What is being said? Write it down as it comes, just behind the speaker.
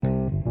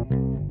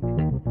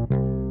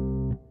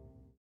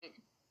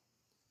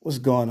What's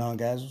going on,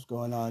 guys? What's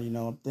going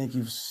on? Thank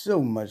you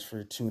so much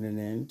for tuning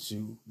in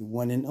to the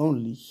one and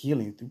only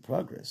Healing Through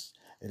Progress.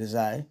 It is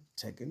I,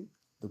 Tekken,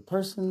 the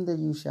person that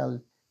you shall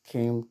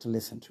came to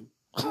listen to.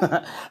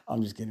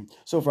 I'm just kidding.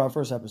 So for our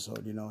first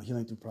episode,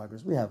 Healing Through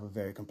Progress, we have a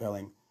very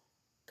compelling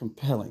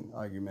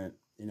argument.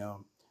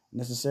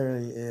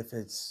 Necessarily if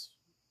it's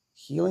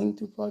healing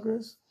through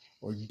progress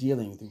or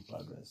dealing through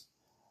progress.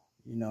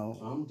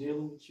 I'm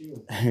dealing with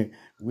you.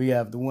 We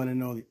have the one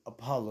and only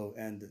Apollo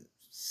and the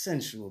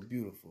sensual,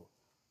 beautiful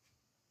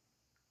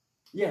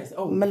Yes.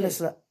 Oh,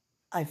 Melissa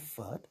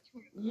Iford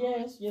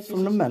yes.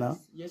 from the Mena.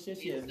 Yes.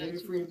 Very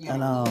free.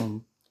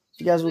 And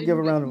you guys will give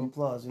a round of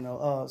applause.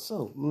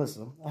 So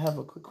Melissa, I have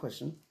a quick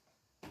question.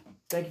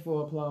 Thank you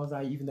for applause.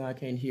 Even though I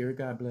can't hear it,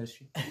 God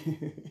bless you.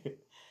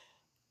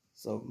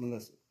 So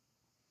Melissa,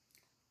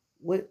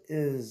 what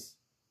is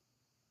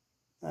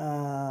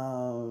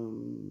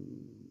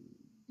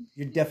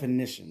your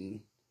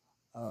definition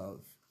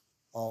of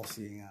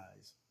all-seeing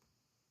eyes?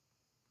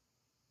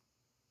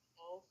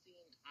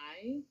 All-seeing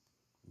eyes?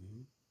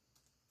 Mm-hmm.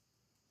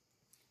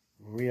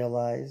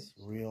 Realize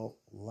real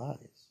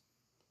lies.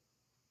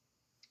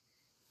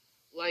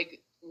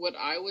 Like what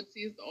I would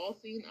see as the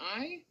all-seeing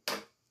eye?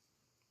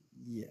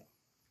 Yeah.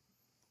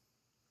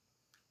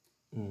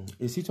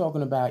 Is he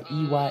talking about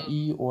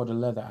EYE or the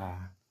leather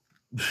eye?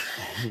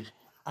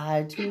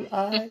 Eye to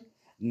eye?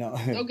 No.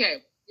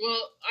 Okay.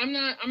 Well, I'm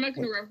not going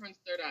to reference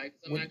third eye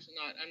because I'm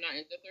not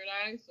into third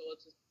eye. So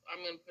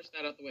I'm going to push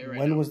that out the way right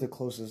now. When was the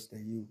closest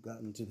that you've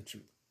gotten to the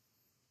truth?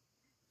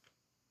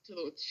 To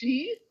the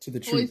chi? To the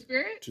truth. Holy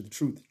Spirit? To the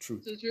truth. To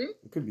the truth?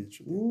 It could be the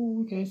truth.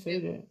 Ooh, we can't say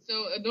that.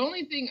 So the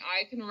only thing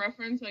I can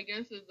reference, I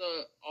guess, is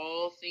the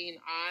all-seeing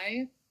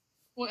eye.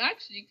 Well,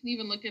 actually, you can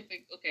even look at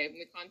in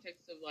the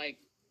context of well,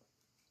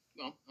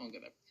 I won't go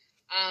there.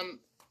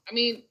 I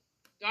mean,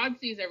 God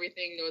sees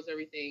everything, knows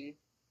everything.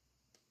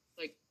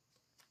 Like,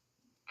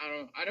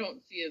 I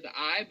don't see as the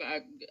eye,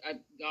 but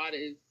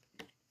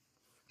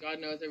God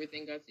knows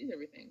everything. God sees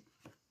everything.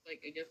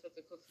 Like, I guess that's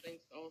the closest thing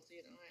to the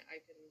all-seeing eye I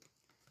can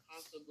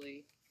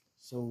possibly.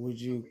 So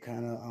would you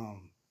kind of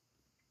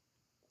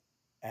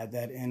add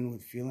that in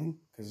with feeling?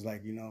 Because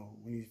when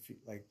you feel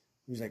like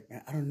he's like,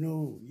 man, I don't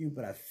know you,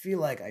 but I feel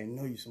like I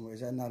know you somewhere.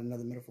 Is that not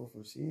another metaphor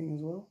for seeing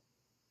as well?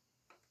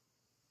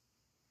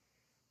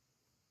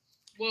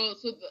 Well,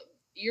 so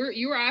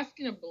you were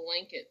asking a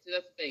blanket. So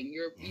that's the thing.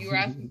 You were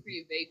asking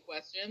pretty vague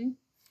questions.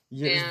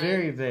 Yeah, it's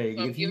very vague.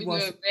 So I'm giving you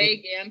a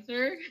vague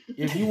answer.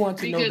 If you want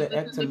to know the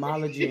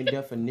etymology and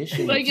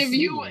definition, right,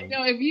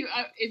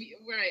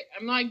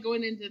 I'm not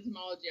going into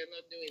etymology. I'm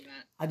not doing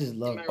that. I just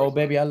love. Oh,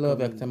 baby, I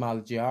love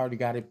etymology. I already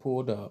got it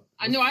pulled up.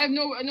 I know. I have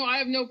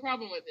no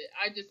problem with it.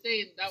 I just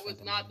saying that was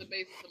not the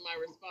basis of my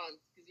response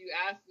because you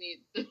asked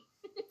me.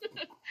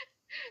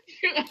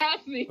 You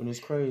asked me. And it's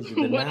crazy.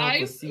 What I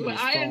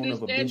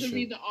understand to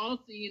be the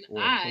all-seeing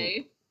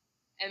eye.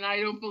 And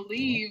I don't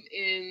believe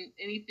in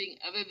anything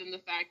other than the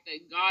fact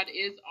that God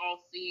is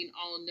all-seeing,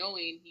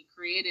 all-knowing. He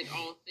created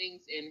all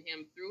things in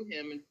him, through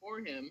him, and for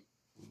him.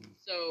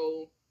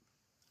 So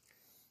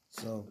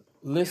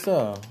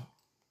Lissa,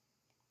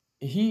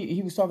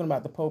 he was talking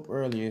about the Pope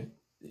earlier.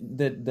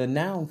 The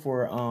noun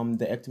for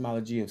the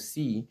etymology of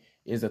see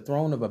is a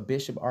throne of a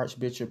bishop,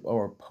 archbishop,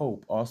 or a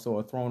pope. Also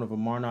a throne of a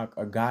monarch,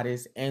 a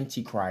goddess,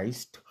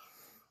 antichrist.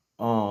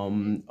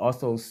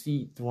 Also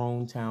seat,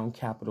 throne, town,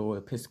 capital,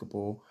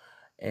 episcopal,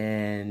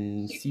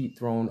 and seat,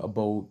 throne,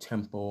 abode,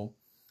 temple.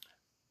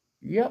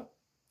 Yep.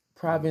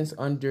 Province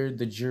under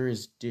the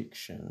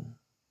jurisdiction.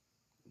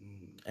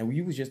 And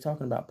we was just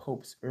talking about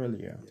popes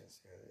earlier.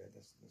 Yes,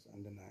 that's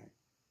undeniable.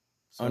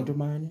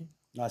 Undermining?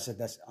 No, I said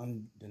that's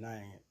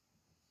undenying it.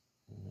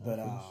 But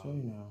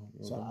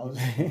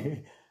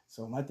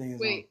so my thing is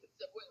wait.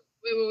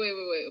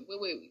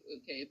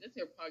 Okay, this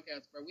here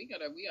podcast, bro. We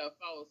gotta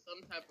follow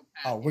some type of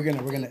path. Oh, we're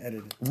gonna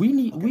edit it. We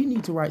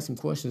need to write some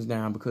questions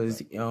down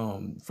because with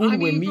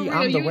me,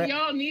 I'm the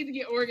y'all need to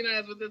get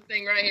organized with this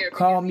thing right here.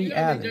 Call me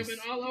Alice. Jumping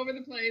all over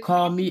the place.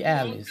 Call me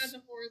Alice.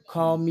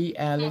 Call me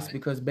Alice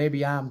because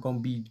baby, I'm gonna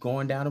be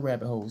going down a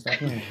rabbit hole. Stop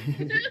playing.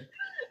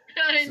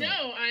 I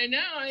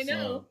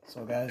know.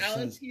 So guys,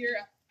 Alice here.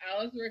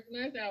 Alice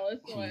recognized Alice,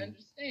 so I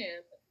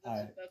understand.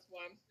 That's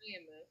why I'm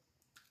saying this.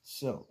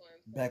 So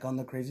back on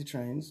the crazy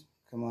trains.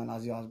 Come on,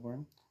 Ozzy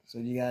Osbourne. So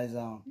you guys,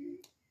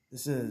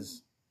 this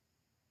is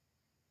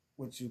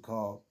what you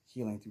call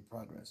healing through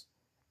progress.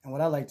 And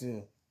what I like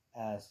to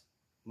ask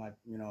my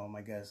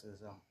guests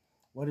is,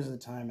 what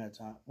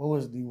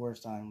was the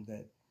worst time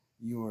that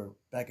you were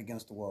back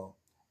against the wall,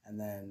 and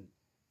then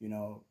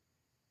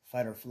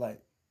fight or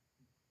flight,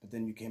 but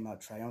then you came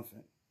out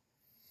triumphant,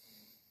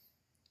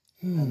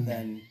 and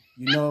then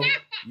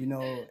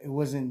it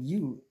wasn't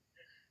you.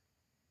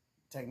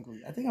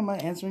 Technically, I think I'm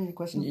not answering your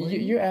question.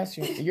 You're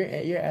asking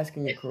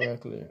it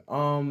correctly.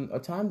 A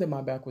time that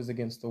my back was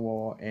against the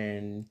wall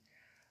and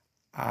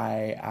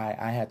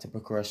I had to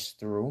progress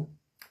through.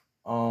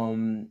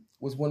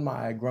 Was when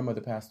my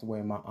grandmother passed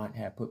away. My aunt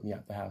had put me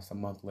out the house a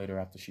month later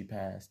after she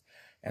passed,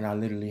 and I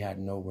literally had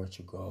nowhere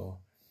to go.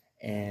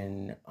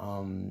 And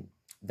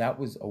that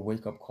was a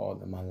wake-up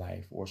call in my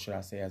life, or should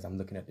I say, as I'm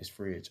looking at this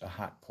fridge, a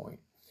hot point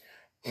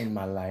in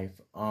my life.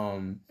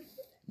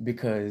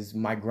 Because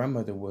my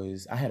grandmother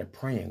I had a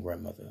praying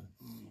grandmother,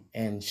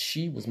 and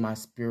she was my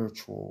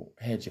spiritual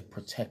hedge of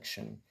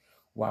protection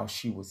while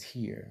she was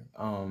here.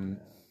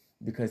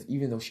 Because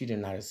even though she did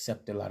not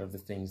accept a lot of the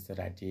things that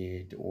I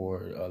did,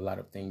 or a lot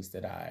of things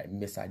that I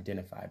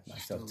misidentified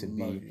myself to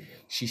be,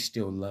 she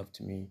still loved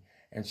me,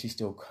 and she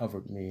still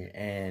covered me.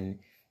 And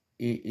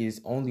it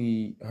is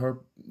only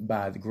her,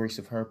 by the grace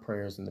of her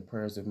prayers and the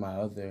prayers of my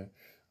other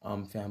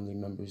family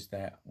members,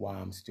 that why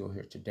I'm still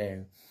here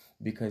today.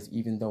 Because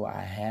even though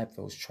I had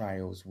those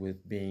trials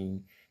with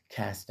being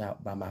cast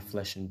out by my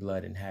flesh and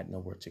blood and had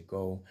nowhere to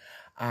go,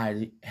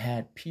 I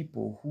had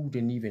people who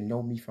didn't even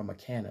know me from a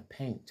can of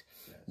paint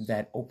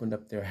that opened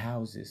up their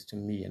houses to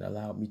me and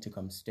allowed me to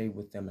come stay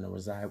with them and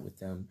reside with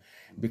them,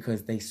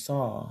 because they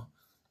saw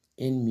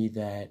in me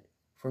that,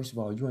 first of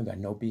all, you ain't got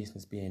no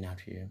business being out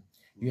here.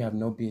 You have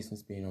no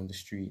business being on the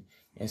street.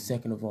 And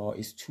second of all,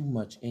 it's too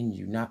much in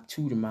you. Not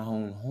tooting my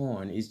own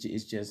horn. It's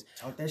just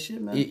talk that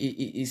shit, man.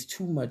 It's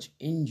too much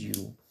in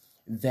you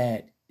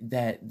that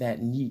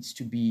needs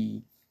to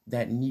be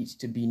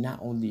not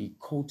only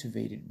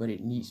cultivated, but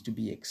it needs to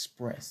be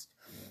expressed.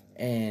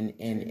 And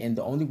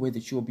the only way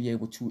that you'll be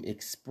able to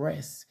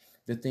express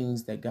the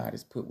things that God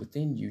has put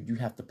within you, you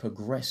have to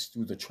progress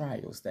through the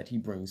trials that he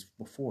brings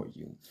before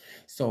you.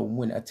 So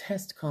when a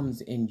test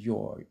comes in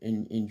your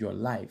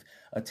life,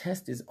 a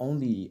test is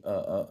only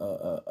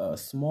a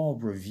small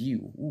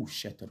review. Ooh,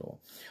 shetero.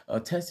 A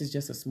test is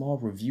just a small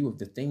review of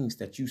the things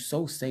that you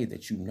so say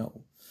that you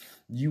know.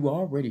 You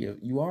already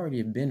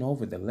have been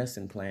over the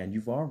lesson plan.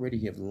 You've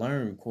already have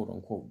learned, quote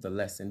unquote, the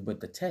lesson.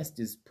 But the test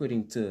is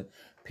putting to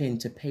pen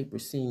to paper,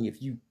 seeing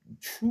if you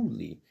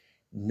truly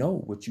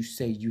know what you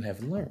say you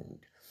have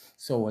learned.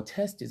 So a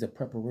test is a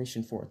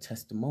preparation for a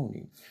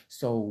testimony.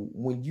 So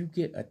when you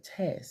get a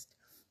test,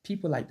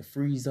 people like to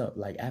freeze up,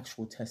 like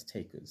actual test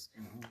takers.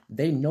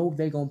 They know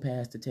they're going to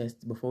pass the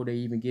test before they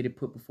even get it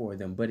put before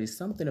them. But it's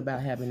something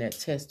about having that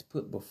test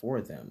put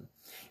before them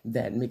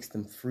that makes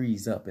them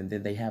freeze up, and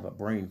then they have a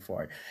brain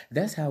fart.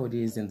 That's how it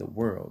is in the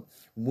world.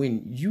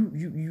 When you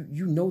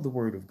know the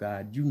word of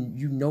God,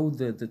 you know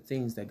the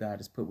things that God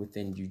has put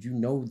within you. You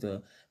know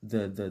the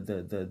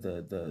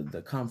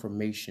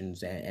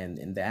confirmations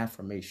and the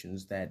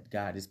affirmations that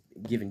God is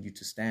giving you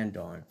to stand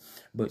on.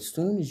 But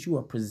soon as you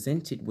are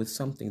presented with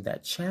something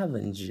that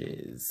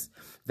challenges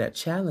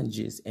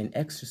and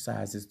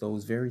exercises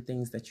those very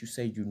things that you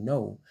say you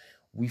know,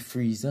 we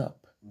freeze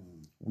up.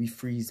 We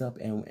freeze up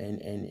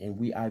and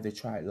we either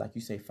try, like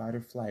you say, fight or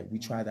flight. We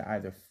try to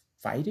either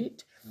fight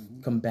it,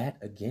 combat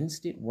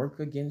against it, work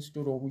against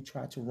it, or we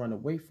try to run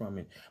away from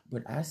it.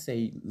 But I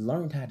say,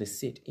 learn how to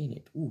sit in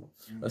it.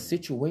 A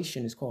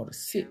situation is called a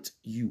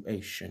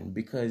situation,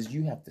 because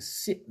you have to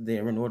sit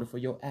there in order for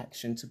your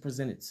action to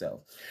present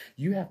itself.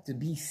 You have to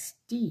be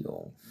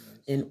still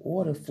in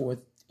order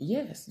for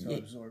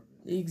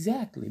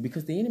exactly,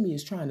 because the enemy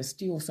is trying to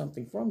steal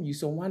something from you.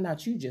 So why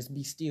not you just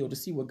be still to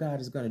see what God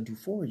is going to do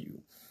for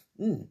you?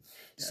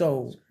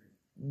 So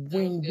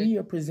when we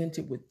are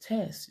presented with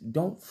tests,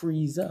 don't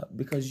freeze up,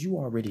 because you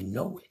already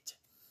know it.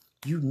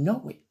 You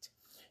know it.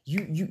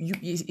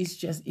 It's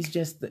just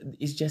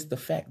the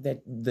fact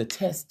that the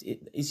test,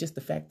 it's just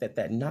the fact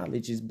that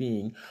knowledge is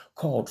being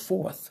called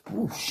forth.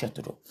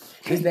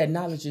 Is that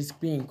knowledge is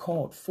being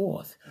called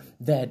forth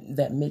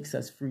that makes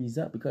us freeze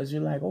up, because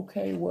you're like,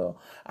 okay, well,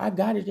 I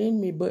got it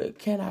in me, but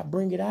can I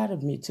bring it out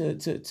of me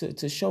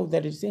to show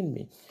that it's in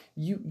me?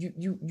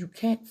 You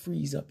can't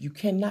freeze up. You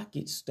cannot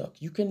get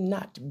stuck. You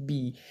cannot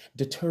be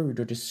deterred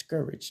or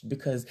discouraged,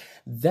 because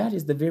that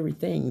is the very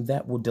thing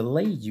that will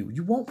delay you.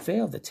 You won't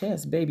fail the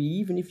test, baby.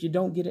 Even if you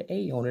don't get an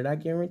A on it, I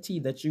guarantee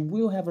that you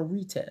will have a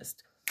retest.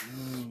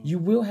 You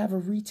will have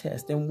a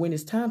retest, and when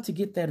it's time to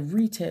get that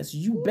retest,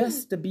 you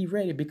best to be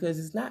ready, because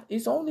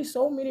it's only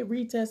so many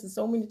retests and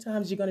so many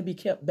times you're going to be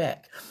kept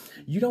back.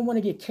 You don't want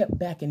to get kept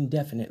back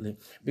indefinitely,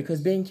 because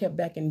being kept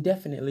back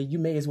indefinitely, you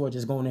may as well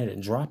just go in there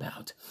and drop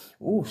out.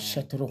 Boy.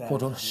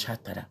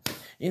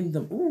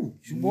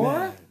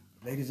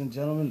 Ladies and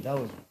gentlemen, that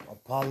was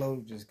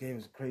Apollo, just gave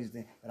us a crazy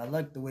thing. But I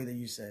like the way that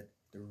you said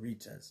the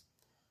retest.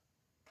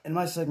 In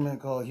my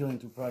segment called Healing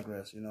Through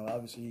Progress,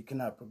 obviously you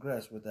cannot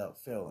progress without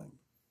failing.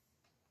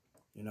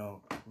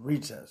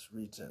 Retest.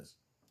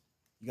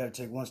 You got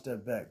to take one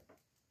step back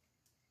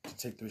to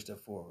take 3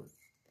 steps forward.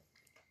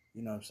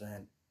 You know what I'm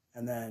saying?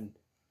 And then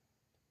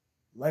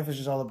life is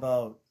just all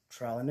about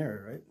trial and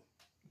error, right?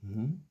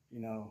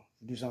 You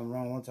do something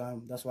wrong one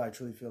time. That's why I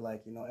truly feel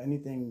like,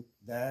 anything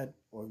bad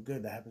or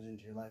good that happens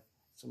into your life,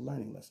 it's a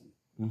learning lesson.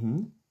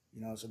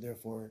 So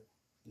therefore,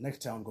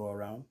 next time go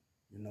around,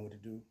 you know what to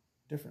do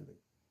differently.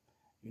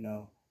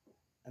 And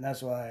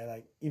that's why,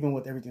 like, even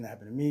with everything that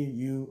happened to me,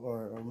 you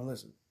or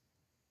Melissa,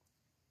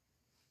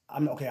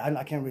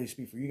 I can't really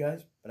speak for you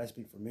guys, but I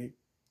speak for me,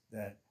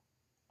 that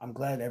I'm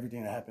glad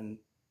everything that happened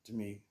to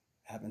me.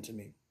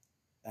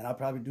 And I'll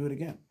probably do it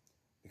again,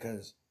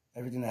 because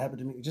everything that happened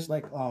to me, just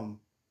like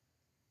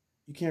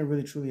you can't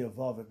really truly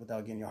evolve it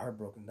without getting your heart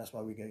broken. That's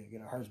why we get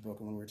our hearts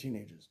broken when we're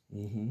teenagers.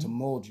 Mm-hmm. To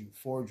mold you,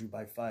 forge you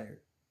by fire,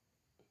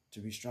 to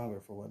be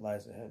stronger for what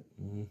lies ahead.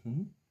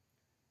 Mm-hmm.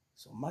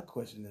 So my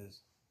question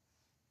is,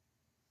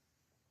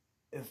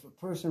 if a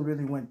person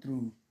really went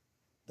through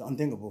the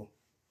unthinkable,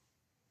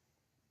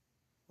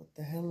 what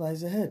the hell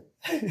lies ahead?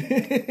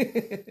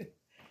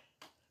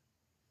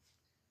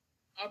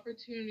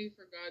 Opportunity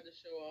for God to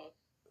show off.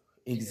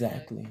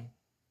 Exactly.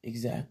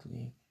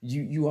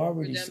 You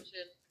already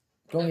redemption.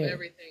 Go ahead.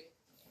 Everything.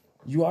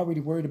 You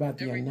already worried about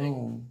the Everything.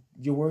 unknown.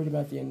 You're worried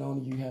about the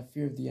unknown. You have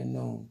fear of the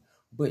unknown.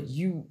 But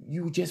you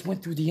just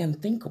went through the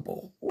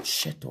unthinkable. Oh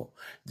shit!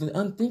 The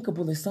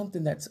unthinkable is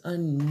something that's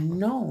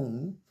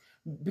unknown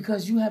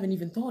because you haven't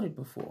even thought it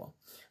before.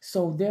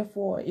 So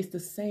therefore, it's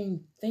the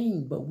same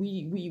thing. But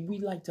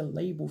we like to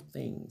label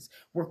things.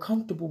 We're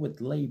comfortable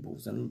with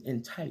labels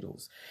and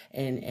titles,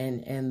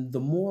 and the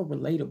more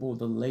relatable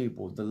the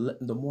label,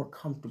 the more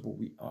comfortable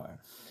we are.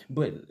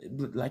 But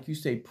like you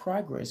say,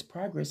 progress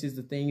is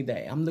the thing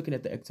that I'm looking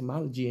at the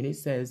etymology, and it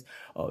says,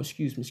 oh,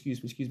 excuse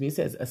me. It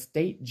says a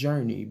state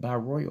journey by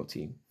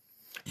royalty,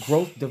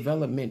 growth,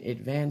 development,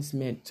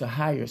 advancement to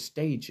higher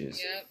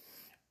stages. Yep.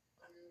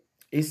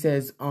 It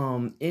says,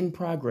 in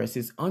progress,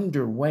 is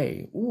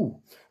underway.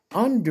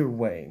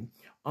 Underway.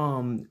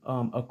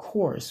 A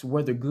course,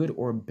 whether good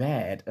or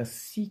bad, a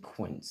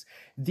sequence.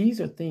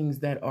 These are things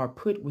that are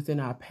put within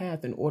our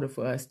path in order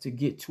for us to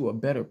get to a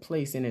better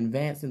place and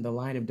advance in the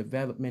line of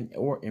development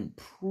or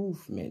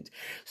improvement.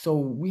 So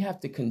we have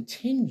to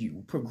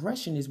continue.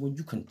 Progression is when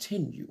you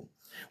continue.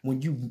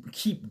 When you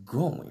keep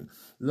going,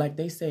 like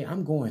they say,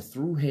 I'm going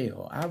through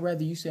hell. I'd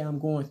rather you say I'm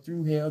going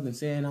through hell than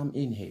saying I'm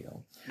in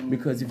hell.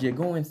 Because if you're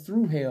going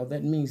through hell,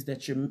 that means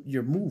that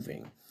you're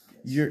moving.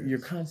 You're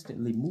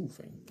constantly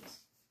moving.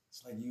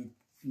 It's like you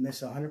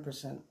miss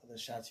 100% of the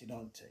shots you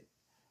don't take,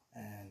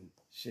 and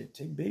shit,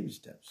 take baby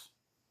steps.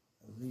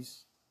 At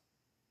least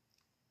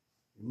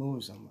you're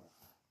moving somewhere.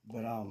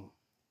 But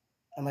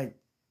and like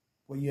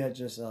what you had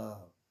just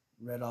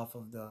read off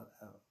of the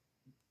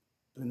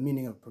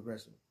meaning of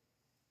progressive.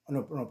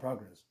 No,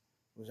 progress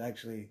was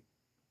actually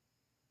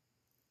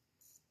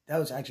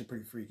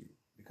pretty freaky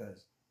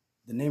because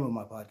the name of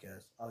my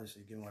podcast,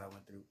 obviously, given what I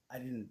went through,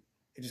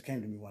 it just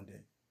came to me one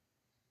day.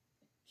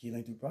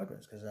 Healing through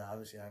progress, because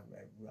obviously a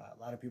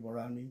lot of people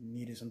around me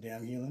needed some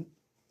damn healing,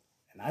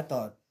 and I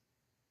thought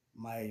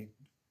my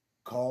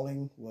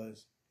calling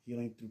was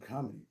healing through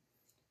comedy,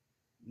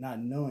 not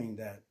knowing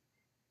that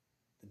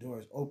the door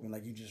is open,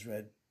 like you just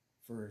read,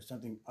 for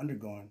something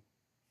undergoing,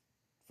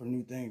 for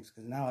new things.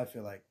 Because now I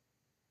feel like,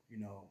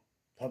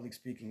 public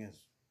speaking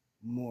is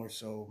more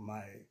so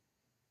my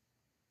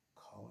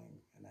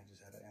calling, and I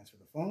just had to answer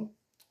the phone.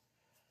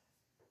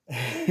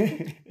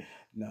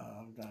 No,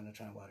 I'm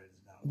trying to water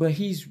this down. But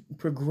he's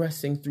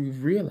progressing through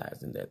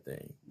realizing that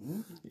thing.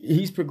 Mm-hmm.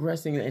 He's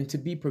progressing, and to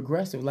be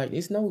progressive, like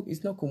it's no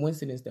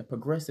coincidence that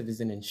Progressive is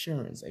an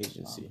insurance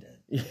agency.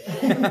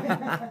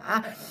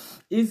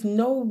 It's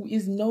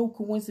no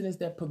coincidence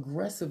that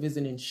Progressive is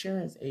an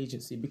insurance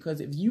agency, because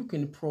if you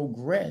can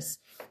progress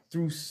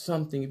through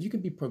something, if you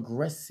can be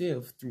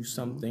progressive through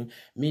something,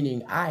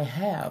 meaning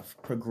I've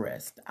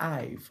progressed,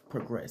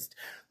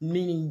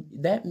 meaning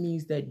that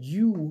means that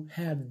you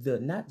have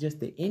not just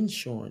the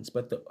insurance,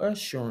 but the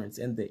assurance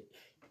and the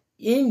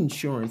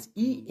insurance,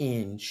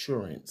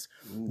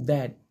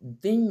 that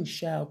things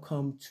shall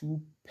come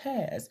to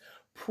pass.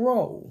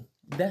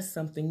 That's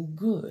something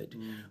good.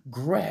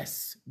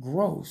 Growth.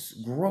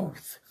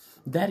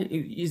 That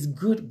is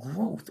good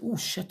growth.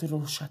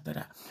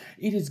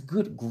 It is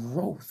good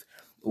growth.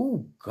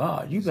 Oh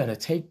God, you better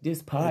take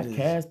this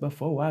podcast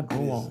before I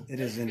go on. It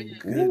is in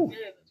good.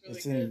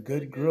 It's in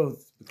good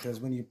growth, because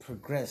when you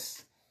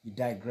progress, you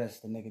digress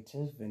the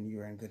negative, and you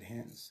are in good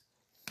hands.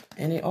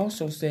 And it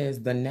also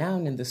says the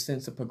noun in the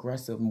sense of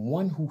progressive,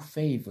 one who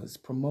favors,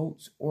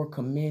 promotes, or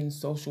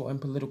commends social and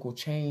political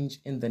change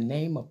in the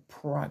name of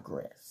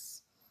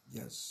progress.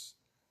 Yes.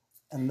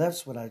 And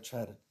that's what I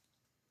try to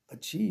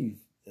achieve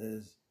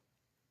is...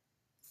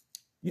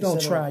 You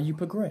don't try, you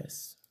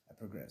progress. I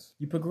progress.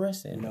 You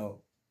progress in.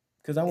 No.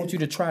 Because I want you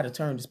to try to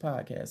turn this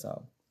podcast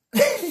off.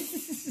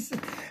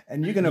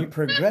 And you're going to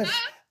progress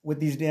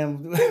with these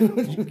damn...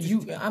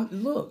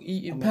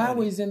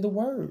 Power is in the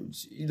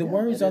words. The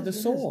words are the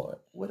sword.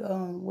 What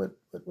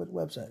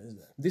website is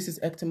that? This is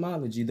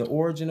etymology, the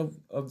origin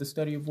of the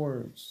study of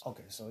words.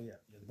 Okay, so yeah,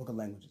 the book of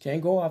languages.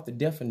 Can't go off the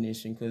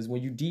definition, because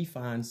when you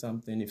define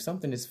something, if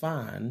something is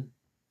fine,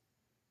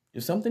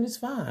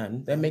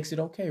 that makes it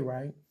okay,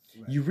 right?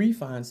 You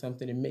refine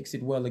something, it makes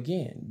it well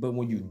again. But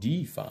when you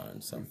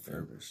define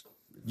something,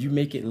 you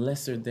make it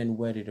lesser than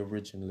what it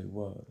originally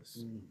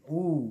was.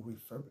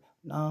 Refurbish.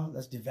 No,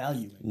 that's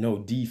devaluing. No,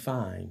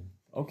 define.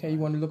 Okay, you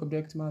want to look up the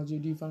etymology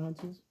of define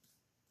too?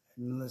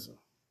 Melissa.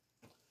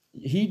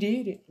 He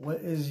did it.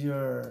 What is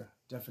your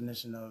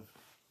definition of...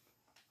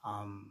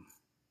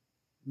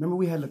 remember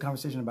we had the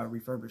conversation about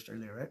refurbished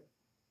earlier, right?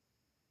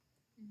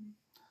 Mm-hmm.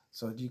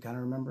 So do you kind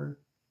of remember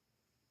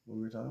what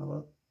we were talking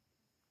about?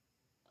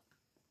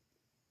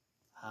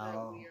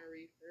 How we are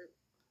refurb.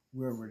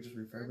 Where we're just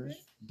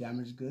refurbished,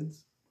 damaged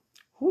goods.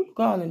 Who you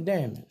calling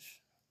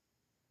damage?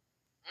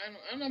 I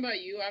don't know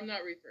about you. I'm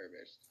not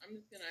refurbished. I'm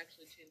just gonna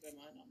actually change my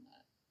mind on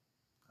that.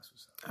 That's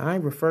what's up. I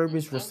ain't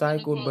refurbished, I'm gonna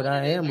recycled, call but it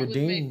I is. am I was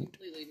made redeemed.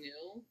 completely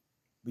new.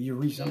 But you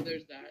reached So something.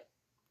 there's that.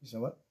 You said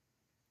what?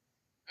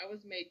 I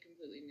was made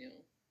completely new.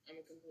 I'm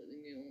a completely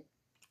new.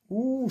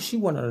 Ooh, she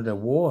went under that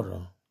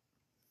water.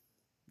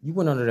 You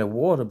went under that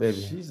water,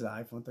 baby. She's an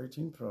iPhone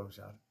 13 Pro,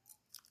 child.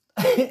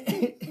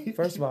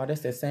 First of all,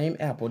 that's that same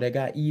Apple that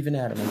got Eve and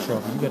Adam in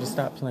trouble. You better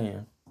stop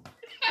playing.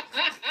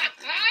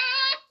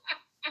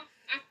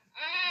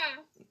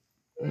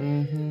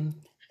 Mm-hmm.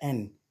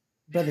 And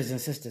brothers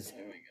and sisters,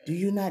 do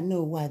you not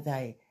know why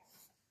thy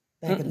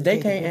back in the They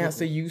day, can't the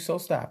answer you, so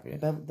stop it.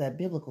 that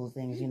biblical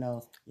things,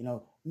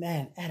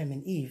 man, Adam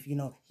and Eve,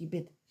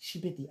 she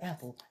bit the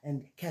apple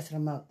and casted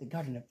them out the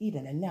Garden of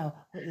Eden, and now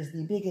what is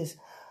the biggest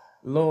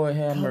Lord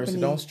have mercy,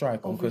 company don't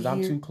strike them over because I'm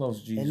here? too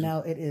close, Jesus. And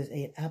now it is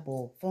an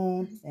Apple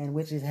phone, and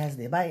which it has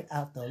the bite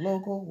out the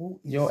logo.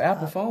 Your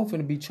Apple phone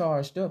finna be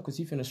charged up because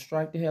he finna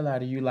strike the hell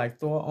out of you like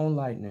Thor on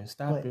lightning.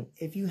 Stop But it.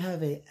 if you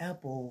have an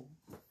Apple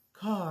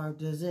car,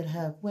 does it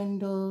have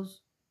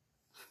windows?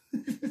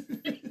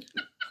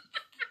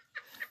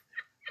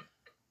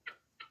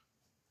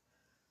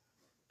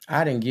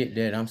 I didn't get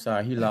that. I'm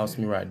sorry. He lost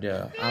me right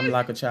there. I'm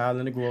like a child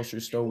in the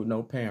grocery store with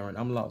no parent.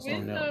 I'm lost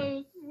on that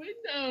one.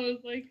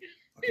 Windows, like.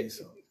 Okay,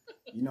 so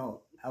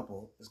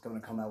Apple is going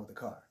to come out with a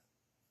car,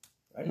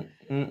 right?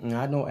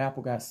 I know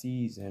Apple got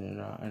seeds in it,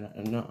 and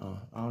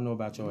I don't know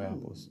about your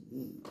apples.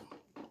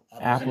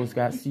 Apples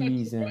got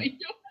seeds in it.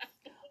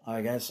 All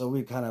right, guys. So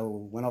we kind of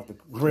went off the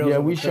rails. Yeah,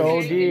 we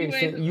sure did.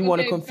 Anyways, You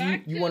want to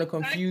confuse? You want to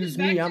confuse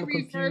me? I'm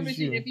gonna confuse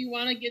you. If you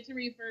want to get to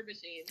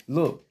refurbishing,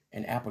 look,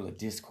 an Apple of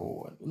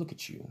Discord. Look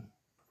at you.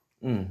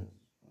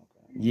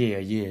 Yeah.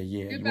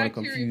 You want to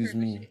confuse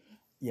me?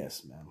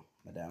 Yes, ma'am,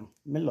 madame,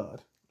 my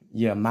lord.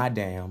 Yeah,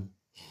 madame.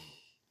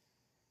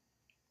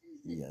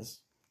 Yes.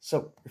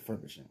 So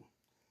refurbishing.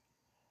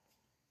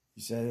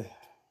 You said,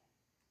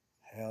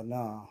 hell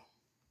no.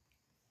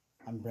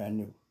 I'm brand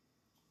new.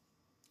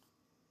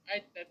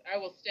 I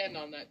will stand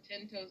on that.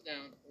 10 toes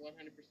down,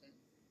 100%.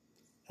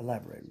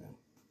 Elaborate, man.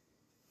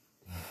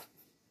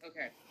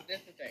 Okay, this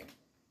is the thing.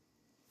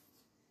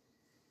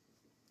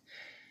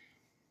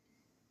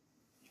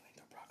 You ain't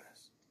no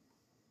progress.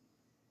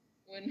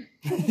 When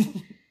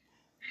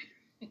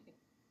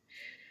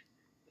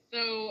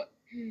so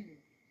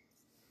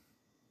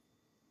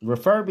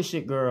refurbish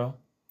it, girl.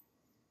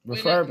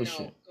 Refurbish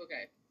it.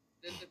 Okay,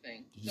 this is the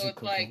thing. So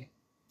it's like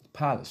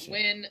polish it.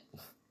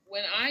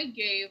 When I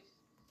gave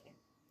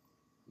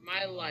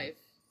my life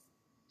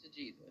to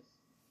Jesus.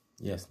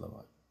 Yes,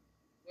 Lord.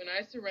 When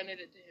I surrendered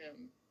it to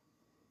him,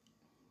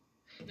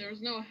 there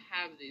was no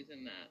halvesies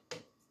in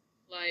that.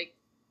 Like,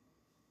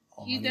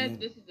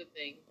 this is the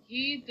thing.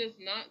 He does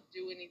not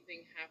do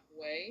anything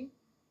halfway.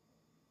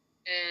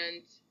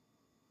 And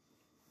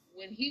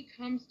when he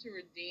comes to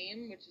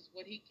redeem, which is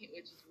what he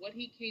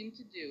came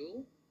to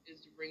do,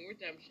 is to bring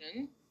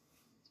redemption.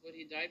 It's what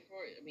he died for.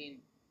 I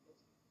mean, that's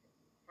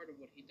part of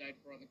what he died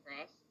for on the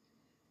cross.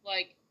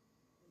 Like,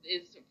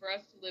 is for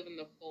us to live in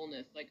the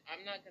fullness. Like,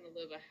 I'm not going to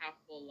live a half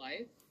full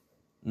life.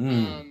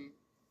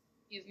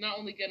 He's not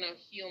only going to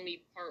heal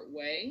me part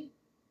way.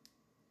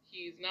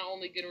 He's not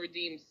only going to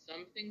redeem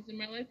some things in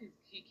my life.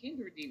 He came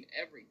to redeem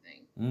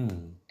everything.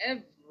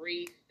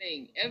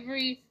 Everything.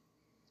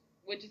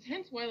 Which is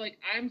hence why, like,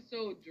 I'm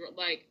so,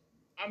 like,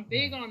 I'm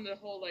big on the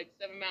whole, like,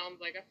 7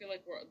 mountains. Like, I feel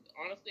like I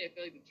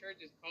feel like the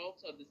church is called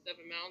to the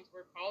 7 mountains.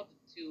 We're called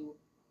to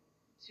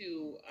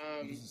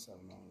I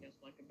guess,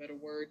 like, a better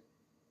word,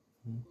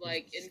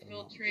 like,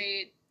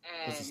 infiltrate,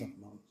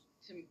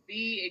 to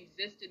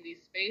exist in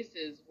these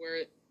spaces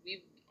where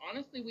we've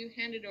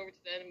handed over to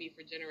the enemy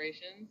for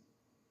generations,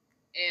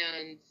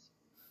 and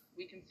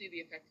we can see the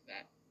effect of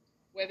that,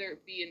 whether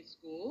it be in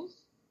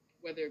schools,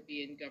 whether it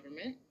be in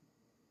government,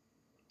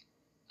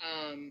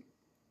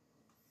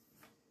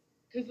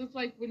 because it's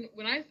like when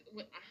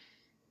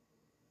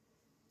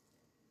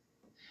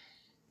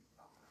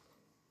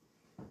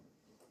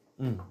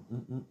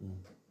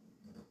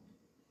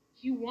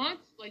He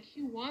wants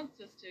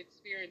us to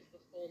experience the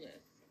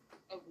fullness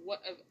of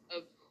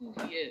who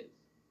he is.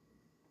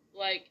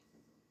 Like,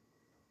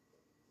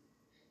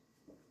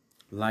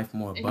 life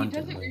more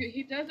abundantly.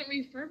 He doesn't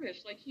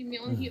refurbish. Like, he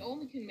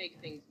only can make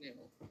things new.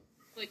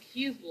 Like,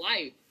 he is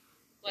life.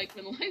 Like,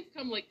 when life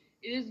comes, like,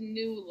 it is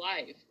new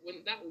life.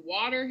 When that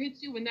water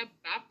hits you, when that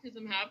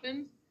baptism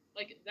happens,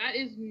 like, that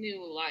is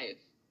new life.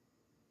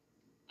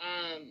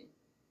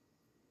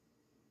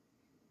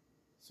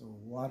 So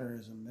water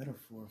is a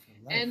metaphor for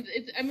life. And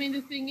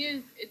the thing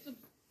is, it's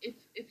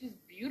this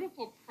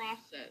beautiful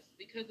process,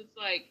 because it's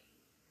like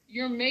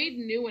you're made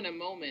new in a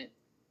moment,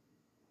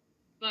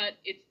 but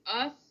it's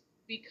us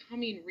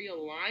becoming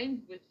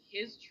realigned with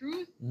his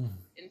truth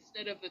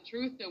instead of the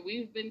truth that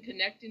we've been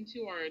connecting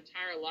to our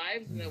entire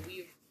lives and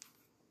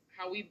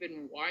how we've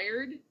been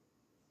wired.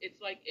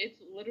 It's like, it's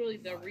literally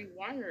the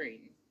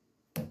rewiring.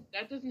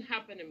 That doesn't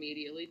happen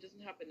immediately. It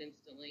doesn't happen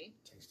instantly.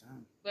 It takes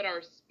time. But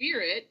our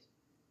spirit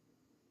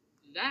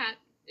that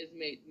is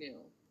made new.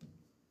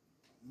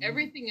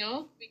 Everything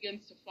else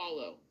begins to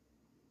follow.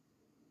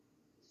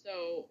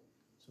 So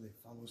they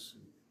follow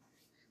suit.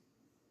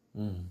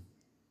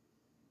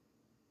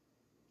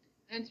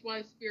 Hence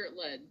why spirit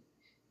led.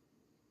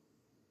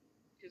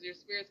 Because your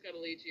spirit's got to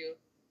lead you.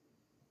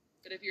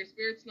 But if your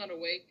spirit's not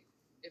awake,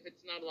 if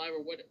it's not alive,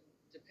 or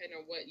depending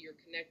on what you're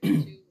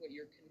connected to, what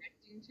you're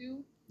connecting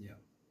to,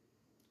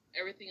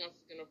 everything else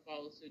is going to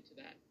follow suit to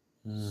that.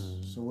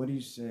 So what do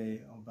you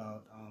say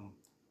about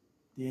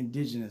the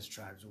indigenous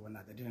tribes or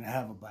whatnot that didn't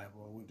have a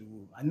Bible or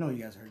Wudu? I know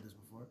you guys heard this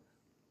before.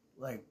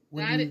 Like,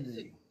 what that do is,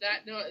 they...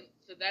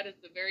 So that is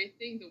the very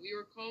thing that we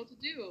were called to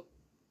do.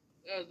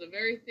 That was the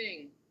very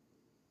thing.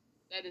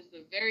 That is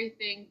the very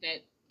thing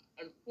that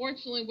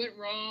unfortunately went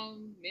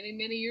wrong many,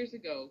 many years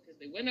ago, because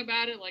they went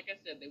about it, like I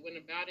said, they went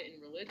about it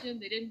in religion.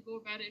 They didn't go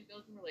about it in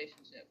building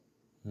relationship.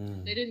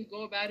 They didn't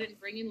go about it in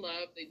bringing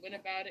love. They went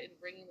about it in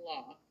bringing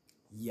law.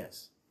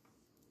 Yes.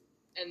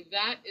 And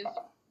that is,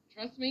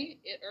 trust me,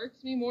 it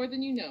irks me more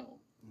than you know,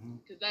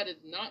 because that is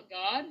not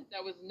God.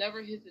 That was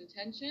never his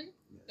intention.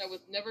 Yes. That was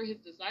never his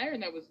desire,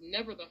 and that was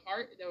never the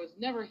heart. That was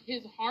never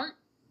his heart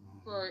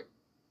for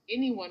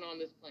anyone on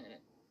this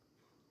planet.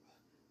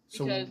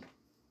 Because,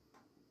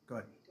 go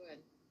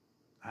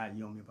ahead.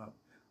 You owe me a pop.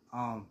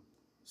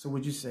 So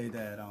would you say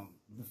that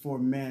before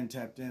man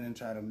tapped in and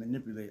tried to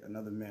manipulate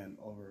another man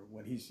over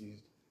what he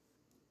sees,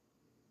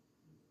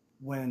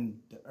 when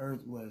the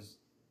earth was,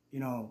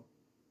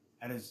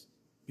 at its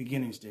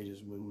beginning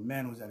stages, when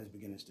man was at his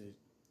beginning stage,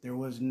 there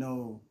was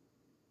no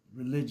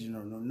religion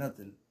or no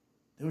nothing.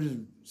 They were just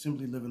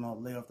simply living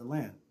lay off the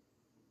land.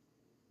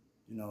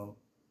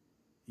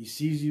 He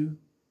sees you,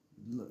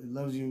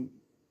 loves you,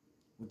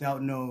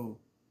 without no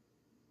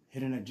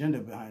hidden agenda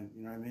behind,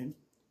 you know what I mean?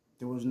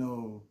 There was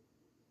no,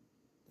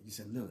 like you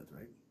said, Lilith,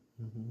 right?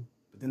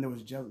 But then there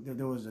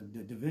was a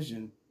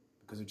division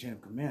because of chain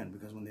of command,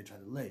 because when they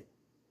tried to lay,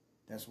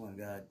 that's when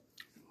God...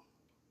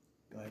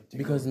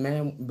 Because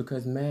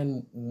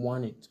man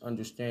wanted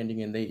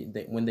understanding, and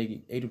they when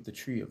they ate of the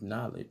tree of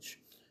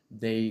knowledge,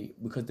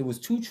 because there was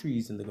two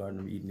trees in the Garden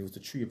of Eden. There was the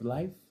tree of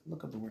life.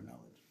 Look up the word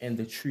knowledge. And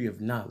the tree of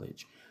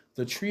knowledge.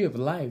 The tree of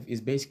life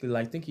is basically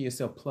like, think of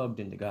yourself plugged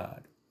into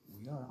God.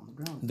 We are on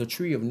the ground. The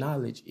tree of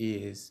knowledge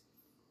is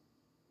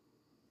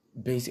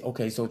basic.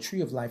 Okay, so tree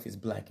of life is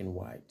black and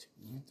white.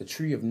 The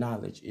tree of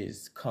knowledge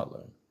is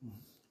color.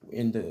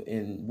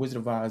 In Wizard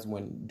of Oz,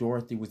 when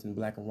Dorothy was in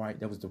black and white,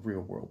 that was the real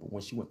world. But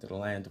when she went to the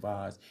land of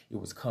Oz, it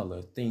was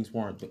color. Things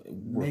were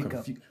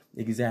confused.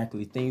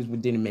 Exactly. Things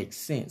didn't make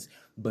sense.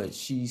 But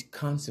she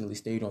constantly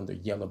stayed on the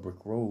yellow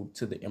brick road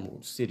to the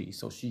Emerald City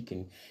so she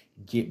can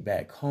get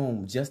back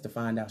home, just to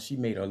find out she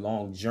made a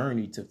long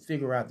journey to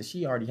figure out that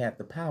she already had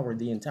the power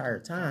the entire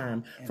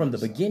time from the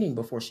beginning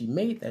before she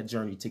made that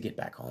journey to get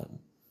back home.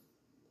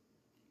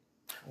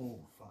 Oh,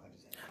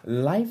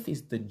 life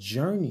is the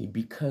journey,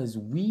 because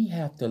we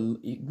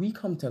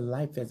come to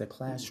life as a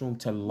classroom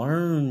to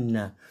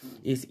learn.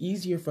 It's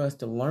easier for us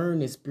to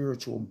learn as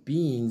spiritual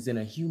beings than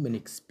a human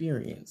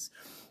experience,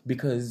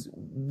 because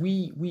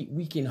we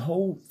can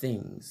hold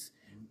things.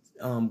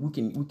 We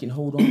can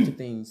hold on to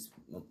things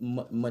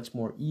much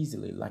more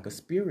easily. Like a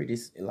spirit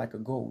is like a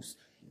ghost.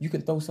 You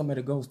can throw something at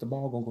a ghost, the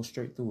ball gonna go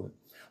straight through it.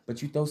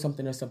 But you throw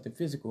something at something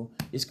physical,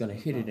 it's gonna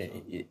hit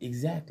it.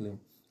 Exactly.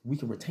 We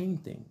can retain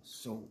things.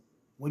 So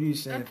what do you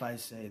say if I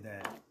say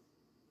that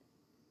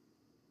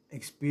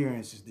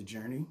experience is the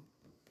journey,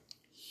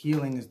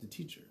 healing is the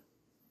teacher?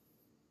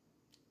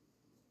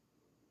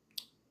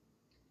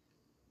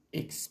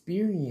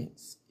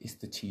 Experience is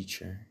the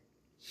teacher.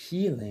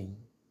 Healing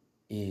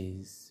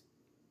is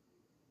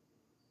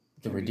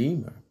the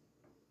redeemer.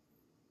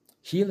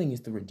 Healing is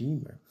the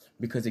redeemer,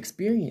 because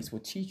experience will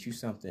teach you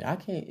something.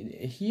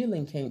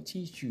 Healing can't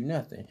teach you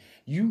nothing.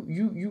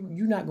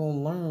 You're not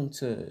gonna learn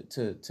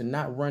to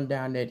not run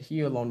down that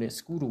hill on that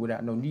scooter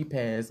without no knee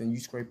pads and you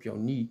scrape your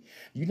knee.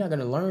 You're not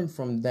gonna learn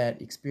from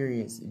that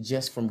experience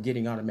just from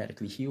getting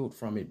automatically healed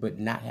from it, but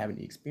not having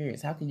the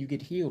experience. How can you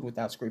get healed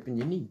without scraping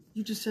your knee?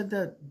 You just said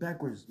that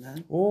backwards,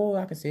 man. Oh,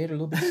 I can say it a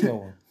little bit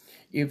slower.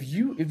 If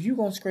you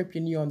gonna scrape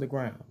your knee on the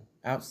ground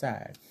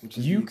outside,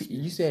 you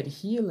said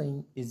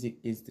healing is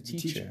the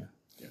teacher.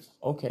 Yes.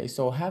 Okay,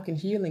 so how can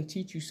healing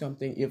teach you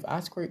something if I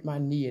scrape my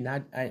knee, and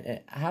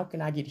I how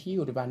can I get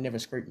healed if I never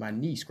scraped my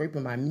knee?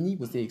 Scraping my knee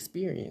was the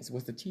experience,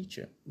 was the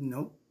teacher.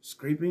 No,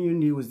 scraping your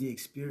knee was the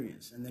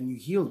experience, and then you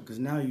healed, because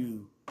now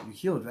you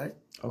healed, right?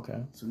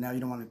 Okay. So now you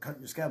don't want to cut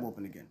your scab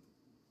open again.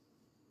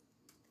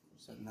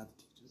 So not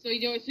the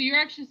teacher. So you're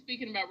actually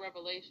speaking about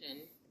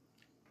revelation.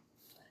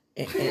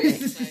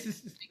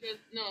 Because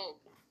no.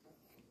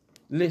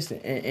 Listen,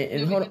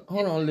 and hold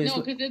on, listen.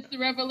 No, because it's the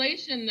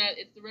revelation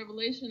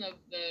of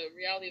the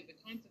reality of the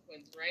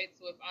consequence, right?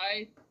 So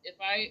if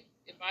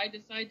I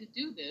decide to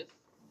do this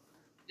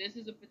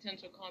is a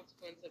potential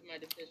consequence of my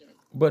decision.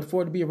 But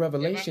for it to be a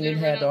revelation, it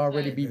had to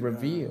already be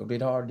revealed.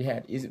 It already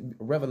had.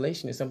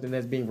 Revelation is something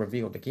that's being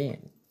revealed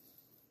again.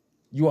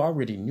 You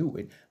already knew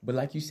it, but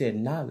like you said,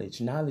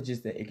 knowledge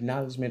is the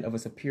acknowledgement of a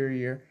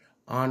superior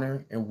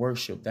honor, and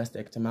worship. That's the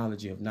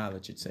etymology of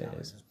knowledge, it says.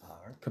 Knowledge is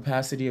power.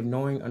 Capacity of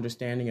knowing,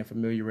 understanding, and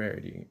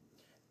familiarity.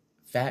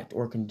 Fact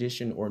or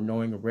condition or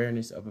knowing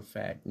awareness of a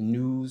fact.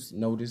 News,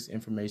 notice,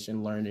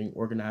 information, learning,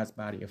 organized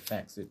body of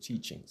facts or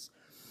teachings.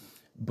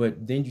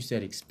 But then you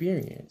said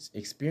experience.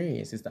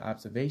 Experience is the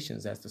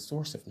observations. That's the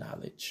source of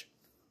knowledge.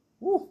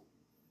 Woo.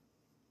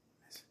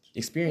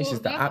 Experience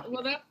is the that's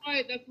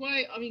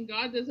why I mean,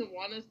 God doesn't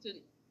want us to.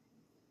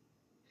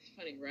 It's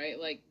funny, right?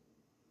 Like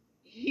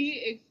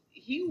he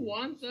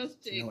wants us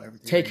to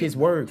take his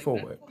word for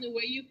it. That's the only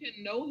way you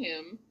can know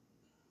him.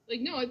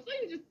 Like, no, it's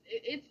like just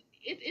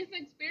it's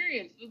an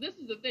experience. So this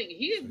is the thing.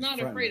 He is not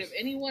afraid of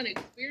anyone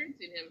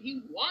experiencing him.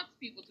 He wants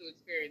people to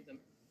experience him.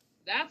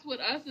 That's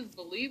what us as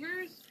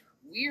believers,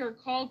 we are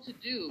called to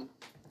do.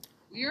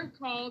 We are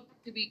called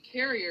to be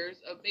carriers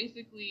of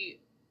basically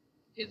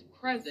his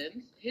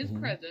presence,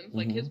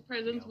 like his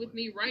presence with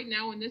me right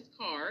now in this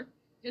car,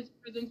 his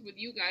presence with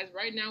you guys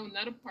right now in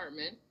that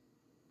apartment,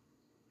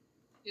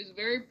 his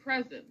very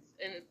presence,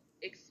 and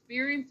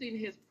experiencing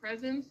his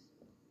presence.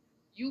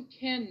 You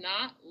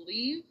cannot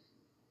leave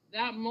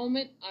that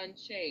moment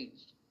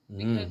unchanged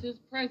because his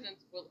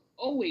presence will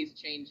always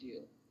change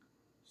you.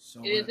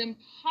 So it is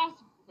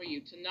impossible for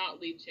you to not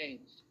leave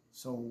changed.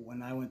 So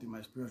when I went through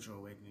my spiritual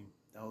awakening,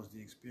 that was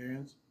the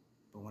experience.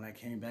 But when I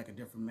came back a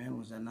different man,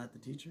 was that not the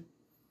teacher?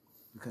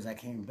 Because I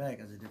came back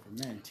as a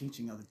different man,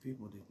 teaching other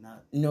people did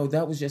not. No,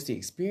 that was just the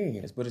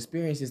experience. But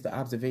experience is the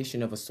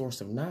observation of a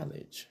source of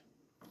knowledge.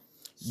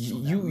 So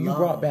you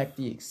brought back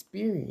the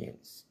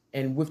experience.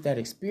 And with that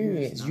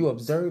experience, you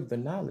observed the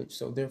knowledge.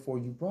 So therefore,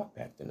 you brought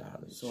back the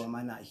knowledge. So am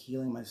I not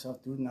healing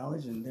myself through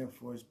knowledge and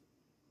therefore it's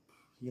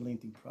healing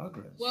through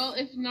progress? Well,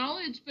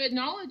 but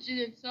knowledge in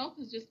itself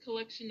is just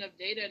collection of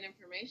data and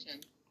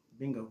information.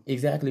 Bingo.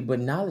 Exactly. But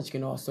knowledge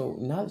can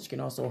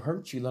also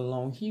hurt you, let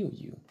alone heal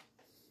you.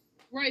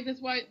 Right. This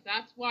is why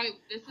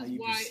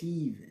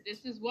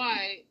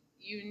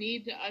you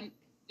need to,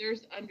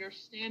 there's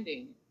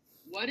understanding.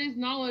 What is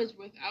knowledge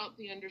without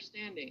the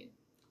understanding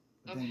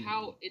of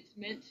how it's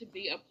meant to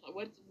be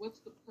what's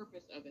the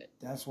purpose of it?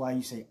 That's why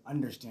you say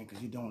understand,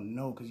 because you don't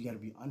know, because you got to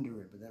be under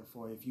it. But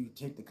therefore, if you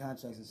take the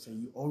context and say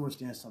you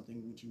overstand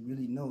something, what you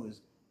really know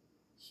is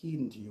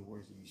heeding to your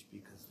words that you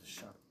speak, because the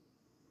sharp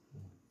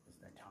is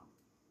that tongue.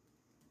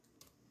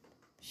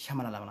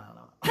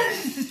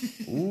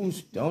 Ooh,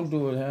 don't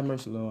do it. Have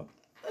mercy, Lord.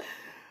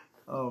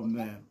 Oh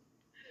man,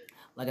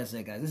 like I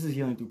said, guys, this is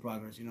healing through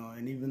progress,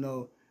 And even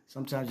though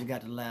sometimes you got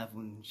to laugh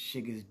when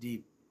shit gets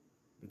deep,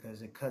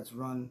 because it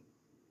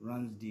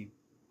runs deep.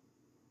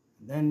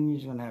 And then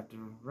you're gonna have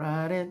to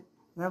ride it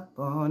up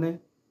on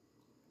it.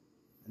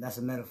 And that's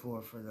a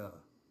metaphor for the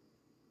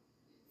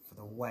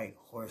white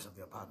horse of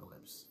the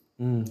apocalypse.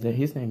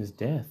 His name is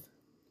Death.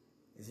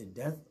 Is it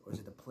death or is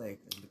it the plague?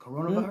 Is it the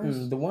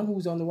coronavirus? The one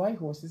who's on the white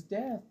horse is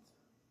Death.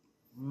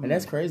 And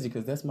that's crazy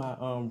because that's my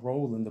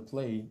role in the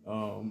play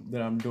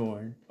that I'm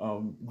doing.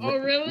 Oh,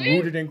 really?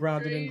 Rooted and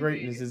grounded in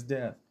greatness is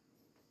Death.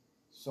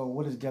 So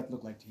what does death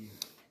look like to you?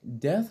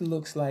 Death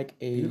looks like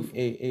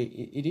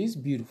it is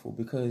beautiful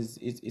because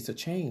it's a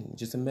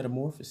change. It's a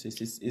metamorphosis.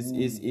 It's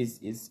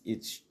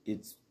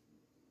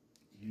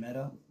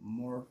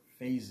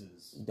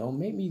metamorphases. Don't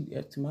make me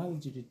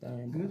etymology the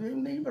thing. You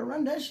better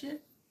run that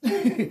shit.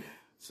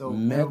 So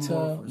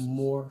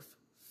metamorph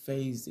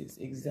phases,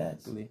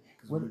 exactly.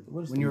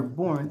 When you're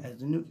born as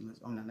the nucleus,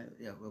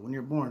 but when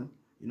you're born,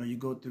 you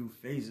go through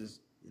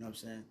phases. You know what I'm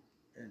saying?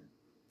 And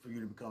for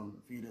you to become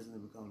a fetus and to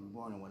become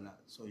born and whatnot.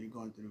 So you're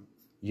going through.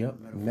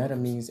 Yep. Meta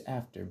means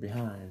after,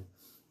 behind.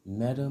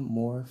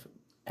 Metamorph,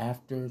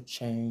 after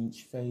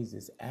change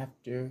phases,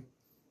 after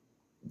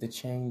the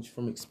change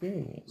from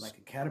experience. Like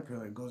a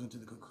caterpillar goes into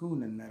the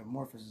cocoon and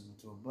metamorphoses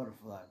into a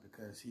butterfly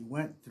because he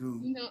went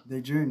through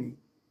the journey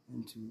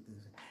into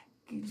this.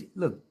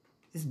 Look,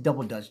 it's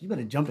double Dutch. You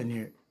better jump in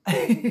here.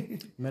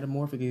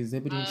 Metamorphic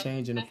exhibiting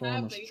change in the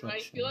form of structure.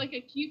 I feel like I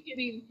keep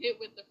getting hit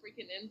with the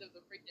freaking end of the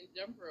freaking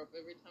jump rope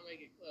every time I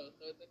get close,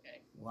 so it's okay.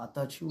 Well, I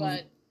thought you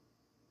were.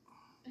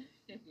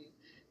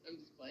 I'm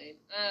just playing.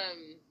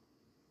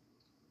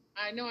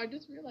 I know. I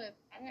just realized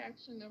I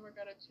actually never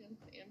got a chance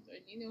to answer.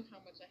 And you know how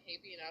much I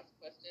hate being asked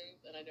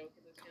questions and I don't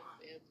get a chance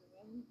to answer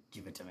them.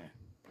 Give it to me.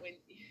 When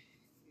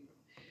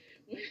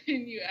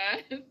you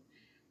asked,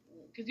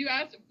 because you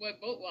asked,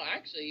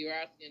 actually, you were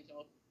asking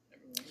until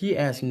everyone. He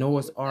asked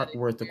Noah's Ark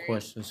worth of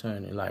questions,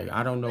 honey. Like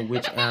I don't know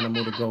which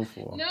animal to go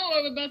for. No,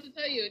 I'm about to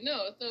tell you.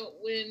 No, so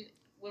when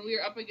we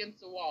were up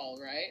against the wall,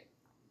 right?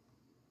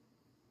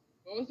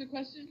 What was the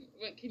question?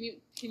 What can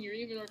you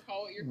even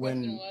recall what your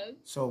question was?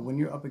 So when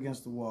you're up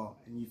against the wall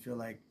and you feel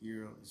like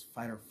it's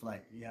fight or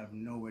flight, you have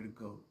nowhere to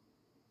go.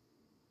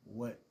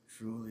 What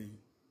truly?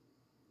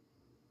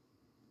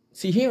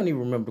 See, he don't even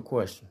remember the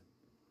question.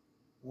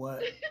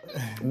 What?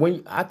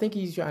 I think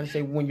he's trying to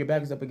say when your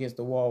back is up against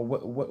the wall,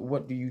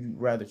 what do you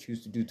rather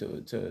choose to do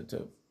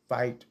to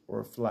fight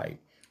or flight?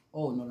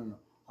 Oh no!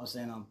 I was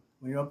saying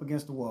when you're up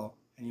against the wall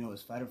and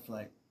it's fight or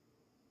flight,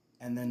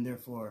 and then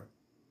therefore,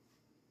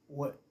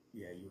 what?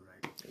 Yeah, you're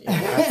right. Yeah,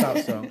 I thought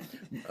so.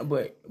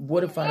 But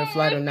what if fight or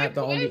flight are Ask not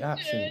the the only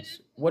question.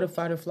 options? What if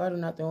fight or flight are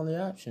not the only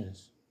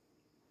options?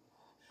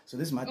 So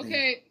this is my thing.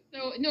 Okay,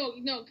 so no,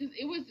 because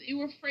you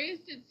were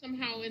phrased it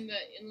somehow in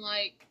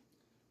like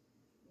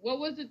what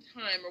was a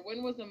time or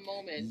when was a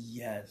moment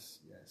Yes.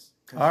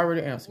 I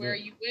already answered where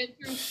it. you went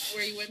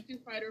through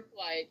fight or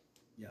flight.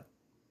 Yeah.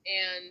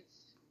 And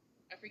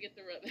I forget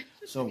the rest.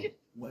 So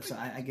what? So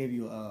I gave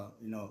you an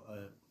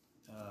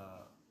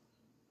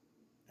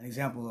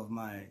example of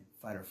my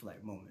fight or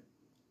flight moment.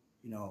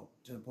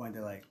 To the point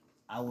that like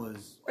I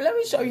was. Well, let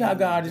me show you how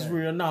God is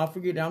real. No,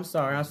 forget that. I'm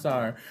sorry.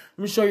 Let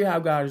me show you how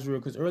God is real.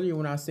 Because earlier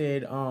when I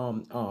said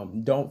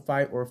don't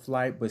fight or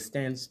flight, but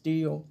stand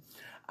still,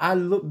 I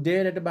looked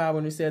dead at the Bible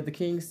and it said the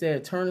king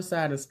said, turn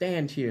aside and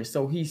stand here.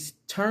 So he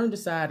turned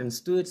aside and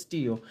stood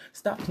still.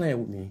 Stop playing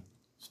with me.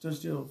 Stood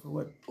still for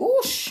what?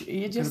 Oosh,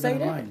 it just say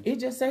that. It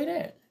just say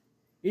that.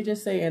 It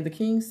just say, and the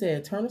king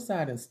said, turn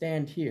aside and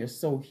stand here.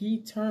 So he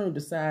turned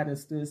aside and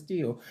stood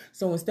still.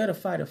 So instead of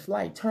fight or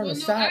flight, turn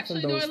aside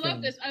from those things.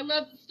 I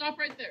love this. Stop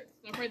right there.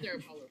 Stop right there,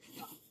 Apollo.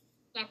 Stop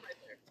right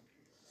there.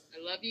 I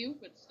love you,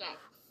 but stop.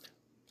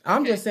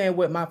 I'm just saying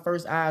what my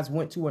first eyes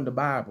went to in the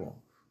Bible.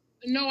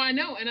 No, I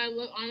know, and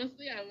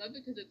honestly, I love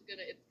it because it's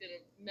gonna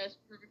mesh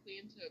perfectly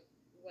into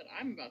what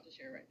I'm about to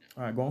share right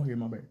now. All right, go on here,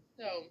 my baby.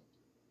 So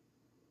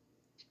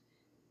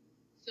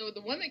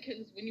the one that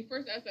when you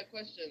first asked that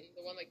question,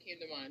 the one that came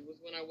to mind was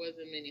when I was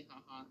in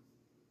Minnehaha.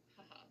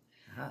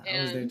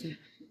 I was there too.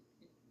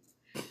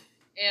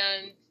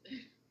 And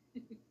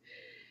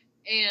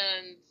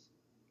and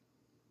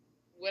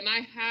when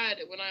I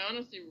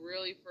honestly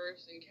really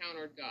first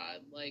encountered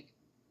God, like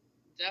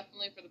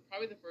definitely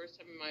probably the first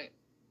time in my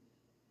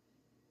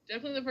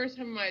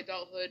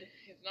adulthood,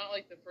 if not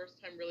like the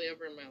first time really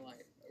ever in my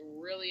life, I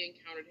really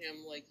encountered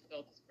him, like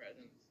felt his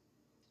presence.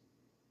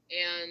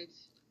 And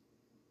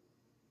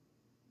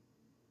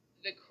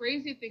the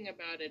crazy thing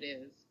about it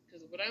is,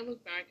 because when I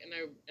look back and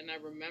I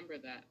remember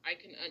that, I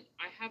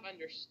have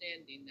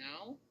understanding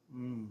now.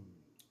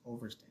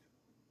 Overstand.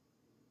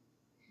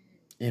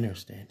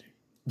 Understanding.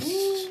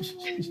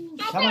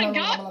 Oh my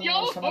God,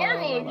 yo,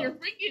 horrible! You're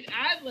freaking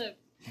ad-lib.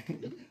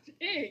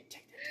 Dang.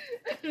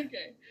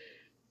 Okay.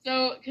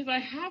 So, because I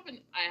have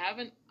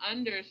an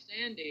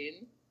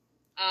understanding,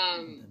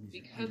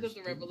 because of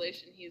the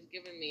revelation he's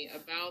given me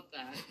about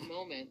that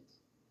moment.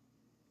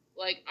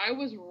 Like I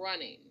was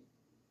running.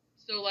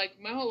 So like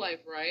my whole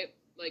life, right?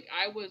 Like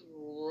I was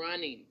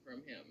running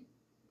from him.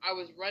 I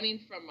was running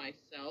from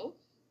myself.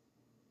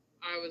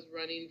 I was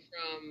running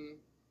from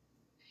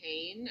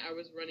pain. I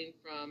was running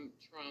from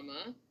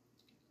trauma.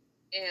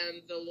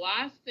 And the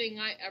last thing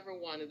I ever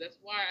wanted, that's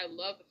why I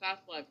love the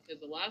fast life, because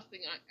the last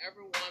thing I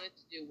ever wanted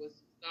to do was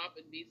stop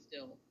and be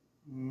still.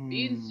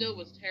 Being still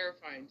was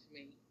terrifying to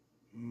me.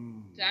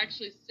 To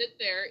actually sit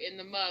there in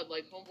the mud,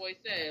 like Homeboy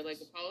said,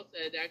 like Apollo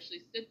said, to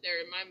actually sit there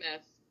in my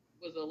mess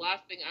was the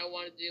last thing I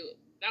wanted to do.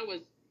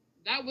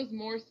 That was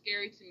more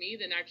scary to me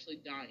than actually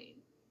dying,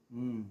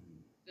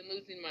 than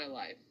losing my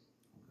life.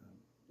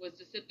 Was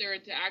to sit there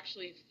and to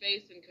actually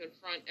face and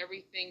confront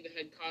everything that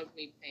had caused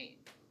me pain.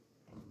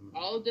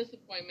 All the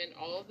disappointment,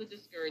 all of the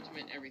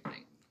discouragement,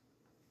 everything.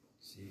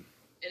 See.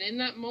 And in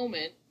that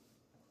moment,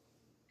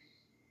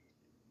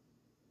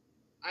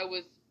 I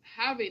was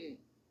having,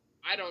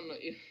 I don't know,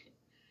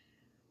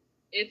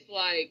 it's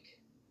like,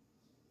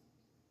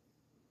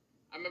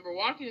 I remember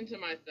walking into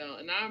my cell,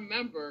 and I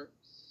remember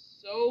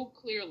so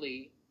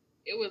clearly,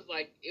 it was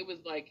like,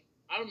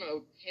 I don't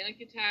know,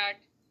 panic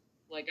attack,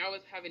 like I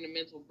was having a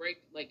mental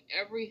break, like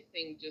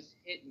everything just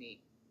hit me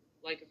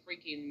like a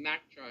freaking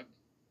Mack truck,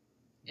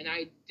 and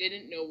I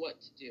didn't know what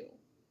to do.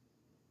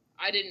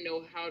 I didn't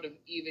know how to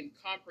even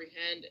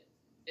comprehend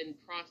and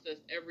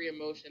process every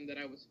emotion that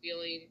I was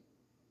feeling,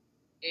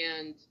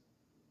 and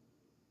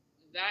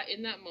that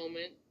in that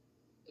moment,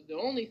 the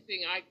only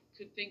thing I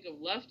could think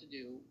of left to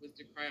do was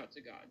to cry out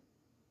to God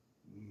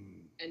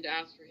and to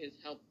ask for his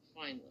help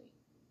finally.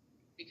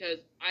 Because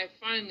I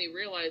finally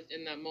realized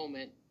in that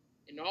moment,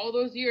 in all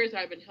those years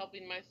I've been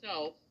helping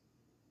myself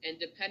and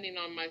depending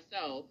on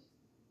myself,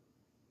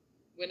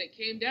 when it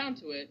came down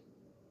to it,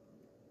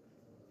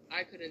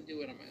 I couldn't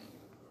do it on my own.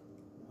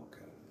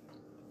 Okay.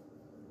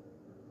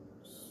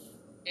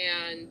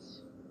 And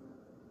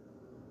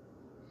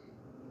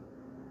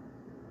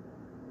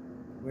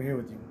we're here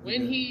with you.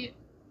 When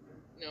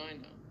no, I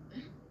know.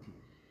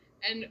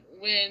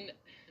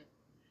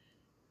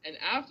 And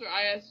after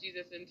I asked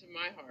Jesus into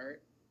my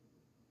heart,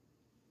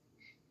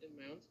 in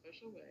my own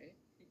special way,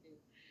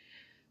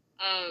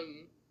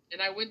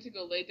 and I went to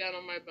go lay down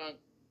on my bunk,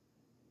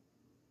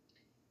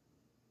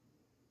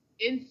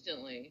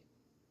 instantly,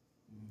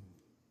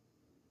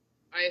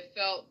 I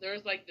felt there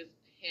was like this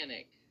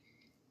panic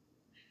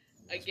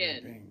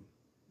again,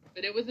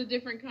 but it was a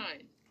different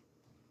kind.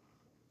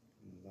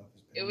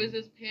 It was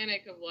this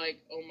panic of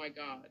like, oh my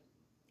God,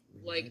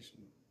 like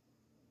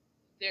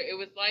it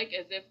was like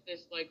as if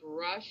this like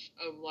rush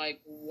of like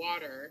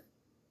water,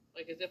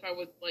 like as if I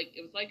was like,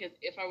 it was like as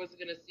if I was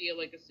gonna see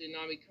like a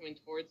tsunami coming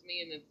towards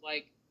me, and it's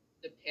like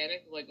the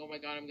panic, like oh my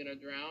God, I'm gonna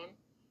drown.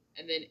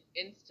 And then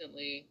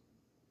instantly,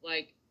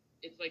 like,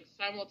 it's like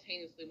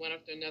simultaneously one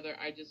after another,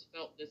 I just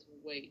felt this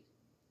weight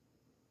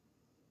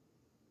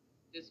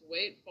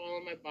fall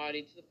on my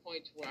body to the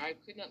point where I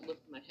could not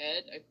lift my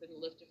head, I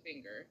couldn't lift a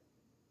finger.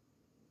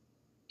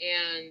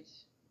 And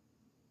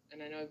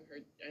I know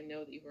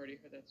that you've already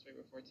heard that story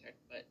before, Tech,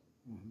 but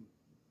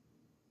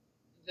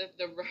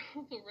the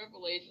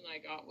revelation I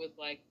got was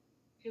like,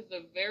 because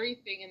the very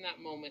thing in that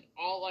moment,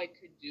 all I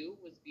could do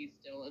was be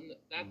still, and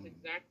that's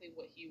exactly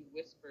what he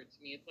whispered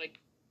to me. It's like,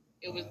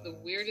 it was the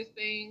weirdest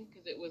thing,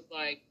 because it was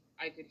like,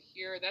 I could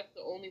hear, that's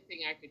the only thing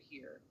I could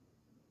hear,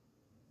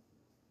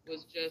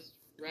 was just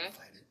rest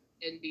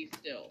and be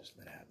still. Just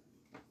let it happen.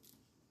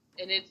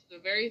 And it's the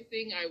very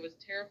thing I was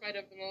terrified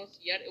of the most,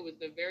 yet it was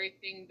the very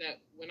thing that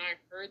when I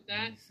heard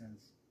that,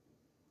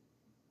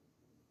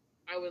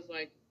 I was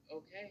like,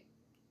 okay.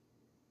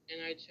 And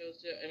I chose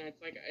to, and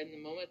it's like, in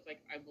the moment, it's like,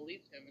 I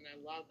believed him, and I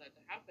allowed that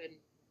to happen.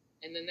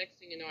 And the next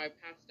thing you know, I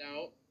passed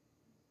out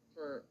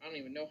for, I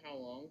don't even know how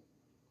long.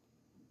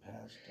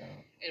 Passed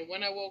out. And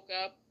when I woke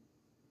up,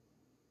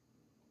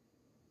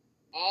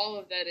 all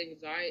of that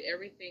anxiety,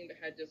 everything that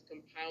had just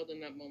compiled in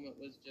that moment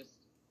was just,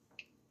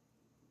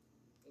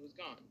 it was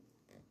gone.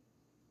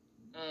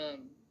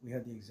 We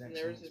had the exact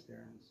same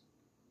experience.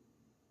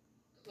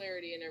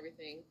 Clarity and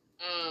everything.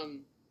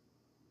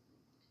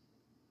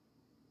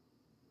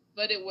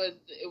 But it was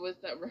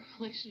that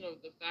revelation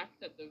of the fact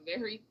that the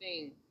very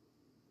thing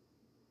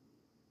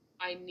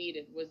I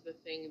needed was the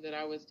thing that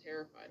I was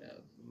terrified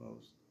of.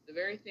 Most. The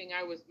very thing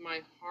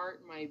my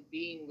heart, my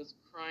being was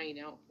crying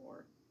out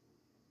for.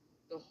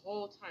 The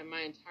whole time,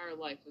 my entire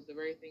life was the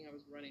very thing I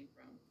was running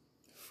from.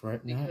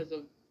 Fret not. Because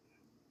of,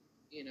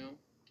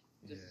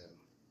 just...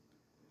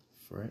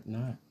 Fret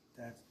not.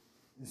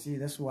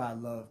 That's why I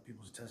love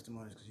people's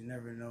testimonies, because you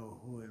never know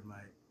who it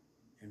might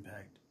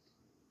impact.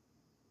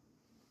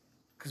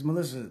 Because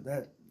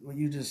Melissa, what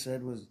you just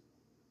said was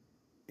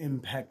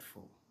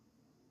impactful.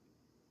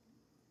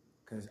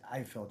 Because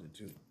I felt it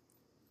too.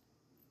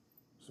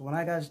 So when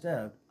I got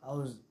stabbed, I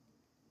was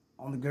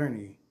on the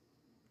gurney.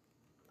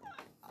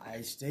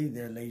 I stayed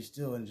there, laid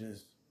still, and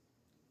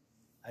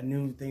I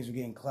knew things were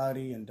getting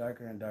cloudy and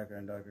darker and darker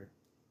and darker.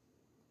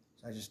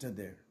 So I just stood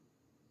there,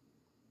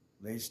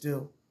 laid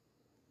still,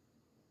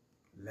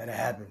 let it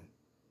happen.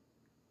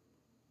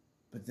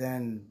 But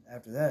then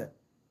after that,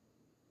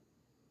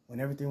 when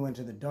everything went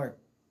to the dark,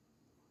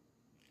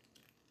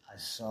 I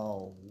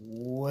saw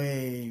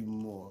way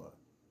more.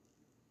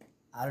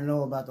 I don't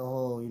know about the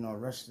whole,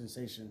 rush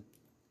sensation,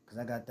 because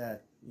I got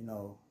that,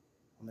 on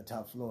the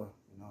top floor.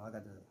 I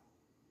got the...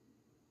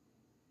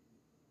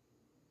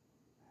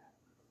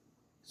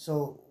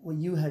 So what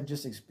you had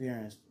just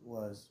experienced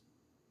was,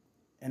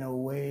 in a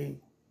way,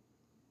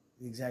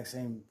 the exact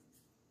same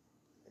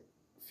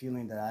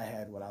feeling that I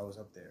had when I was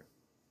up there.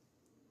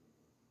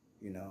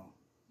 Yeah.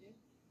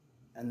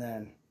 And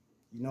then,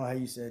 how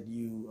you said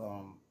you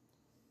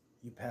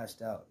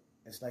passed out.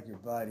 It's like your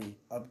body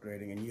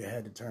upgrading and you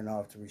had to turn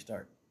off to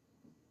restart.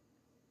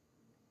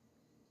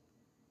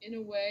 In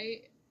a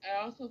way,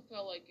 I also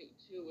felt like it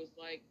too was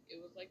like, it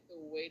was like the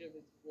weight of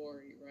his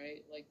glory,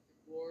 right? Like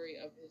the glory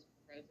of his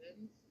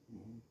presence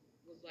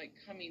was like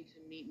coming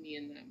to meet me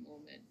in that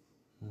moment.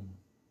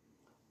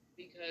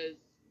 Because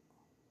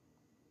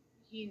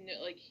he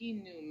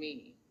knew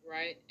me,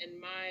 right? And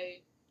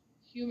my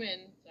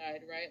human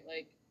side, right?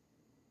 Like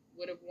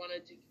would have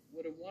wanted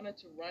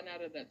to run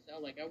out of that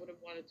cell. Like I would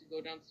have wanted to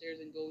go downstairs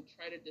and go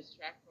try to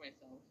distract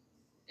myself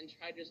and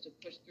try just to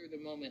push through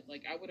the moment.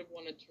 Like I would have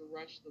wanted to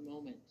rush the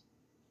moment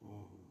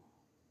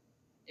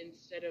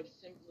instead of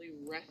simply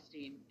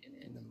resting in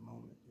it. In the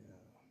moment,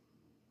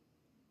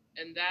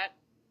 yeah. And that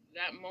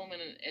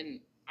moment, and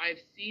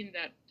I've seen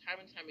that time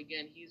and time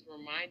again, he's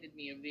reminded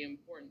me of the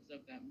importance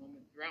of that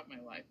moment throughout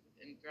my life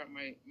and throughout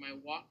my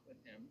walk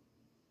with him,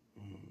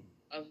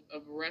 of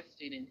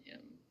resting in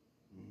him.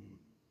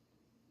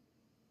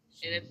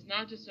 And it's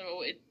not just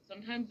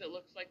sometimes it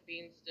looks like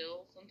being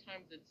still.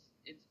 Sometimes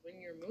it's when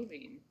you're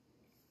moving.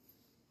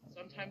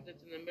 Sometimes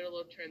it's in the middle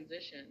of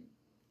transition.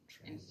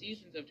 In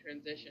seasons of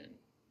transition.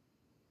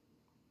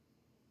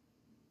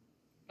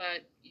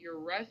 But your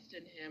rest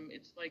in him,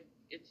 it's like,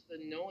 it's the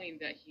knowing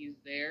that he's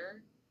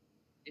there.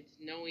 It's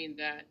knowing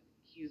that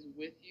he's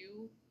with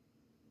you.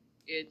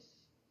 It's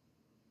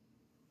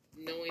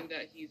knowing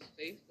that he's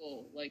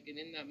faithful. Like, and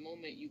in that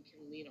moment, you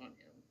can lean on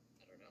him.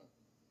 I don't know.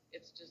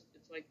 It's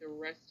like the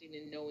resting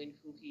and knowing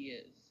who he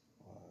is.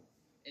 Wow.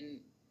 And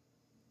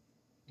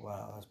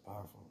wow, that's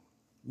powerful.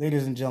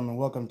 Ladies and gentlemen,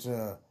 welcome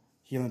to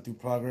Healing Through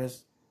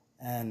Progress.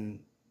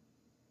 And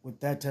with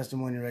that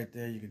testimony right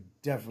there, you could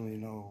definitely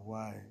know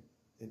why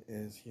it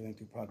is Healing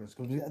Through Progress.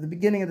 Because at the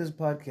beginning of this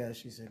podcast,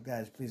 she said,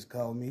 guys, please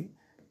call me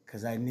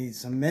because I need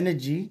some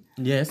energy.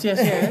 Yes.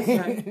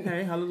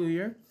 Hey,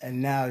 hallelujah.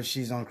 And now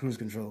she's on cruise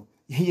control.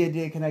 Yeah,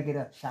 dear, can I get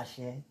a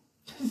sachet?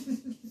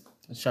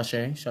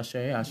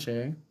 Sachet,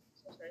 ashe.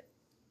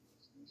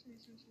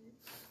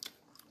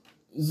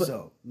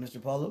 So,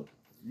 Mr. Paulo,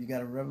 you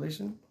got a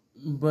revelation?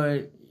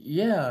 But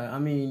yeah, I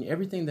mean,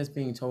 everything that's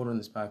being told on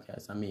this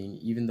podcast, I mean,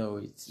 even though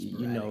it's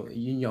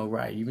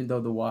right, even though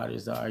the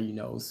waters are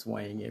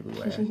swaying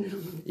everywhere,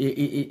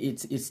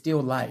 it's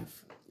still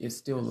life. It's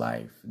still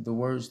life. The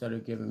words that are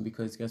given,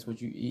 because guess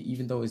what?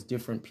 Even though it's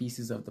different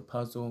pieces of the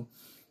puzzle,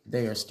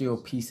 they are still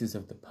pieces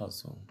of the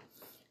puzzle.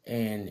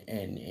 And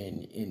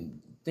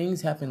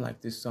things happen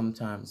like this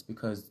sometimes,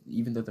 because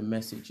even though the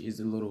message is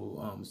a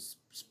little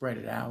spread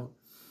it out,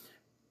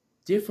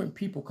 different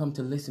people come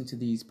to listen to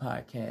these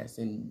podcasts,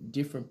 and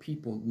different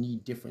people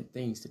need different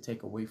things to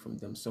take away from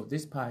them. So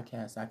this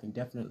podcast, I can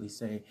definitely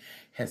say,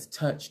 has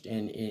touched,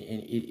 and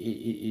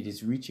it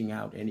is reaching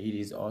out, and it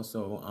is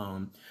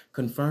also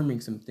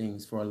confirming some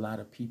things for a lot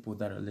of people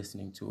that are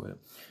listening to it.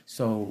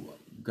 So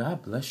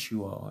God bless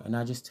you all. And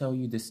I just tell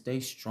you to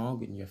stay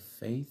strong in your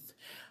faith,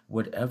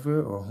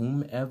 whatever or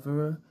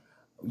whomever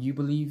you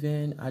believe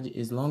in.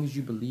 As long as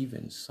you believe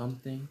in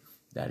something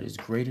that is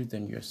greater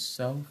than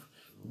yourself,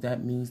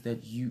 that means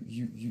that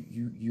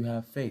you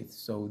have faith.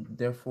 So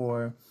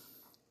therefore,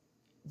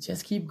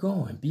 just keep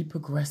going. Be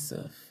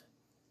progressive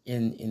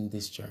in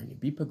this journey.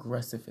 Be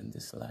progressive in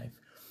this life,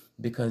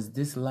 because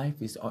this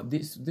life is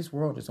this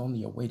world is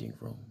only a waiting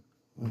room.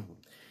 Mm-hmm.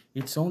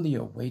 It's only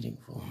a waiting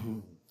room. Mm-hmm.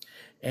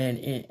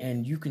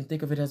 And you can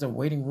think of it as a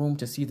waiting room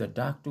to see the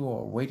doctor,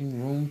 or a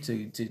waiting room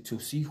to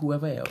see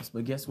whoever else.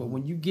 But guess what?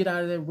 When you get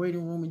out of that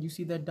waiting room and you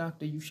see that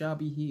doctor, you shall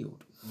be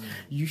healed.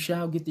 You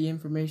shall get the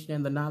information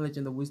and the knowledge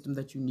and the wisdom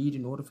that you need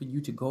in order for you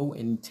to go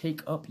and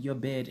take up your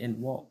bed and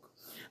walk.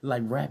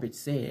 Like Rabbit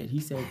said, he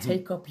said,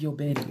 take up your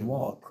bed and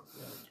walk.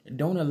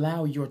 Don't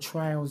allow your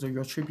trials or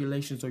your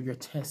tribulations or your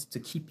tests to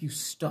keep you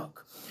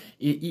stuck.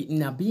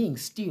 Now, being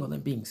still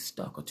and being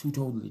stuck are two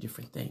totally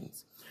different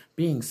things.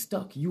 Being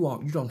stuck, you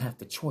don't have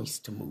the choice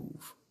to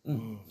move.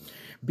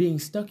 Being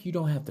stuck, you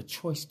don't have the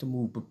choice to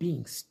move. But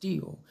being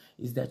still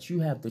is that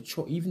you have the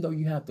choice. Even though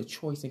you have the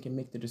choice and can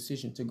make the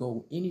decision to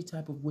go any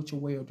type of which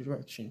way or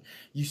direction,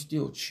 you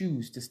still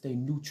choose to stay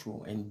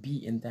neutral and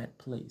be in that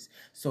place,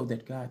 so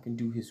that God can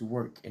do his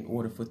work in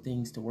order for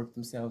things to work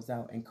themselves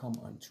out and come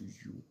unto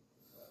you.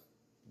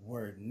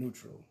 Word,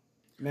 neutral.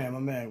 Man, my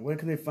man, where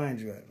can they find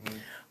you at, man?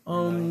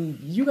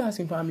 You guys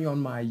can find me on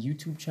my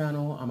YouTube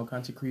channel. I'm a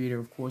content creator,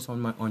 of course,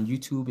 on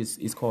YouTube.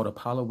 It's called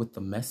Apollo with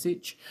the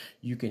Message.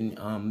 You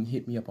can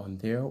hit me up on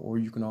there, or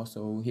you can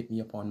also hit me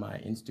up on my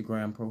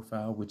Instagram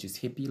profile, which is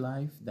Hippie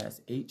Life.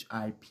 That's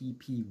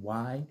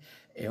HippyLyfe.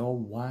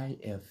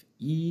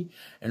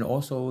 And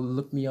also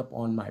look me up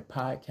on my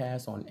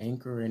podcast on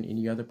Anchor and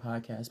any other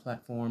podcast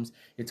platforms.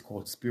 It's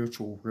called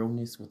Spiritual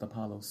Realness with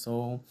Apollo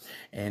Soul.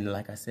 And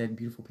like I said,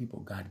 beautiful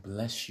people, God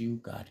bless you,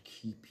 God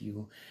keep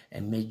you,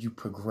 and may you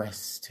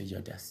progress to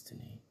your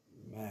destiny.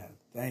 Man,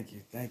 thank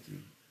you.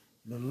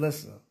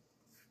 Melissa,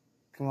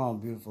 come on,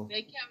 beautiful.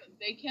 They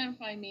can't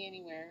find me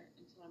anywhere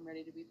until I'm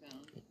ready to be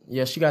found.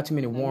 Yeah, she got too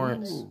many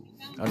warrants.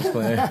 I'm just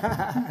playing.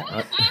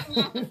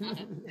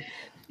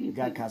 You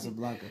got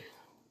Casablanca.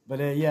 But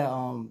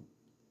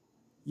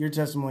your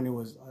testimony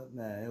was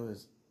man, it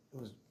was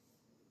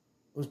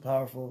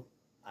powerful.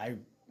 That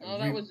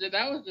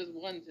was just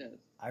one test.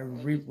 I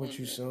reap what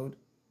you sowed,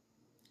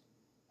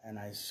 and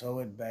I sew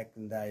it back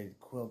in that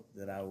quilt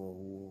that I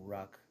will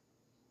rock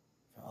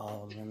for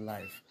all in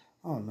life.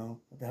 I don't know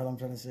what the hell I'm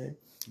trying to say,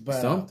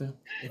 but something.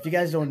 If you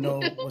guys don't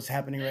know what's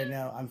happening right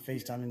now, I'm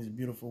FaceTiming this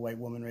beautiful white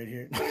woman right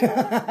here. Oh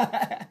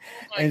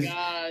my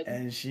God!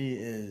 And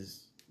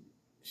she's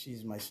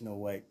my Snow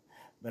White.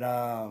 But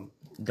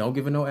don't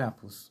give her no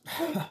apples.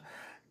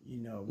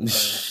 You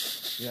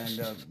end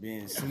up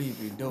being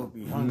sleepy,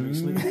 dopey, hungry,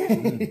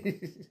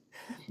 sleepy.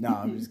 No,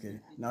 I'm just kidding.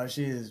 No,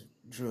 she is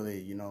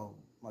truly,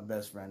 my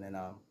best friend. And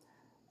I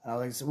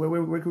like to say,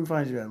 where can we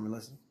find you at,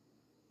 Melissa?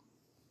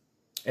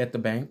 At the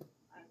bank.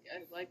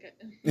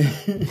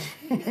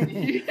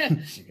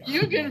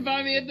 You can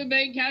find me at the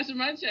bank cashing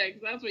my checks.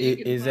 That's what you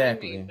can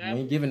exactly. find me. We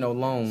ain't giving no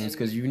loans,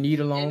 because you need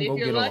a loan, go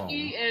get a loan. And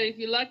if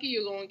you're lucky,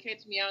 you're going to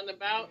catch me out and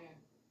about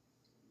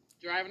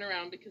driving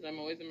around, because I'm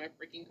always in my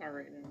freaking car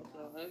right now.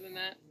 So other than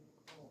that,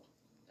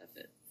 that's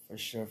it. For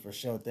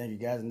sure. Thank you,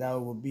 guys. And that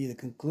will be the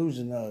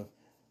conclusion of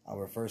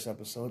our first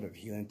episode of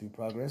Healing Through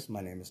Progress.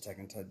 My name is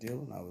Tekken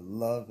Tadil, and I would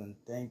love and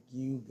thank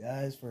you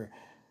guys for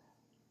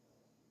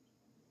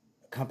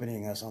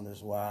accompanying us on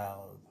this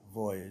wild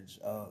voyage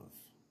of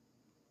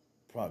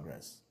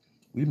progress.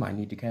 We might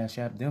need to cash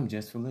out them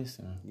just for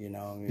listening. You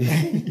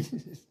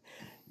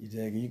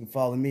can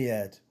follow me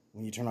at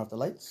When You Turn Off the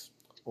Lights,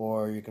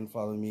 or you can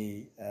follow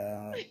me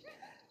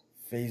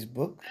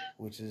Facebook,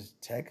 which is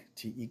Tech,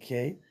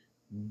 TEKBIEL,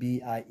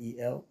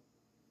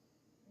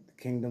 the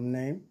kingdom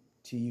name,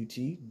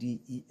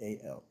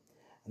 TUTDEAL.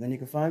 And then you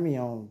can find me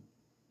on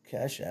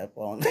Cash App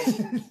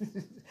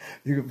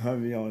you can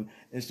find me on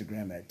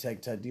Instagram at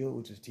TechTadil,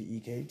 which is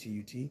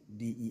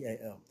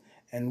TEKTUTDEAL.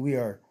 And we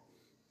are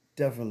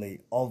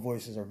definitely, all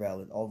voices are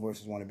valid. All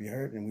voices want to be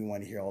heard, and we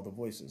want to hear all the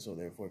voices. So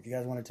therefore, if you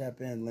guys want to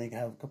tap in, link,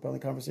 have a compelling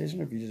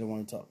conversation, or if you just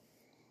want to talk,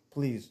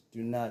 please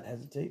do not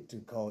hesitate to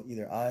call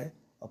either I,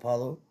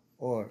 Apollo,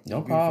 or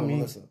don't call me.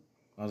 Melissa.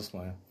 I was just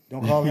playing.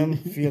 Don't call him,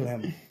 feel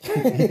him.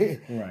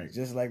 Right.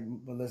 Just like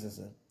Melissa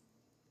said.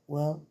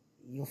 Well,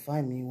 you'll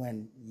find me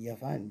when you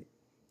find me.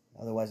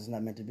 Otherwise, it's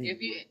not meant to be.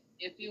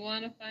 If you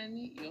want to find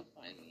me, you'll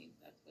find me.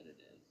 That's what it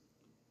is.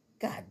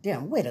 God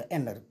damn, way to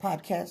end of the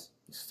podcast.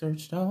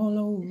 Searched all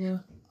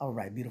over. All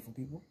right, beautiful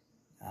people.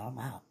 I'm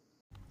out.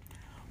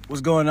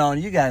 What's going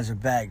on? You guys are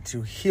back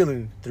to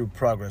Healing Through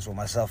Progress with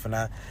myself and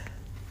I.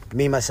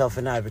 Me, myself,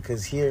 and I.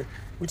 Because here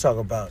we talk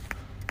about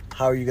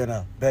how are you going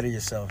to better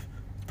yourself,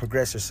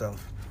 progress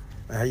yourself,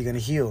 and how you're going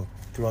to heal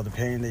through all the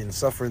pain and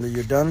suffering that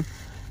you've done.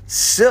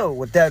 So,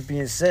 with that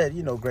being said,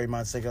 you know, great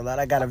minds think a lot.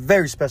 I got a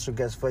very special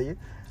guest for you.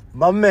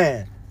 My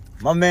man,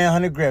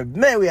 100 Gram.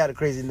 Man, we had a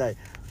crazy night.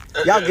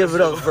 Y'all give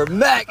it up for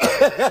Mac.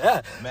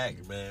 Mac,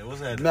 man.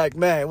 What's that? Mac,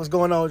 man. What's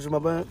going on with you, my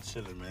man?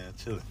 Chilling, man.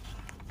 Chilling.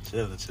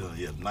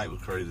 Yeah, the night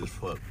was crazy as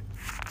fuck.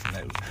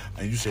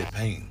 And you said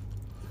pain.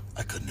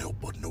 I couldn't help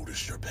but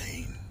notice your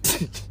pain.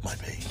 My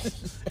pain.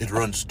 It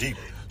runs deep.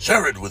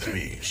 Share it with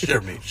me.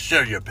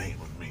 Share your pain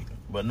with me.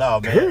 But no,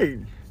 man.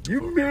 Pain?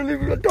 You merely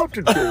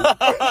adopted me.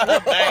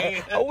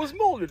 I was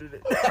molded in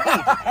it.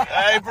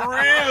 Hey, for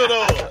real,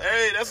 though.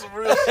 Hey, that's some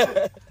real shit.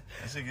 That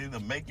shit can either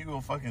make you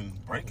or fucking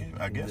break you,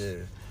 I guess.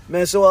 Yeah.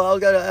 Man, so I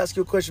got to ask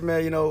you a question,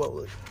 man. You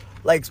know,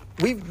 like,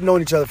 we've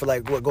known each other for,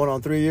 like, what, going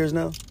on 3 years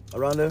now?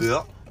 Around there?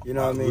 Yeah. You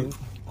know what I mean?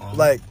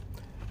 Like,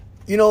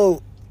 you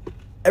know,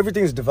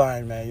 everything's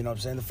divine, man. You know what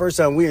I'm saying? The first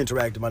time we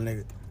interacted, my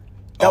nigga,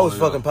 that was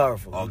fucking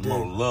powerful. Oh,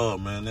 more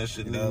love, man. That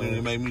shit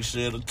made me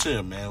shed a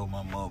tear, man, with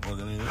my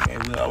motherfucking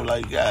nigga. I was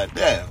like, God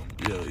damn.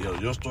 Yo,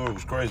 your story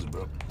was crazy,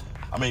 bro.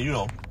 I mean, you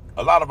know,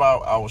 a lot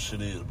about our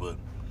shit is, but...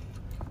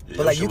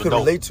 But, like, you could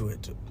relate to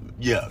it, too.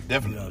 Yeah,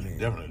 definitely. You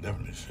know what I mean?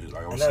 Definitely. Shit.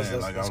 Like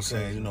I was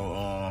saying, you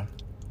know,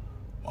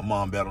 my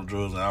mom battled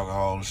drugs and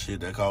alcohol and shit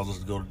that caused us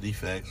to go to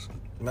defects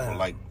for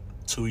like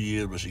 2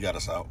 years, but she got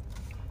us out.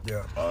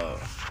 Yeah.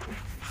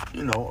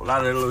 You know, a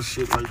lot of that little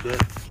shit like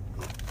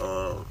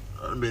that.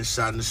 I've been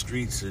shot in the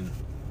streets and,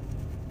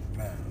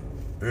 Man.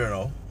 you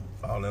know,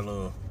 all that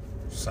little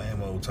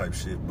same old type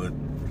shit. But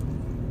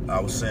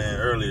I was saying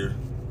earlier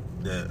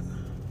that,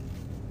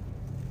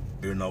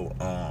 you know,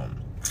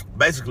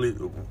 basically,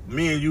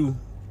 me and you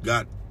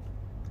got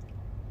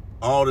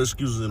all the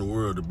excuses in the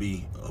world to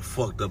be a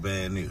fucked up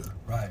ass nigga.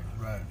 Right.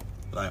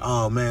 Like,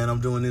 oh, man, I'm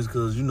doing this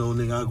because, you know,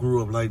 nigga, I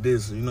grew up like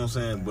this. You know what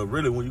I'm saying? But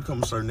really, when you come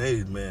to a certain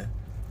age, man.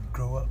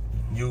 Grow up.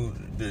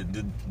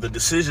 The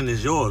decision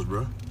is yours,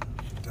 bro.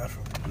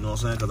 Definitely. You know what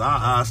I'm saying? Because our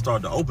eyes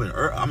started to open.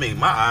 I mean,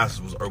 my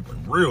eyes was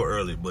open real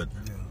early, but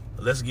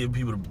let's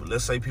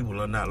say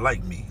people are not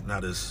like me,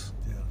 not as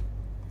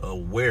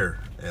aware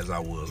as I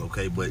was,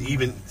 okay? But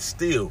even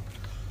still,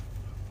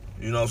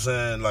 you know what I'm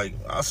saying? Like,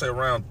 I say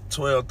around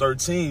 12,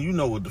 13, you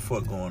know what the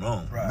fuck going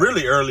on. Right.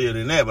 Really earlier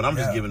than that, but I'm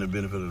just giving the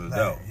benefit of the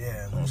doubt. Yeah, you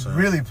know what I'm saying?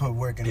 really put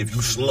work in. If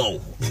you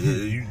slow,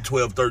 you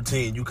 12,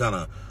 13, you kind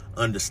of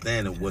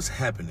understanding what's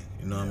happening.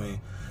 You know what I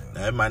mean?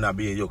 Now, it might not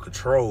be in your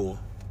control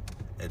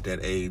at that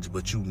age,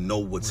 but you know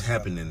what's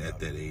happening at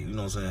that age. You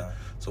know what I'm saying? Right.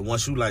 So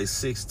once you like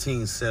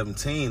 16,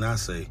 17, I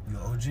say,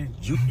 You're OG.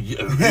 you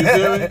feel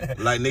me?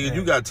 Like, nigga,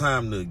 you got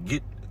time to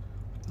get,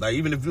 like,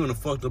 even if you're in a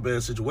fucked up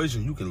ass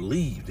situation, you can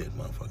leave that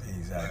motherfucker.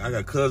 Exactly. Like, I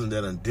got cousins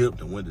that done dipped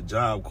and went to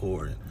Job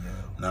Corps. And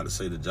not to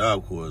say the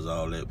Job Corps is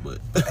all that, but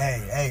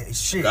hey,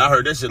 shit. I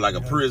heard that shit like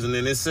a prison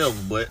in itself,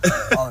 but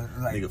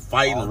like, nigga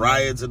fighting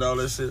riots and all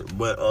that shit.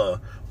 But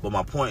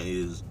my point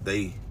is,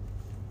 they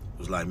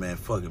was like, man,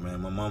 fuck it, man.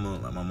 My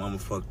mama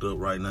fucked up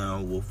right now.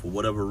 Well, for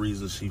whatever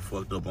reason, she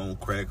fucked up on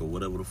crack or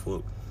whatever the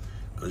fuck.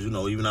 Cause, you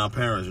know, even our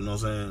parents, you know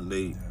what I'm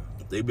saying?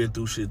 They been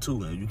through shit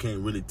too, and you can't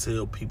really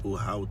tell people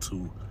how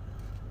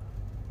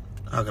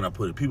can I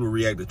put it? People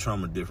react to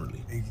trauma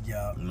differently.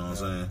 Yeah. You know what I'm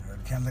saying?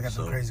 You can't look at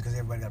them crazy because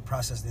everybody got to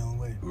process their own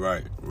way.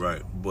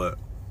 Right. But,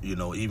 you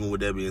know, even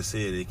with that being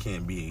said, it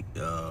can't be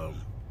a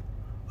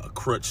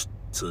crutch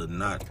to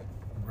not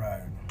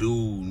do,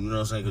 you know what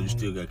I'm saying? Because you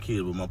still got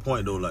kids. But my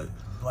point, though, like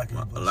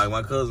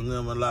my cousin,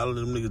 them, a lot of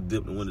them niggas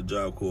dipped and went to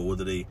Job Corps.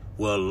 A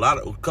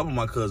couple of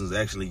my cousins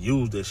actually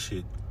used that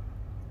shit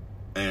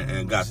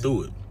and got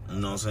through it. You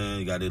know what I'm saying?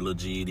 He got that little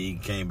GED,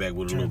 came back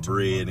with a little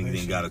bread, and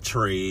then got a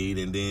trade,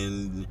 and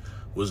then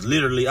was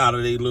literally out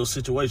of their little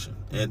situation.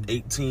 At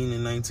 18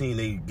 and 19,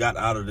 they got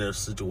out of their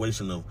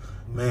situation of,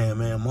 man,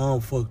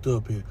 mom fucked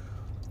up here.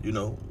 You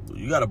know,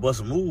 you got to bust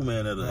a move,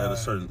 man, at a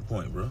certain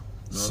point, bro. You know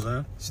what I'm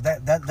saying? So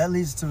that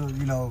leads to,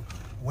 you know,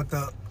 what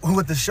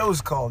the show's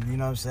called, you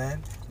know what I'm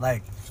saying?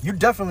 Like, you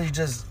definitely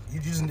just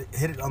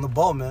hit it on the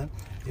ball, man.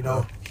 You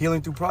know,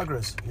 healing through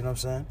progress, you know what I'm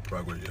saying?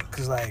 Progress, yeah.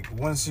 Because, like,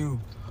 once you,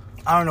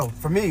 I don't know,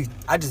 for me,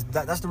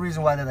 that's the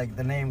reason why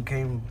the name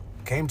came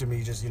to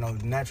me, just, you know,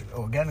 naturally,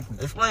 organically.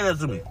 Explain that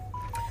to me.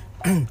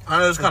 I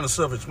know it's kind of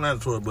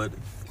self-explanatory, but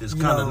it's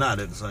kind of not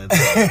at the same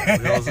time.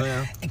 You know what I'm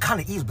saying? It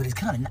kind of is, but it's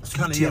kind of not. It's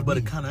kind of is, but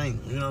it kind of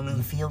ain't. You know what I mean?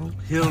 You feel me?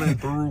 Healing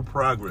through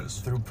progress.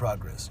 Through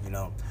progress, you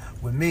know.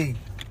 With me,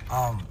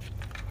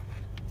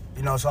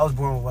 you know, so I was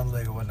born with one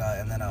leg or whatnot,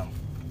 and then,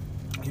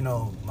 you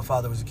know, my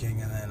father was a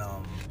king, and then,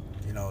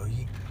 you know,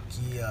 he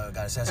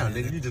got assassinated.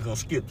 Yeah, nigga, you just gonna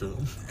skip to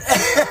him.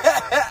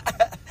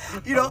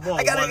 You know,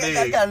 I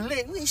got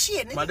lit.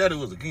 Shit, nigga. My daddy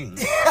was a king.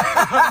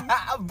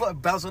 I'm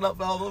bouncing up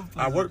all over.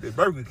 I worked at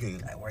Burger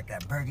King.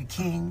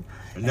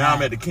 And now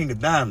I'm at the King of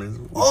Diamonds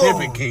with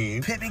Pimpin'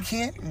 King. Pimpin'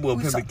 King? Well,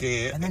 Pimpin'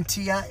 King. And then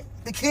T.I.,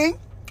 the King?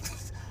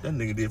 That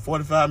nigga did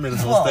 45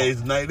 minutes on stage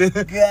tonight.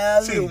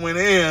 Shit went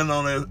in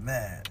on that.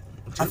 Man,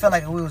 I felt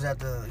like we was at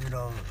the,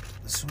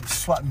 the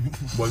swap meet.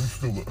 Boy, you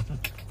stupid.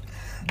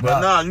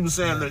 But you were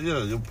saying that,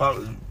 your pop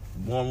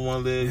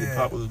one leg, your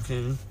pop was a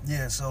king.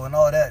 Yeah, so and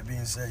all that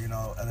being said,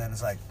 and then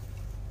it's like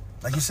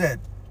you said,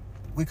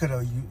 we could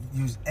have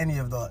used any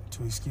of that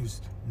to excuse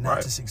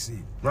not to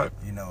succeed. Right.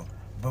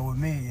 But with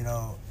me,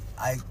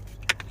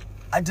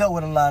 I dealt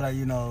with a lot of,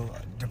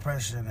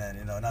 depression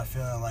and, not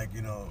feeling like,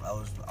 I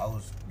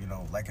was,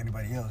 like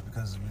anybody else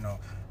because of,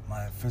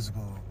 my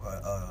physical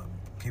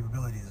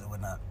capabilities and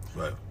whatnot.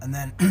 Right. And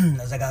then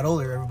as I got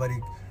older, everybody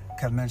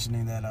kept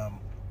mentioning that I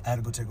had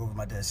to go take over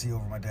my dad's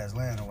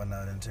land and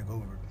whatnot and take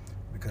over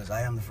because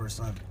I am the first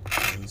son.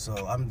 And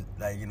so I'm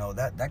like,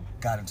 that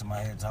got into my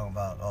head talking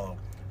about,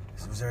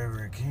 was there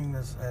ever a king that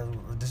has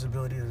a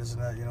disability or this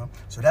and that,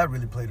 So that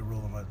really played a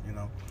role in my,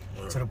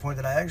 to the point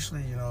that I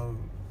actually,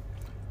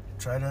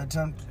 tried to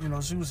attempt,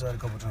 suicide a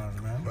couple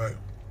times, man. Right.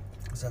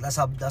 So that's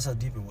how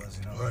deep it was,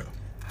 Right.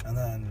 And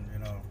then,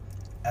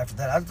 after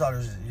that, I thought it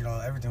was,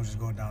 everything was just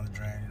going down the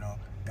drain,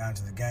 got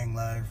into the gang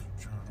life,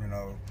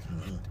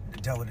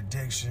 dealt with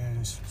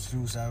addictions,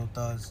 suicidal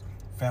thoughts,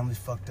 family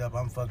fucked up,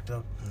 I'm fucked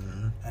up.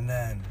 And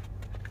then,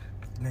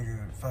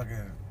 nigga,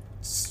 fucking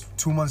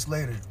 2 months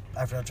later,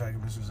 after I tried to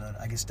commit suicide,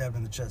 I get stabbed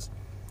in the chest,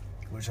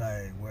 where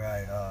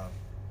I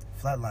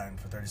flatlined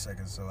for 30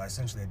 seconds, so I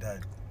essentially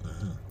died.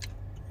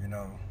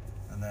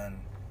 And then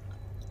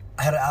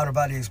I had an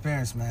out-of-body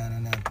experience, man,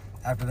 and then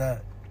after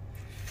that,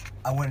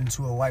 I went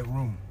into a white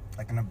room,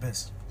 like an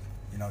abyss,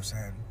 you know what I'm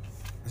saying?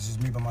 It's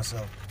just me by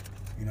myself,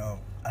 and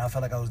I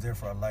felt like I was there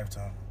for a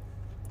lifetime.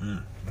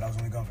 But I was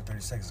only gone for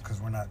 30 seconds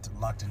because we're not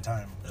locked in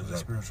time in the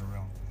spiritual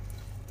realm,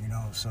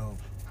 so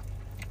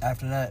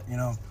after that,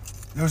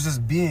 there was this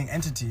being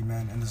entity,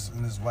 man, in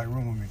this white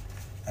room with me,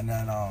 and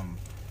then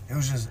it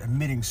was just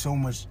emitting so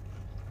much,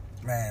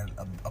 man,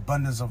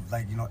 abundance of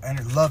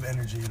love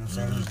energy, you know what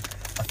I'm saying?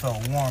 I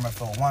felt warm, I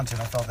felt wanted,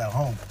 I felt at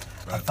home.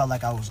 Right. I felt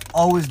like I was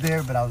always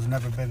there, but I was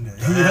never been there.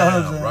 You know what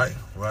I'm saying?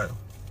 Right.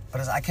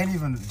 But I can't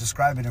even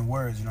describe it in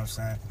words, you know what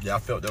I'm saying? Yeah, I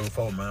felt that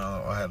before, man.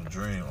 I had a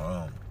dream.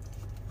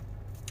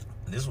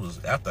 This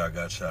was after I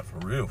got shot for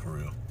real.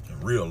 In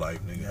real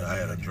life, nigga. Yeah, I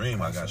had a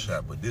dream I got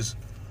shot, but this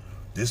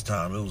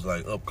time it was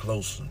like up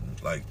close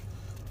and like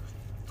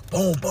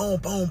boom, boom,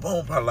 boom,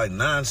 boom. Probably like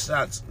 9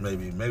 shots,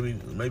 maybe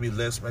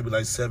less, maybe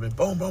like 7.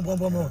 Boom, boom, boom,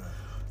 boom, boom.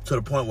 To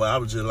the point where I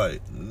was just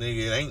like,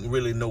 nigga, it ain't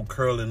really no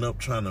curling up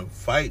trying to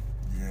fight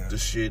the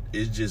shit.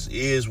 It just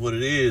is what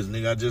it is,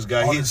 nigga. I just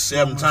got hit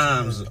 7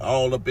 times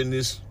all up in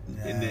this,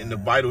 in the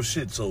vital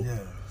shit. So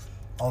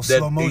all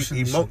slow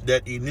motion.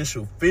 That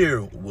initial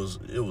fear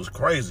was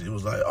crazy. It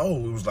was like,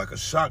 it was like a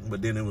shock,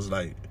 but then it was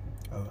like,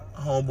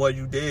 homeboy,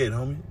 you dead,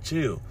 homie,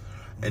 chill.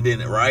 And then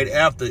right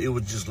after, it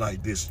was just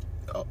like this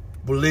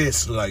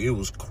bliss, like it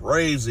was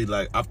crazy.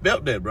 Like I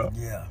felt that, bro.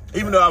 Yeah.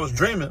 Even though I was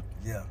dreaming.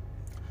 Yeah.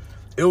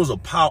 It was a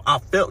power. I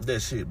felt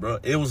that shit, bro.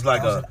 It was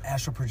like an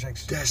astral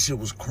projection. That shit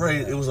was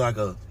crazy. Yeah. It was like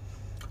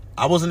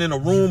I wasn't in a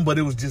room, but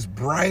it was just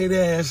bright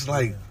ass,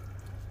 like,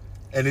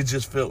 and it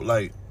just felt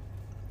like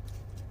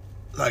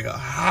a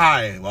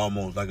high,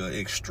 almost like an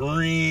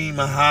extreme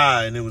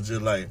high, and it was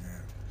just like,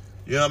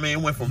 you know what I mean?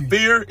 It went from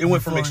fear. It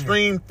went from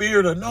extreme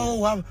fear to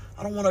no, I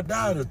don't want to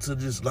die to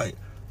just like,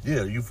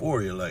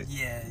 euphoria, like,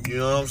 you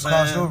know what I'm saying?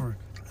 Crossed over.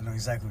 I know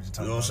exactly what you're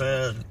talking about. You know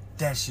what I'm saying?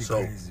 That shit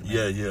crazy,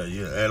 man.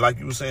 Yeah. And like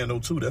you were saying, though,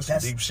 too, that's some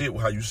deep shit,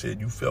 how you said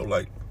you felt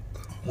like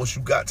once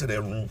you got to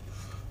that room,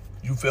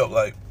 you felt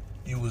like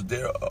you was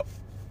there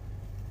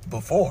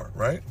before,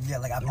 right? Yeah,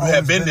 like I've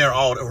always been there.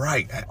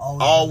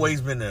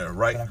 Always been there,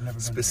 right? But I've never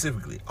been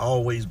specifically, there.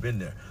 Always been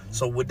there. Mm-hmm.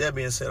 So with that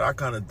being said, I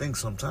kind of think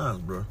sometimes,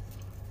 bro,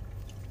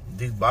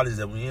 these bodies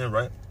that we in,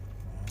 right?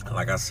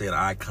 Like I said,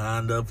 I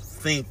kind of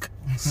think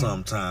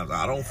sometimes.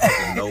 I don't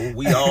fucking know.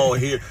 We all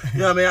here. You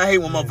know what I mean? I hate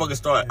when motherfuckers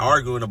start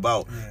arguing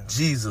about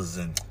Jesus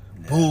and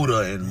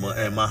Buddha and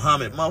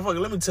Muhammad.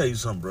 Motherfucker, let me tell you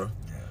something, bro.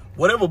 Yeah.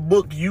 Whatever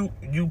book you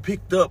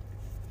picked up,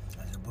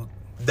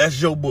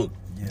 that's your book.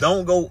 Yeah.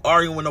 Don't go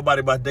arguing with nobody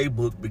about their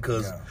book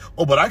because,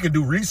 but I can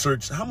do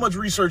research. How much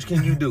research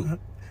can you do?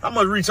 How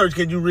much research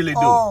can you really do?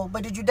 Oh,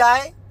 but did you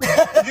die? You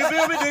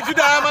feel me? Did you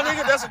die, my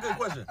nigga? That's a good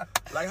question.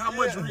 Like, how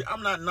much?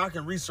 I'm not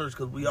knocking research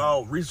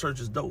because research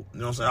is dope. You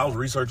know what I'm saying? I was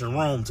researching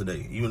Rome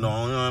today. You know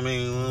what I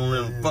mean? We don't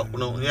really fuck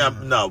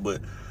with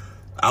but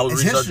I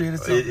was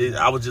researching.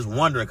 I was just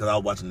wondering because I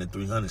was watching the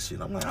 300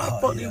 shit. I'm like, how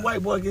the fuck these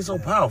white boys get so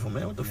powerful,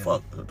 man? What the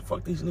fuck? What the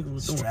fuck these niggas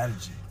was doing?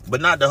 Strategy. But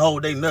not the whole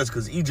day nuts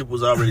because Egypt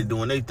was already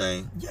doing their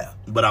thing. Yeah.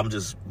 But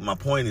my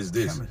point is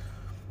this.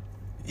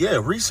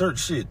 Yeah, research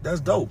shit. That's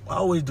dope. I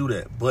always do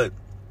that. But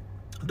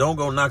don't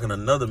go knocking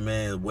another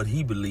man what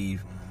he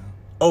believe.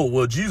 Oh,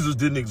 well, Jesus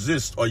didn't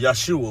exist or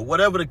Yeshua,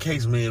 whatever the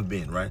case may have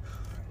been, right?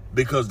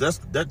 Because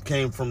that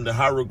came from the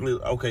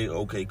hieroglyph.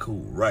 Okay,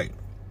 cool, right.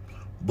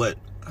 But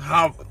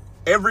how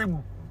every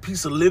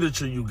piece of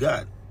literature you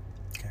got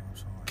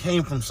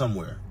came from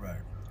somewhere. Right.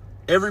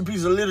 Every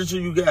piece of literature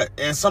you got,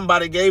 and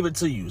somebody gave it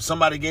to you.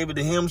 Somebody gave it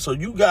to him, so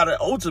you gotta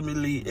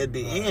ultimately, at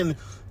the end,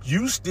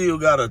 you still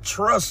gotta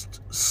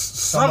trust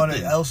something.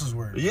 Somebody else's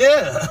word.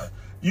 Yeah.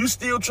 You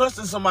still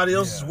trusting somebody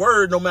else's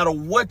word no matter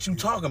what you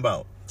talking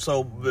about.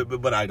 So,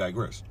 but I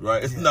digress,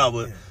 right?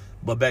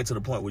 But back to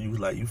the point where you was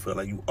like, you felt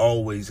like you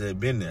always had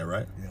been there,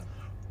 right? Yeah.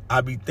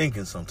 I be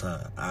thinking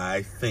sometimes.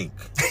 I think,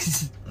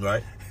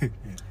 right? Yeah.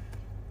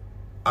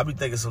 I be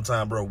thinking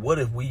sometimes, bro, what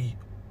if we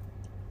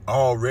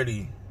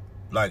already,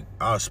 like,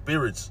 our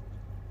spirits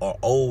are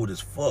old as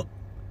fuck,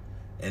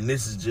 and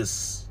this is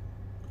just,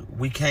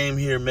 we came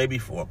here maybe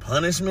for a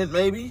punishment,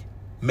 maybe?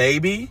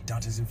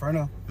 Dante's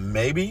Inferno.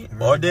 Maybe.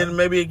 Or then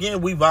maybe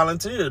again, we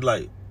volunteered,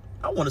 like,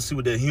 I want to see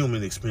what that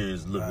human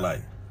experience look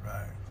like.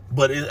 Right.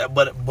 But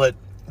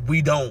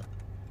we don't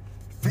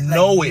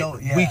know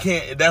it. We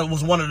can't. That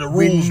was one of the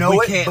rules.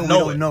 We can't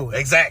know we don't know it.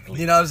 Exactly.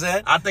 You know what I'm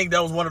saying? I think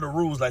that was one of the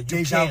rules. Like, you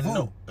Deja can't vu.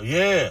 know.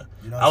 Yeah.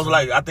 You know I was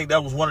like, I think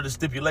that was one of the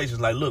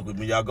stipulations. Like, look,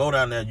 when y'all go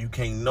down there, you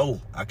can't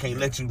know. I can't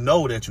let you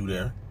know that you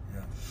there.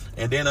 Yeah.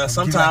 And then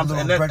sometimes,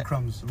 and that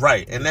breadcrumbs.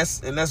 Right. And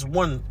that's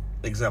one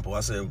example. I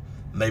said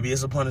maybe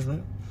it's a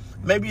punishment.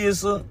 Maybe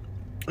it's an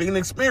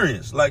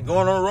experience, like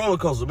going on a roller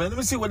coaster. Man, let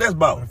me see what that's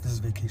about. What if this is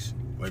vacation?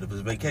 What if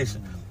it's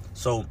vacation?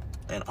 So,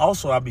 and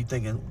also I'll be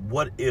thinking,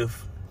 what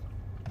if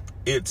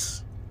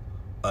it's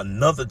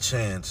another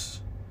chance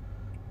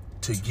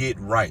to get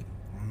right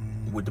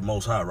with the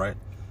Most High, right?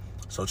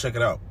 So check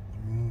it out.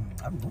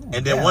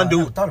 And then one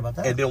dude thought about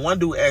that. And then one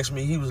dude asked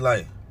me, he was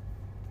like,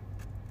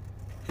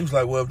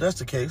 well, if that's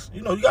the case,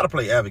 you got to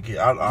play advocate.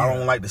 I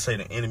don't like to say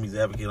the enemy's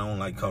advocate. I don't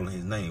like calling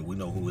his name. We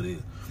know who it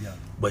is. Yeah.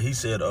 But he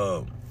said,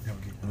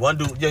 one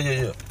dude,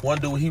 one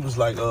dude, he was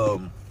like,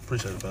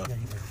 appreciate it, man.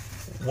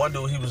 One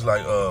dude, he was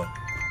like, hello?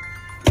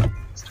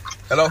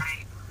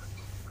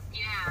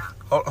 Yeah.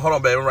 Hold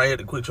on, baby. I'm right here at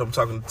the quick trip. I'm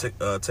talking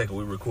to Tech, and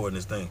we're recording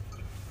this thing.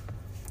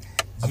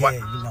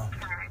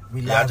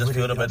 I just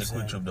filled up at the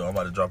quick trip, though. I'm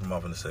about to drop him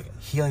off in a second.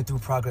 Healing through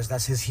progress.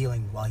 That's his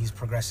healing while he's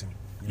progressing.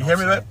 You hear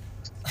me, man?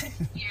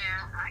 Yeah,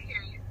 I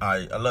hear you. All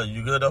right, I love you.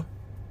 You good, though?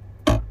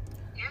 Yeah.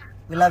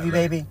 We love you,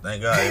 baby.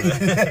 Thank God,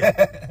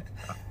 man.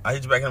 I'll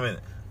hit you back in a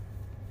minute.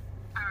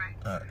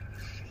 All right.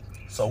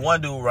 So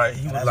one dude, right?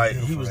 He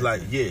was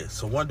like, yeah.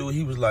 So one dude,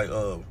 he was like,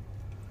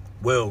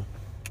 well,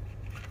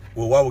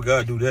 why would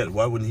God do that?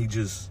 Why wouldn't he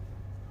just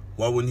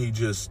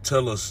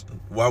tell us?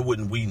 Why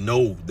wouldn't we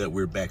know that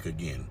we're back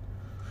again?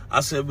 I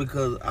said,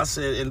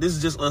 and this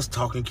is just us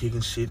talking,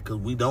 kicking shit, because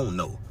we don't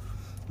know.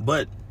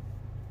 But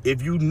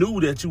if you knew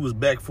that you was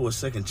back for a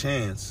second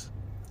chance,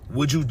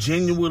 would you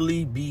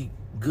genuinely be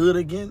good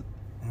again?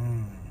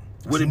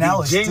 Would it be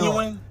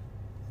genuine?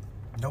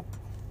 Nope.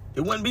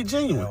 It wouldn't be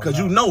genuine because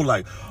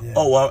like,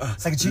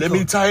 let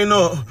me tighten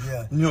up.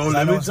 Yeah.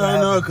 Let me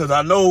tighten up because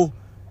I know,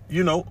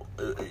 you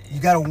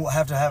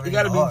gotta have it. You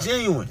gotta be heart.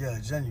 genuine. Yeah,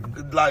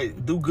 genuine.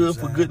 Like, do good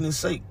for goodness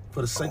sake,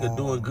 for the sake of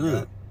doing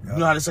good. Yeah. You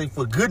know how to say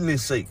for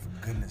goodness sake.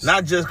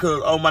 Not just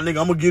because, my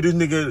nigga, I'm gonna give this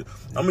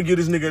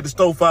nigga at the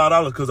store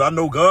 $5 because I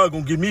know God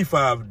gonna give me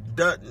 $5.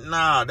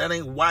 That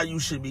ain't why you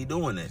should be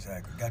doing that.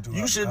 Exactly.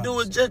 You should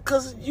do it just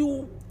because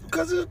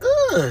it's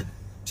good.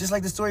 Just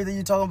like the story that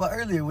you talking about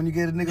earlier when you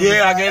gave a nigga.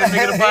 Yeah, I gave a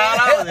nigga the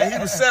 $5 and he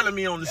was selling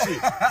me on the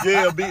shit.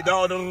 Yeah, big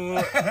dog.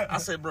 I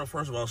said, bro,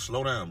 first of all,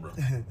 slow down, bro.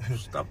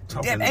 Stop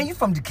talking. Damn, man, you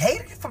from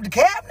Decatur? You from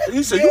DeKalb, nigga?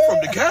 He said, you from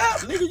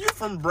DeKalb? Nigga, you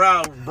from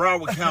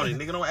Broward County.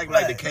 Nigga, don't act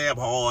like DeKalb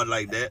hard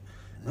like that.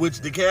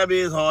 Which DeKalb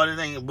is hard, it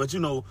ain't. But the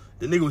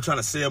nigga was trying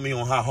to sell me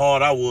on how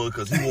hard I was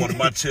because he wanted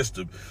my chest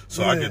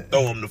so I could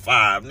throw him the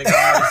 $5. Nigga,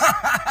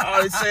 I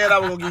already said I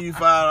was gonna give you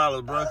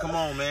 $5, bro. Come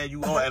on, man.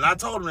 And I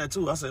told him that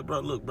too. I said,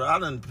 bro, look, bro, I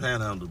done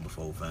panhandled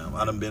before, fam.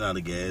 I done been out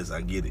of gas. I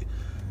get it.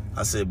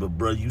 I said, but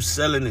bro, you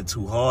selling it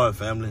too hard,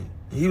 family.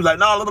 He was like,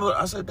 no, look.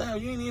 I said,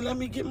 damn, you ain't even let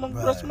me get my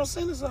rest of my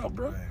sentence out,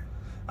 bro. Right.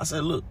 I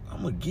said, look,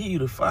 I'm gonna give you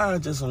the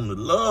 $5 just on the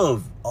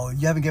love. Oh,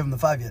 you haven't given him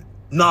the $5 yet?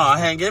 No, I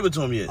hadn't gave it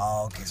to him yet.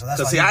 Oh, okay. So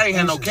that's because I ain't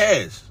had no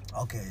cash.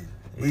 Okay.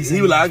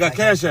 He was like, I got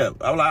cash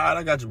app. I was like, all right,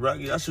 I got you, bro.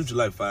 I'll shoot you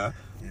like $5.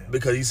 Yeah.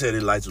 Because he said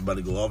his lights was about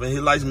to go off. And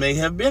his lights may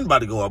have been about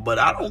to go off. But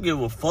I don't give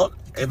a fuck.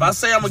 If I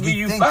say I'm going to give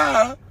you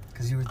 $5.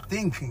 Because you were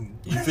thinking.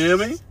 You feel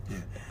me? Yeah.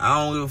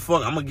 I don't give a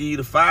fuck. I'm going to give you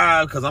the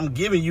 $5 because I'm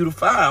giving you the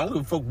 $5. I don't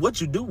give a fuck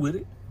what you do with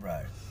it.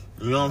 Right.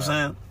 You know what I'm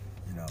saying?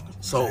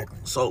 Exactly.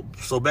 So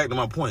back to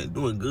my point.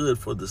 Doing good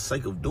for the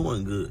sake of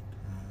doing good.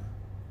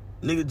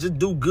 Nigga, just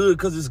do good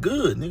because it's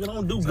good. Nigga,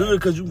 don't do good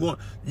because you going.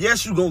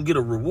 Yes, you going to get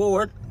a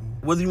reward.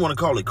 Whether you want to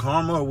call it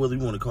karma or whether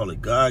you want to call it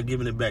God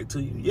giving it back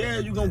to you. Yeah,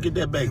 you going to get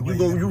that back.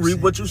 You reap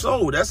what you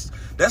sowed. That's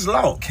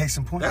law. Case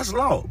in point. That's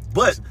law.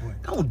 But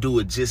don't do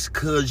it just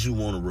because you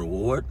want a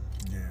reward.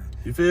 Yeah.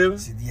 You feel me?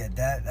 See, yeah.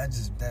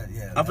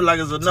 I feel like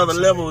it's another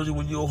level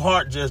when your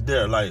heart just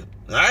there. Like,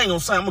 I ain't going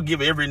to say I'm going to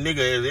give every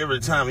nigga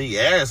every time he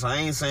asks. I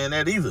ain't saying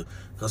that either.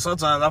 Because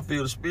sometimes I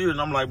feel the spirit, and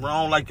I'm like, bro,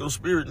 I don't like your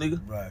spirit,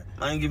 nigga. Right.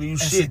 I ain't giving you and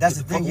shit. See, that's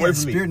the thing. Yeah, the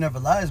spirit never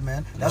lies,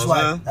 man. That's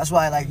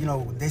why, like,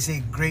 they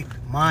say great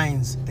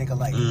minds think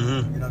alike.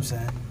 Mm-hmm. You know what I'm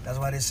saying? That's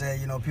why they say,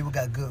 you know, people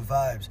got good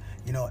vibes.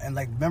 You know, and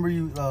like, remember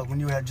you when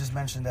you had just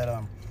mentioned that,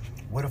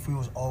 what if we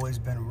was always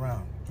been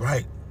around?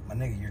 Right. My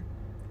nigga,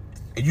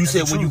 And you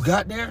said when you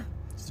got there?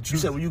 You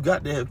said when you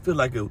got there, it feel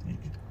like it...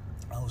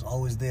 I was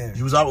always there.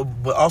 You was out,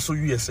 but also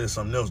you had said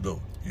something else,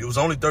 though. It was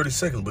only 30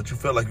 seconds, but you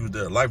felt like you was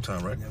there a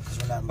lifetime, right? Yeah, because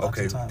we're not locked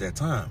in time. That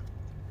time.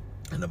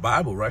 In the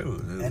Bible, right?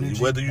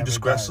 Energy Whether you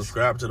never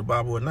subscribe to the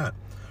Bible or not.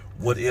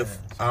 What if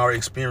our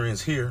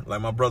experience here,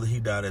 like my brother,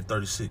 he died at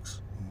 36.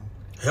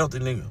 Mm-hmm. Healthy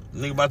nigga.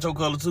 Nigga about your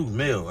color too.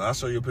 Male. I'll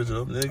show you a picture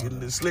of him.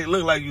 Nigga, slick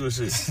look like you and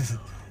shit.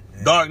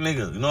 Dark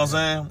nigga. You know what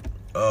I'm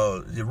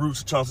saying? Your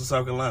roots of Charleston,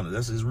 South Carolina.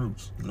 That's his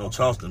roots. You know,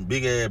 Charleston.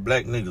 Big ass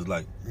black niggas,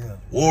 like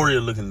warrior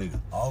looking nigga.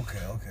 Okay.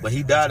 But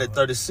he died at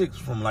 36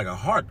 from like a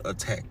heart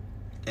attack.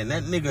 And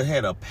that nigga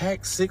had a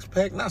pack,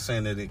 6-pack. Not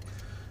saying that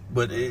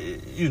but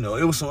you know,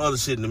 it was some other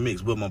shit in the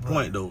mix. But my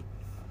point though,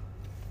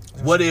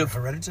 what if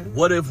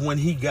when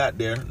he got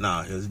there?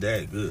 Nah, his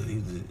dad good.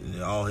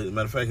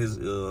 Matter of fact,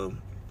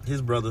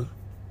 his brother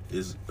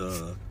is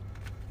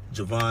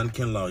Javon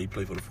Kinlaw. He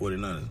played for the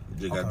 49ers.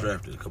 He just got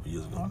drafted a couple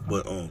years ago.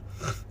 But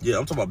yeah,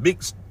 I'm talking about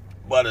big,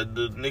 by the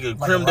nigga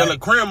like creme de la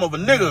creme of a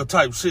nigga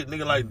type shit.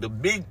 Nigga like the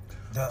big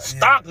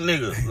stock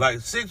nigga, like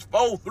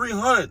 6'4",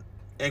 300.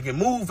 And can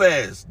move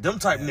fast. Them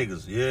type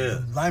niggas,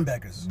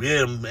 linebackers.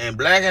 Yeah, and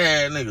black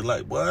ass niggas.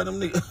 Like, boy, them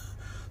niggas.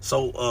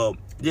 So,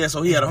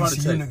 so he had a heart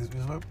attack.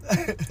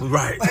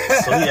 Right.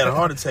 So he had a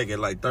heart attack at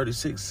like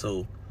 36.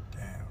 So,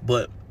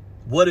 but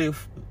what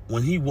if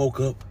when he woke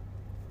up,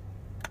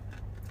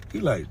 he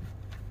like,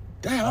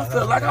 damn, I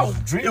felt like I was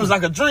dreaming. It was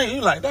like a dream.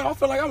 He like, damn, I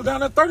felt like I was down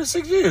there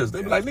 36 years.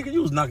 They be like, nigga,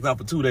 you was knocked out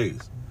for 2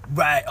 days.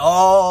 Right.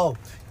 Oh.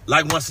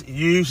 Like once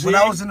you see. When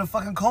I was in the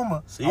fucking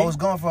coma, I was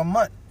gone for a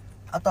month.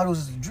 I thought it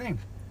was a dream.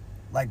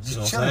 Like,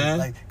 just chilling.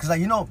 Like, cause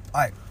like, you know, all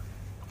right.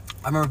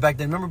 I remember back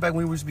then. Remember back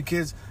when we used to be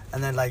kids,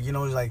 and then like, you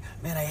know, it was like,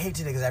 man, I hate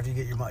today. Cause after you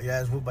get your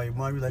ass whooped by your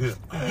mom, you're like,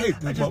 I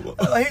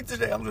hate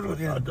today. I'm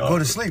gonna go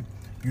to sleep.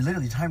 You're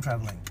literally time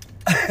traveling.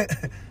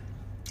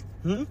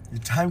 You're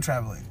time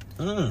traveling.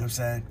 You know what I'm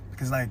saying?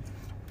 Cause like,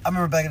 I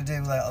remember back in the day,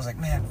 I was like,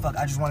 man, fuck,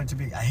 I just wanted to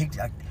be. I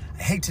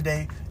hate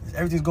today.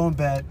 Everything's going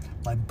bad.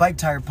 My bike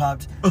tire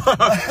popped.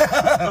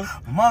 My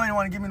mom didn't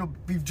want to give me no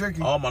beef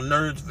jerky. All my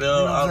nerds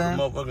fell out of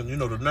the motherfucking, you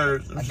know, the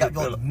nerds. I got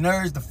the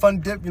nerds, the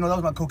fun dip. You know, that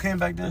was my cocaine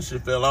back then. That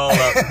shit fell all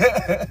out.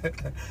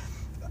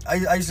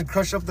 I used to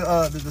crush up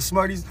the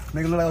Smarties,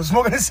 make it look like I was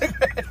smoking a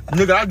cigarette.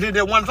 Nigga, I did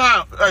that one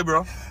time. Hey,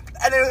 bro.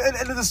 And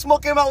then the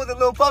smoke came out with the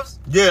little puffs.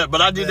 Yeah,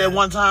 but I did that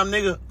one time,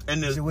 nigga.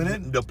 And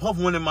the puff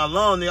went in my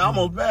lung, nigga. I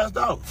almost passed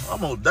out. I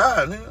almost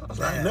died, nigga. I was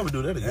like, I never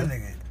do that again. That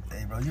nigga.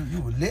 Bro,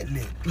 you were lit,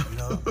 you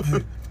know.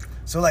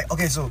 So like,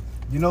 okay, so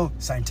you know,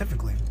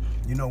 scientifically,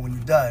 you know, when you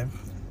die,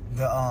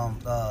 the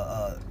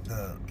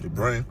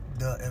brain,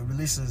 it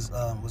releases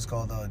what's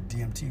called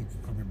DMT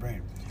from your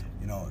brain.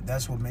 You know,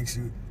 that's what makes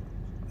you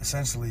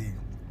essentially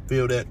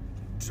feel that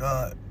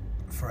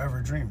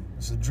forever dream.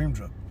 It's a dream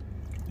drug.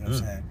 You know what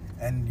I'm saying?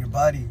 And your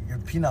body, your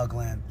pineal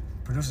gland,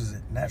 produces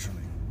it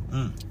naturally. You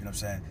know what I'm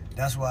saying?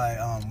 That's why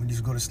when you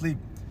go to sleep,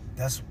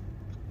 that's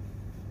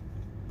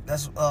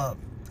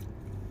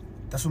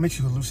what makes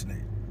you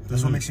hallucinate.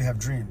 That's what makes you have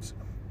dreams.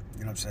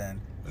 You know what I'm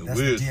saying? That's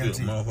weird the DMT.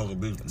 Shit, motherfucker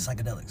business.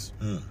 Psychedelics.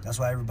 That's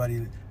why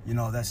everybody, you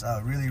know, that's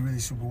really, really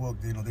super woke.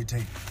 You know, they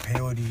take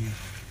peyote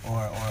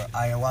or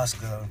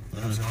ayahuasca, you know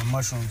what I'm saying, or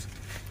mushrooms,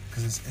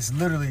 because it's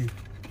literally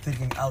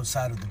thinking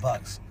outside of the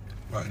box.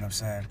 Right. You know what I'm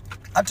saying?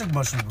 I took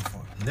mushrooms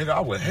before. Nigga, I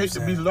would hate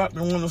to be locked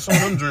in one of some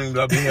of them dreams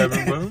I be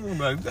having. But I'm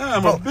like,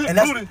 damn, a big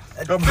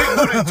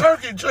booty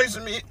turkey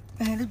chasing me.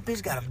 Man, this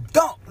bitch got a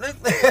dump. Then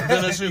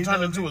that shit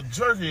turned into a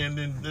turkey, and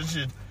then that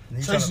shit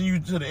chasing you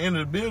to the end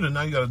of the building.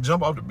 Now you gotta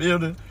jump off the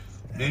building.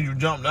 Then you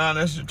jump down,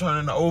 that shit turn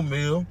into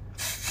oatmeal.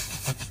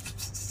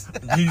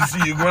 Then you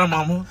see your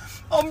grandmama.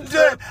 I'm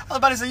dead. I was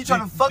about to say, you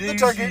trying to fuck the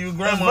turkey. You see your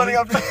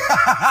grandmama.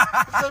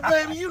 I said,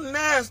 baby, you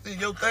nasty,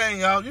 your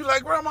thing out. You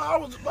like, grandma, I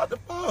was about to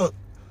fuck.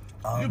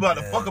 You about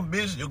to fuck a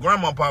bitch, your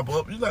grandma pop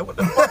up. You like, what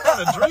the fuck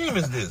kind of dream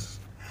is this?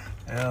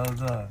 Hell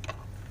no.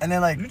 And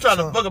then like you try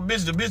to fuck a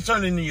bitch, the bitch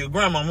turn into your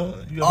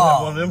grandmama. You ever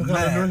have one of them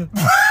kind of dreams?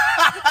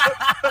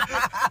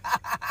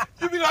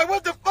 You be like,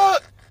 what the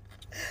fuck?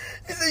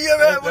 He said, you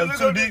ever had one? That was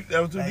too deep.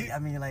 That was too deep. I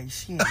mean, like,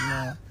 shit, you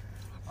know.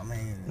 I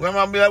mean,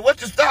 grandma be like, what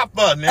you stop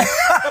for, nigga?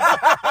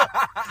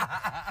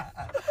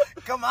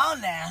 Come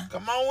on now.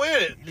 Come on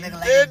with it. You look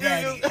like your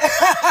daddy.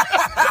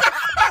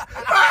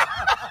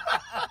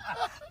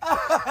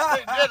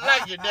 Just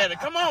like your daddy.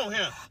 Come on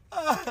here.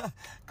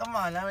 Come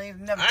on, I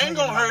ain't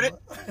gonna hurt it.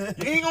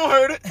 You ain't gonna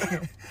hurt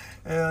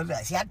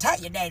it. See, I taught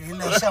your daddy a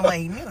little somewhere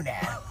he knew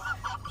now.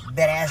 You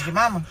better ask your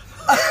mama.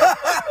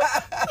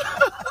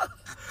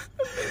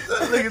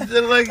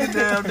 Just like your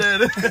damn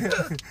daddy.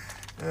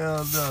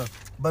 Hell no.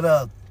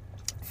 But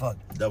fuck.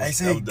 That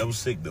was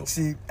sick though.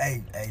 See,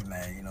 hey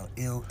man, you know,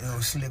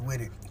 ill slick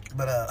with it.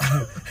 But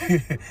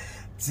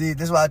see,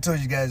 this is why I told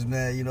you guys,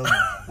 man, you know,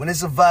 when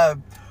it's a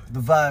vibe, the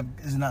vibe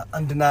is not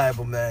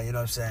undeniable, man, you know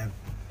what I'm saying?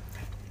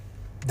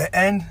 The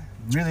end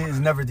really is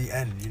never the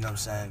end, you know what I'm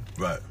saying?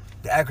 Right.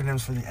 The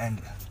acronyms for the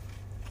end.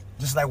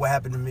 just like what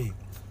happened to me.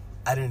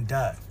 I didn't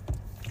die.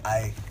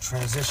 I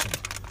transitioned.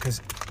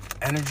 Because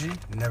energy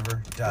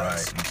never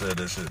dies. Right, you said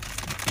that shit.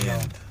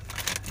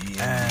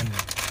 And,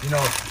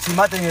 see,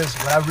 my thing is,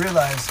 what I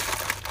realized...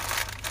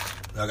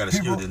 I got to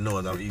excuse the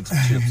noise. I'm eating some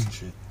chips and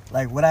shit.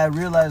 Like, what I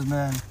realized,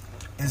 man,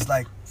 is,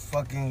 like,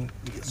 fucking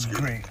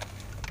great.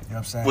 You know what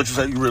I'm saying? What you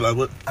say? You realize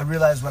what? I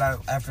realized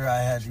after I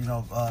had,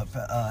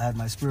 had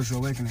my spiritual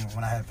awakening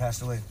when I had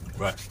passed away.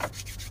 Right.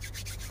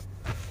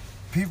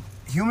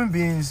 Human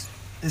beings,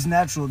 it's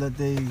natural that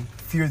they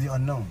fear the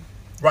unknown.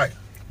 Right.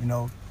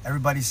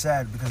 Everybody's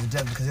sad because of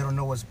death, because they don't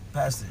know what's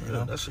past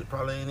it, That shit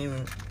probably ain't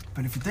even...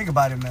 But if you think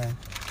about it, man,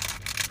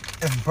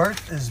 if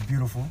birth is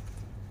beautiful,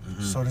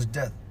 so does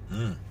death.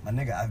 My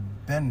nigga,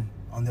 I've been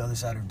on the other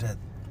side of death.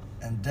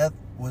 And death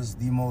was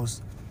the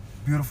most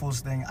beautiful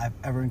thing I've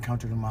ever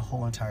encountered in my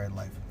whole entire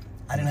life.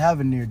 I didn't have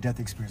a near-death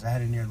experience. I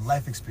had a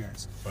near-life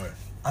experience. Right.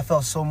 I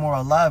felt so more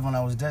alive when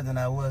I was dead than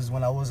I was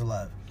when I was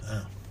alive.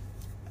 Yeah.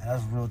 And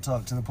that's real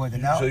talk, to the point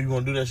that now... So you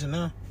gonna do that shit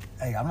now?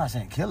 Hey, I'm not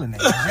saying killing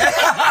niggas.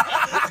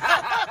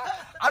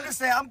 I'm just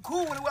saying I'm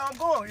cool with where I'm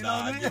going, you know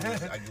what I mean? I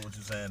get what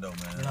you're saying though,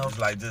 man. It's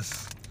like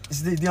this...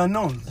 It's the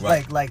unknown.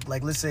 Right. Like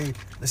let's say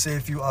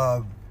if you're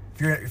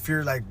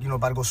like,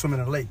 about to go swimming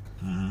in a lake,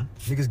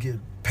 niggas get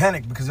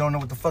panicked because they don't know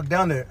what the fuck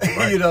down there.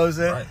 Right. You know what I'm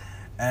saying? Right.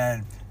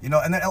 And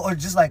and then, or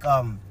just like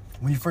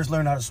when you first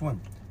learn how to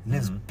swim,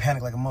 niggas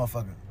panic like a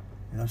motherfucker.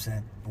 You know what I'm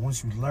saying? But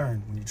once you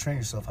learn, when you train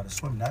yourself how to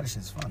swim, now this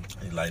shit's fun.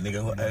 Like,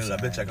 nigga, I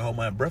bet you I can hold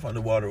my breath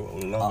underwater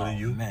longer than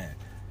you. Man,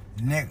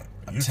 nigga,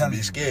 I used to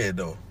be scared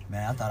though.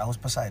 Man, I thought I was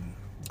Poseidon.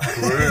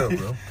 For real,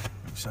 bro.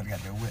 Sure got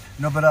that wit.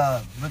 No,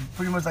 but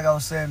pretty much like I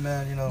was saying,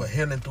 man, But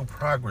healing through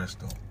progress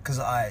though. Cause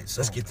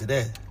let's get to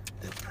that.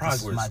 The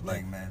progress, this is my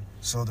thing, man.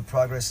 So the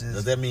progress is.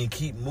 Does that mean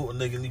keep moving,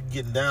 nigga, and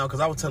getting down? Cause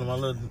I was telling my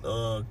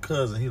little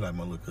cousin, he like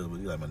my little cousin, but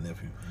he like my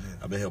nephew.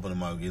 Yeah. I been helping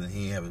him out getting.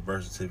 He didn't have his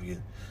birth certificate.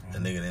 The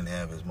nigga didn't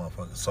have his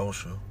motherfucking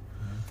social.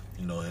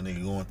 And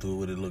nigga going through it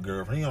with his little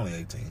girlfriend. He only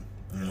 18.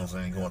 You know what I'm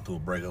saying? Going through a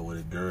breakup with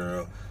a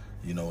girl.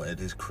 At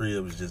his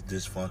crib is just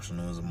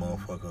dysfunctional as a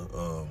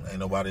motherfucker. Ain't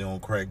nobody on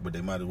crack, but they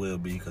might as well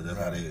be, cause that's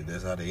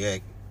how they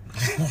act.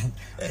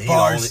 And he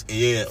Bars.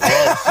 Shit,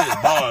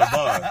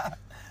 bars.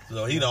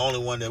 So he the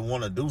only one that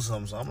want to do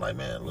something. So I'm like,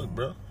 man, look,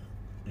 bro,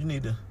 you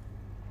need to.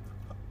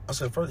 I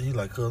said first, he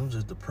like, cuz I'm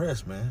just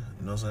depressed, man.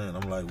 You know what I'm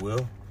saying? I'm like,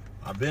 well,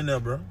 I've been there,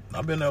 bro.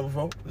 I've been there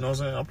before. You know what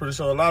I'm saying? I'm pretty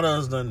sure a lot of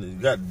us done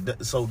got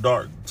so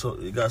dark. So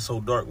it got so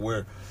dark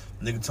where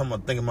nigga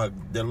thinking about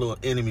that little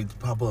enemy to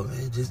pop up.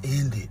 It just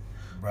ended.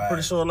 Right.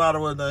 Pretty sure a lot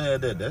of us done had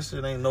that. That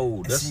shit ain't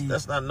no.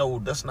 That's not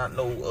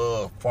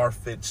no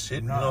far-fetched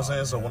shit. No, you know what I'm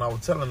saying? So when I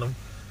was telling them,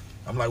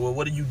 I'm like, well,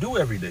 what do you do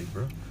every day,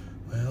 bro?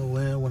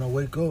 Well, when I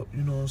wake up,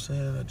 you know what I'm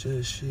saying? I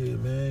just shit,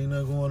 man, ain't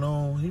nothing going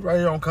on. He right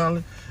here on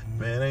Conley.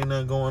 Man, ain't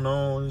nothing going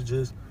on. It's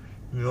just,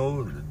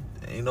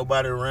 ain't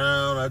nobody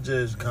around. I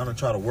just kind of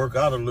try to work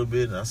out a little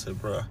bit. And I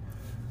said, bro,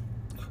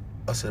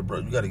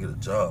 you got to get a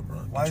job,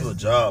 bro. Get you a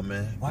job,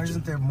 man. Why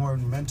isn't there more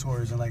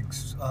mentors and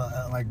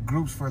like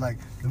groups for like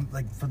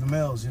for the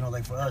males,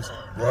 like for us?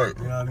 Right.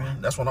 You know what I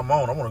mean? That's what I'm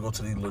on. I want to go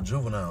to these little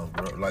juveniles,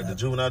 bro. Like the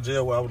juvenile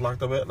jail where I was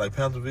locked up at, like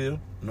Pantherville. You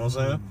know what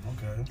I'm saying?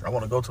 Okay. I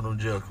want to go to them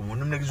jail because when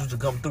them niggas used to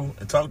come through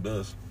and talk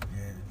to us,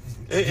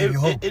 it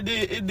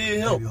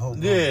did help.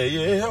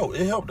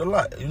 It helped a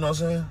lot. You know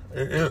what I'm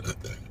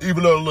saying?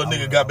 Even though the little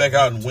nigga got back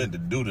out and went to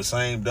do the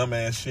same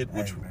dumbass shit,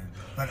 which.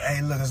 But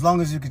hey, look, as long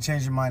as you can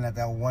change your mind at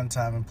that one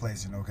time and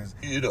place, because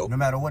no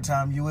matter what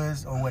time you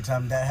is or what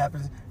time that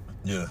happens,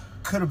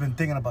 could have been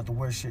thinking about the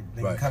worst shit.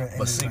 They could have ended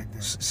but like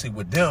this. See,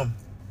 with them,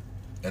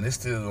 and it's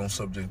still on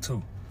subject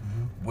too.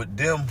 With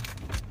them,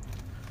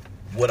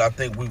 what I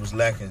think we was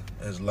lacking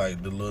is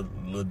like the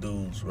little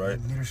dudes, right?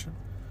 Leadership.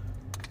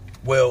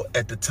 Well,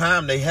 at the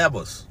time they have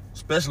us,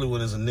 especially when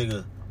there's a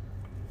nigga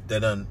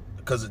that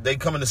because they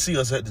coming to see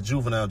us at the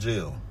juvenile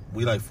jail.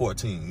 We like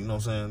 14, you know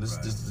what I'm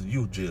saying? This is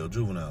youth jail,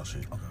 juvenile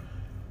shit. Okay.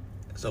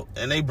 So,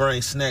 and they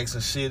bring snacks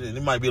and shit, and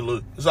it might be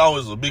it's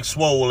always a big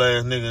swole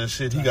ass nigga and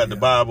shit. He got the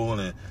Bible,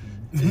 and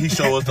he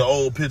show us the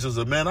old pictures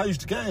of, man, I used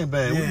to gang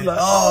bang. We be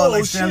like,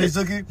 like Stanley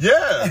Zookie?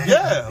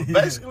 Yeah,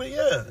 basically,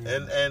 yeah.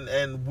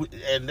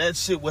 And that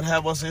shit would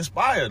have us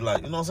inspired,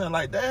 like, you know what I'm saying?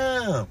 Like,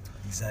 damn.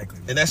 Exactly.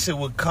 And that shit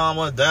would calm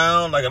us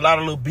down. Like a lot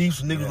of little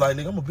beefs, niggas like,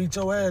 nigga, I'm gonna beat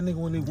your ass, nigga,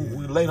 when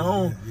we later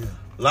on. Yeah.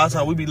 A lot of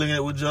times we be looking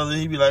at each other,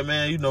 he be like,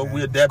 man,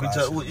 we adapt each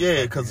other.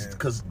 Yeah,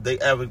 because they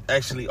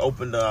actually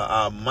opened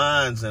our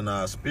minds and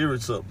our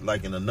spirits up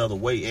like in another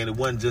way. And it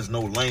wasn't just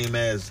no lame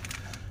ass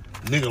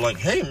nigga like,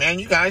 hey man,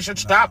 you guys should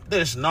stop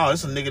this. No,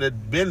 it's a nigga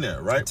that been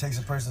there, right? It takes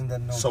a person that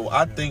knows. So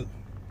I think,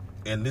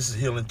 and this is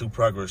healing through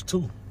progress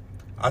too,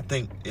 I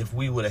think if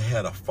we would have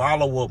had a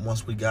follow-up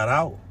once we got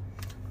out,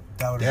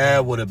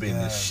 that would have been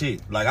the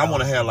shit. Like I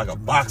want to have like a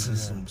boxing,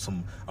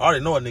 some. I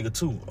already know a nigga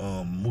too,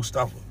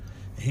 Mustafa.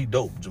 He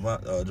dope.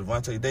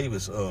 Javante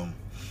Davis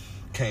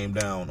came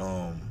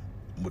down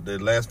with the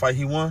last fight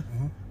he won.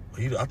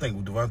 I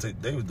think Devontae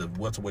Davis the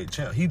welterweight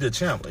champ. He the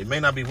champ. It may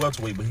not be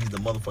welterweight, but he's the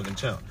motherfucking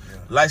champ. Yeah.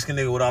 Light-skinned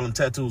nigga with all them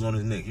tattoos on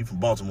his neck. He from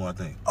Baltimore, I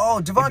think.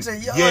 Oh,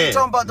 Devontae. Yeah, you're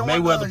talking about the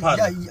Mayweather one.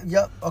 partner.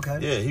 Yeah, okay.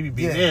 Yeah, he be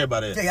beating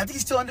everybody. Yeah, I think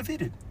he's still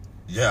undefeated.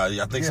 Yeah,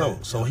 I think so.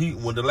 So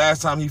when the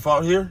last time he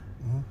fought here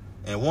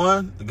and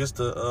won against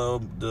the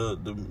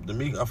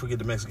I forget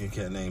the Mexican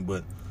cat name,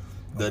 but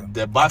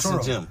that boxing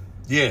Arturo. gym.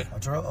 Yeah.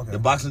 Arturo? Okay. The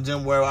boxing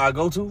gym where I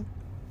go to.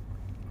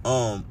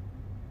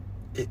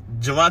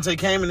 Javante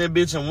came in that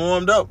bitch and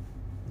warmed up.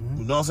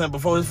 You know what I'm saying?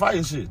 Before his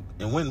fighting shit.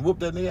 And went and whooped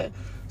that nigga.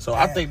 So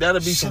I think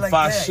that'll be some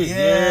fire shit.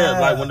 Yeah.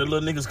 Like when the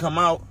little niggas come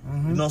out, you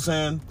know what I'm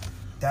saying?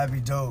 That'd be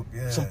dope,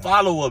 yeah. Some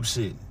follow-up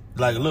shit.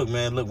 Like, look,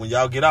 man, when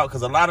y'all get out,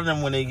 because a lot of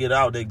them, when they get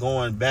out, they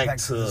going back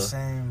to the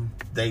same...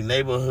 their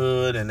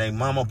neighborhood, and their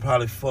mama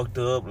probably fucked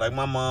up, like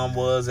my mom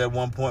was at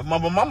one point. My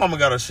mama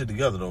got her shit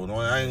together, though.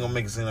 I ain't gonna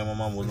make it seem like my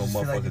mom was no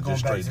motherfucker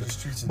just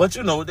straight. But,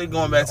 you know, they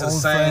going back to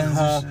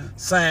the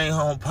same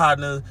home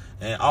partners,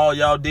 and all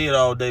y'all did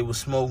all day was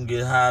smoke and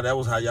get high. That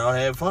was how y'all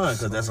had fun,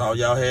 because that's all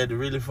y'all had to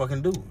really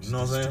fucking do. You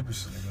know what I'm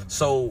saying?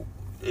 So,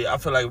 I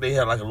feel like they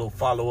had like a little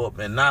follow-up,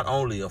 and not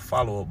only a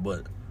follow-up,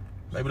 but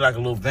maybe like a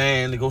little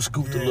van to go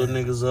scoop the little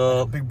niggas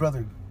up. Big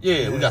brother.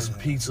 Yeah, we got some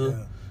pizza.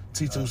 Yeah.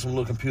 Teach them some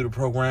little computer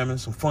programming,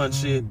 some fun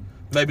shit.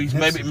 Maybe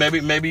some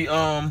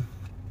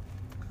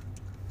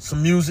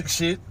music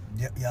shit.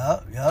 Yeah.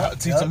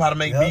 Teach them how to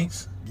make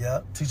beats.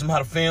 Yeah. Teach them how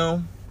to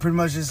film. Pretty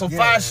much just some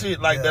fire shit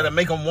like that'll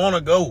make them want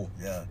to go.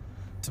 Yeah.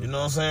 You know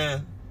what I'm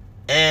saying?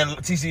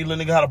 And teach the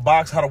little nigga how to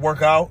box, how to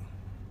work out.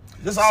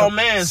 This all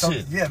man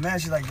shit. Yeah, man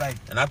shit like.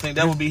 And I think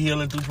that would be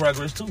healing through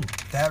progress too.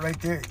 That right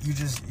there, you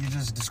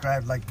just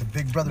described like the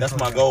Big Brother. That's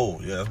program. my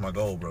goal. Yeah, that's my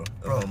goal, bro.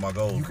 That's one of my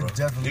goals, you bro. Could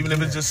definitely even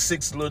if it's just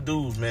 6 little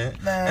dudes, man.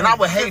 And I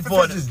would hate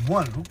for it. Just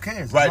one. Who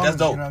cares? Right, that's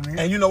dope. You know what I mean?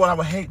 And you know what I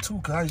would hate too?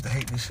 Cause I used to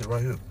hate this shit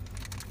right here.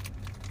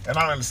 And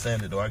I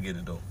understand it though. I get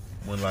it though.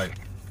 When like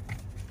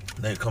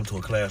they come to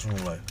a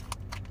classroom like,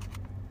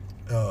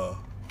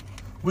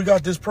 we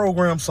got this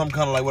program, some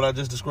kind of like what I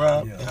just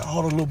described, and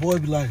all the little boys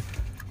be like.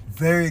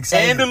 Very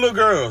excited. And the little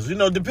girls, you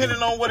know,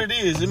 depending on what it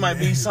is, it might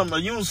be some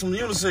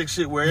unisex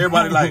shit where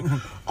everybody like,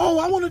 oh,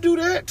 I want to do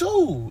that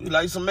too,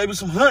 like maybe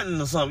some hunting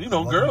or something, you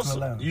know, girls.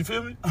 You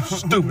feel me?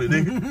 Stupid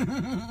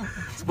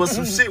nigga. But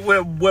some shit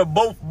where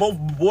both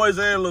boys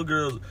and little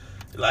girls,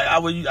 like I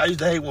used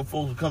to hate when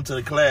folks would come to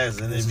the class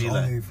and they'd be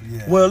like,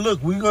 well,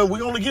 look, we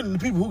only getting the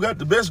people who got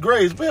the best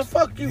grades. Man,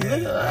 fuck you,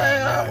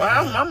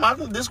 nigga.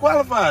 I'm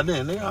disqualified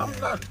then, nigga. I'm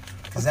not.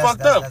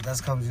 Fucked up. That's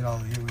comes, you know.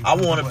 I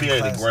want to be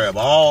able to grab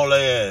all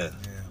that.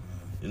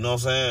 You know what I'm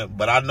saying?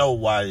 But I know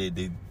why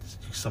they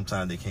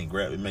sometimes they can't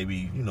grab it.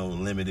 Maybe, you know,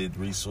 limited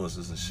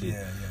resources and shit.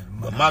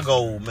 But my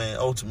goal, man,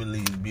 ultimately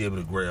is to be able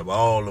to grab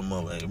all them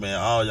up. Hey, man,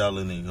 all y'all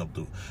little niggas come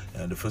through.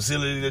 And the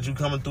facility that you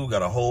coming through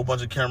got a whole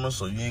bunch of cameras,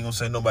 so you ain't gonna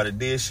say nobody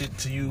did shit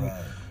to you.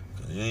 Right.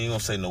 You ain't gonna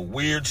say no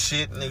weird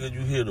shit, nigga. You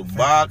hear the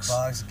box.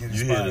 You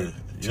hear the,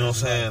 you know what I'm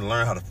saying?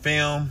 Learn how to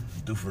film,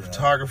 do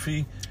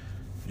photography.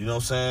 You know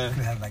what I'm saying? You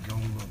could have like your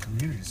own little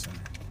community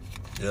center.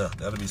 Yeah,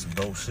 that'll be some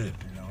dope shit.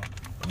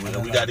 You know?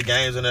 We got the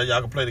games in there.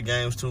 Y'all can play the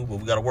games too, but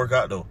we got to work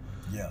out though.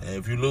 Yeah. And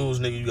if you lose,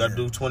 nigga, you got to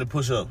do 20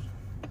 push-ups.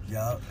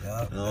 Yeah. You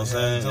know what I'm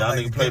saying? Y'all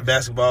niggas play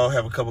basketball,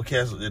 have a couple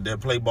cats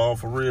that play ball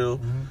for real.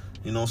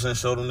 You know what I'm saying?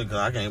 Show them niggas,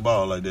 I can't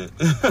ball like that.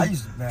 I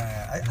used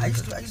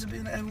to be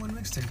in the N1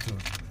 mixtape tour.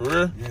 For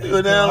real? Yeah, you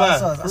were down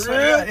like for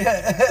real?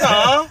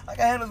 Yeah. I got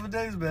handles for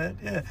days, man.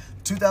 Yeah.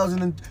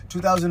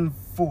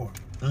 2004.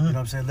 You know what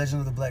I'm saying?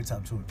 Legend of the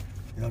Blacktop tour. You know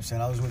what I'm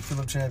saying? I was with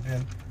Philip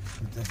Champion.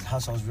 That's how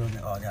I was real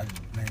name. Oh, yeah, I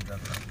named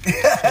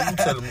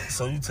that.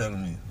 So you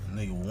telling me,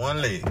 nigga,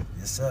 one leg?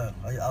 Yes, sir.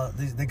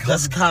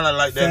 That's kind of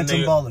like that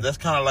nigga. Baller. That's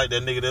kind of like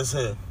that nigga that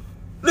said,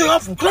 nigga,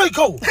 I'm from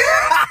Clayco.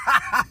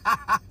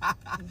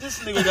 This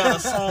nigga got a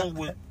song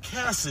with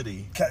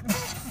Cassidy.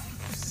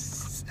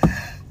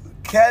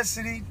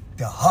 Cassidy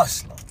the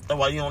Hustler. That's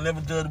why you don't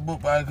never judge a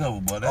book by a cover,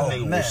 boy. That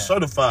nigga was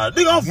certified.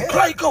 Nigga, I'm from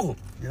Clayco.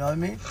 You know what I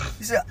mean?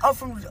 He said, I'm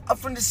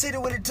from the city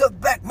where they took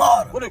back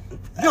Marta.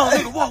 Young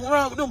nigga walking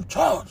around with them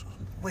charges.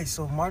 Wait,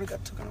 so Marta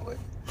got taken away?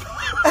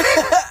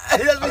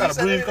 I got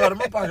a breeze card in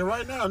my pocket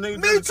right now,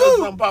 nigga. Me too.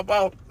 Something pop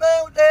out.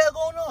 Man, what the hell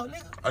going on,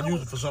 nigga? I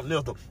use it for something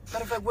else, though.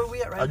 Matter of fact, where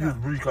we at right now? I use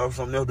the breeze card for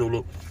something else, though,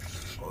 look.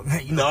 Oh,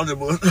 man, you know, I'm just...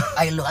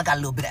 I got a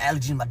little bit of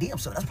allergy in my DM,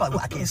 so that's probably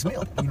why I can't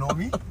smell. You know what I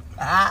mean?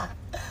 Yeah,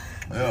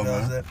 you know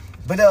man.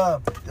 But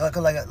back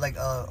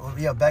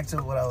to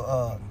what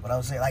I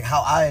was saying, like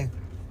how I,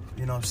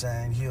 you know what I'm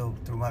saying, healed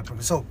through my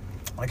progress. So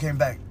when I came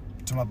back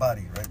to my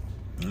body, right?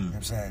 You know what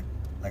I'm saying?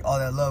 Like all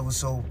that love was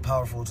so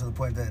powerful to the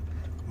point that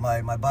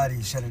my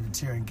body shedded a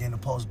tear and gained a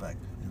pulse back.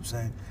 You know what I'm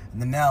saying?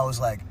 And then now it's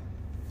like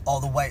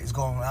all the white is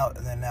going out,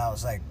 and then now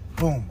it's like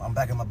boom, I'm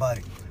back in my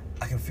body.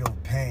 I can feel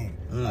pain.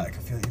 I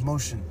can feel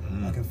emotion.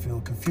 I can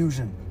feel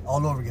confusion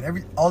all over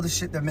again. All the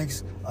shit that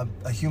makes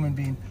a human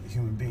being a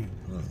human being.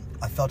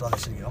 I felt all that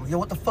shit again. I'm like, yo,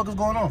 what the fuck is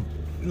going on?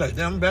 You like,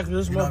 damn, I'm back in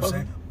this motherfucker. Know what I'm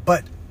saying?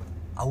 But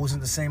I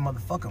wasn't the same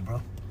motherfucker,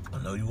 bro.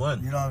 I know you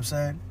wasn't. You know what I'm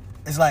saying?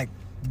 It's like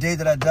the day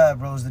that I died,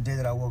 bro, is the day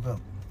that I woke up.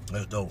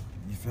 That's dope.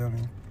 You feel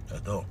me?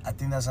 That's dope. I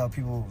think that's how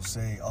people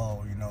say,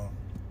 oh, you know,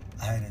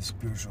 I had a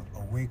spiritual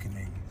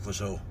awakening. For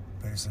sure.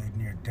 But it's like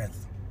near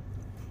death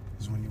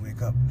is when you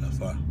wake up. That's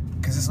fine.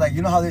 Because it's like,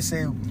 you know how they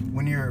say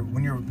when you're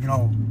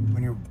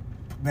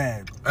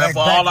man. And for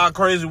all our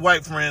crazy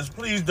white friends,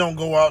 please don't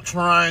go out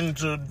trying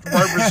to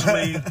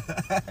purposely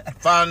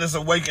find this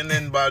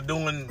awakening by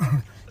doing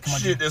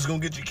shit that's gonna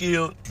get you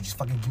killed. Dude, just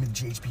fucking give me the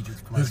GHP,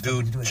 dude. Come on, This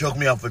dude choke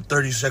me out for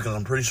 30 seconds.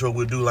 I'm pretty sure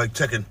we'll do like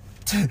Tekken.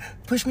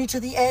 Push me to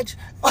the edge.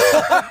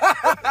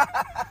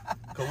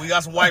 Cause we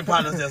got some white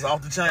partners that's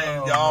off the chain.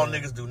 Y'all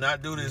niggas do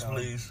not do this,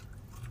 please.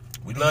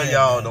 We love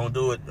y'all. Man. Don't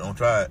do it. Don't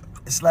try it.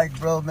 It's like,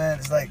 bro, man.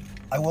 It's like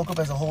I woke up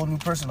as a whole new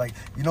person. Like,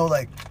 you know,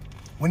 like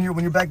when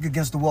you're back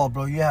against the wall,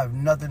 bro. You have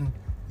nothing.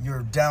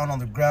 You're down on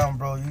the ground,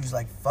 bro. You just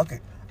like fuck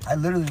it. I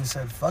literally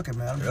said fuck it,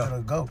 man. I'm just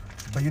gonna go.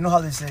 But you know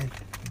how they say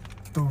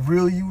the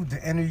real you,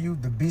 the inner you,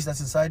 the beast that's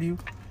inside of you.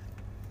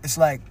 It's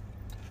like,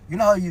 you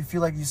know how you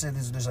feel like you said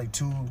there's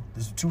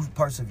two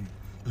parts of you.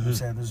 You know what I'm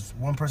saying? There's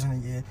one person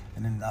in you,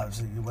 and then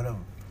obviously whatever.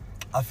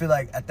 I feel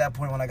like at that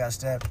point when I got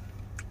stabbed,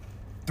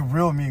 the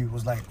real me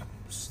was like,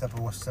 step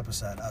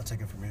aside, I'll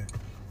take it from here.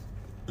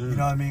 You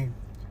know what I mean?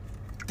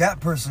 That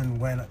person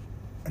went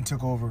and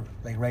took over,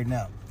 like right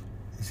now.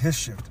 It's his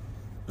shift.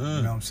 You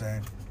know what I'm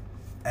saying?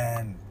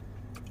 And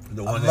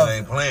the one that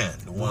ain't playing.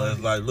 The one that's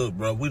like, look,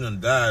 bro, we done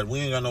died. We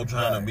ain't got no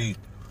time to be.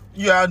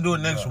 Yeah, I'll do it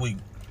next week.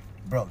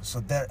 Bro, so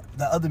that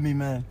other me,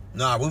 man.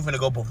 Nah, we finna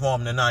go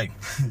perform tonight.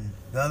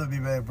 The other me,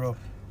 man, bro.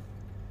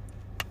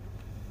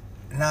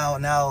 Now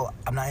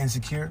I'm not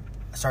insecure.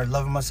 I started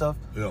loving myself.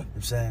 Yeah. You know what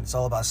I'm saying? It's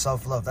all about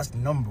self-love. That's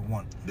number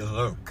one. Yes,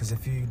 sir. Because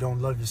if you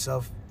don't love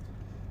yourself,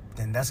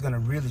 then that's going to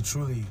really,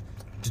 truly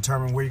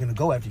determine where you're going to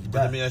go after you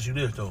die. Let me ask you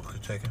this, though,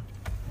 Tekken.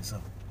 So,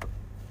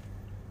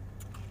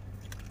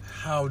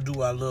 how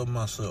do I love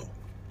myself?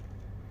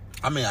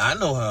 I mean, I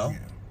know how. Yeah.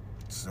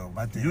 So,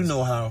 my thing You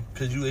know how.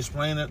 Could you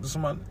explain that to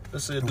somebody?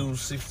 Let's say a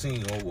dude's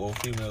 16 or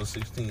female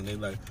 16. They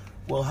like,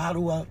 well, how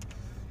do I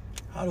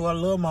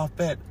love my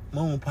fat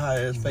moon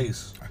pie ass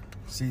face?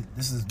 See,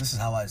 this is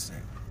how I say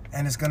it.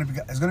 And it's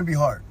gonna be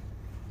hard.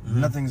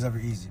 Nothing's ever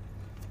easy.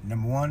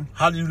 Number one.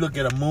 How do you look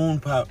at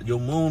your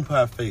moon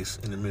pie face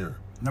in the mirror?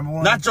 Number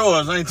one. Not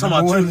yours. I ain't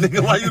talking about you,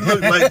 nigga. Why you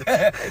look like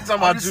that? I ain't talking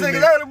about you,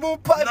 nigga. I had a moon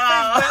pie face,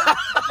 man.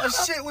 My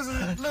shit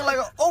looked like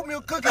an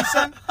oatmeal cookie,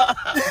 son.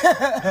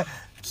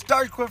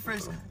 Starch quit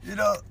face, you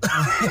know.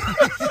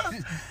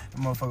 The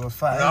motherfucker was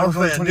fine. I'm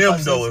saying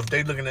them though, if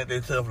they looking at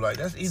themselves like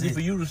that's easy for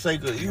you to say,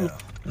 cause you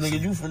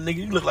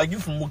look like you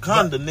from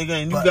Wakanda, nigga,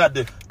 and you got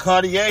the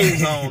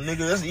Cartiers on, nigga.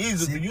 That's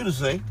easy for you to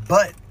say.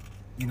 But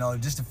you know,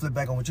 just to flip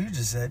back on what you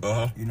just said,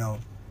 you know,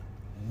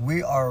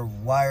 we are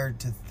wired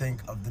to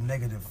think of the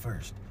negative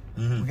first.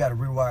 We got to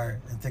rewire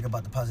and think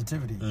about the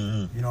positivity,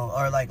 you know,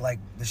 or like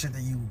the shit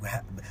that you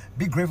have.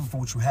 Be grateful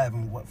for what you have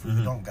and what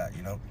you don't got,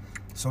 you know.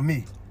 So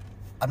me,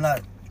 I'm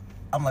like,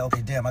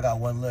 okay, damn, I got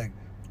one leg,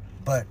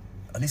 but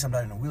at least I'm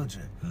not in a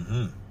wheelchair.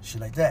 Shit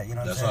like that, you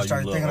know what I'm saying? I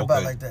started thinking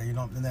about it like that, you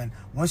know, and then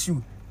once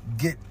you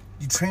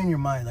train your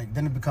mind, like,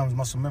 then it becomes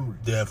muscle memory.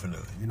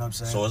 Definitely. You know what I'm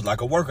saying? So it's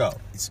like a workout.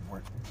 It's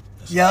work.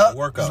 Like a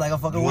workout. It's like a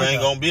fucking workout. You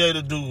ain't gonna be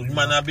able to do, you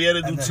might not be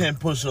able to do 10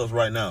 push-ups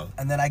right now.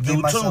 And then I gave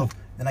myself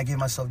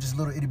just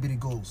little itty bitty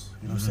goals,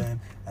 you know what I'm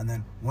saying? And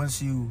then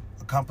once you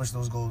accomplish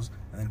those goals,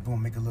 and then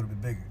boom, make it a little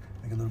bit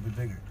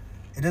bigger.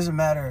 It doesn't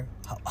matter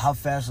how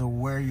fast or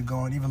where you're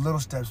going, even little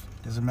steps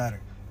doesn't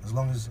matter, as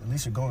long as at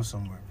least you're going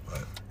somewhere.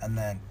 Right. And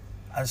then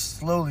I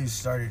slowly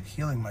started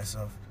healing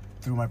myself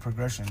through my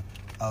progression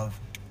of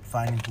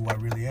finding who I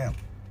really am.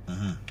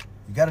 You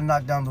got to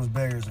knock down those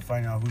barriers and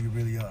find out who you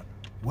really are.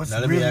 Now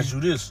let me ask you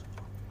this: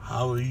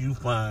 how do you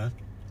find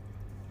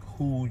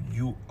who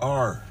you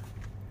are?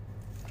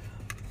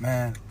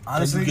 Man,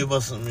 honestly, can you give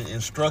us some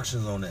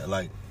instructions on that?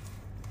 Like,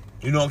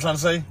 you know what I'm trying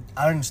to say?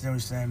 I understand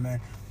what you're saying,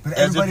 man. But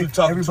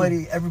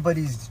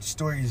everybody's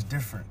story is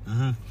different. You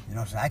know what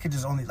I'm saying? I could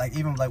just only, like,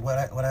 even like what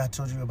I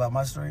told you about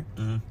my story.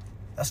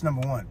 That's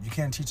number one. You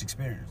can't teach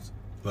experience.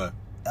 Right.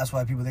 That's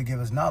why people, they give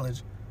us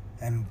knowledge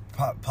and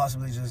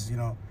possibly just, you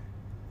know.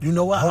 You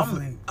know what?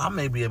 I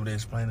may be able to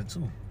explain it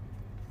too.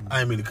 I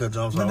ain't mean to cut you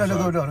off. No, go.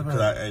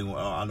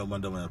 I know my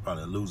dumb ass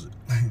probably lose it.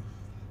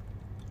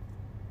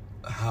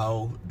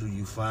 How do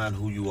you find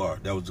who you are?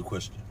 That was the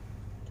question,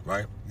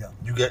 right? Yeah.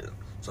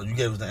 So you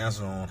gave us the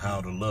answer on how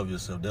to love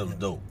yourself. That was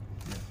dope.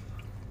 Yeah.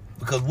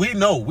 Because we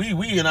know we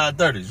in our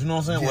 30s. You know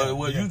what I'm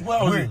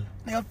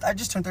saying? I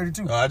just turned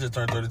 32. Oh, I just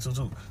turned 32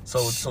 too.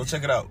 So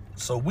check it out.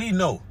 So we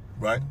know,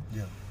 right?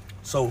 Yeah.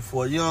 So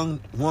for a young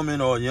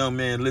woman or a young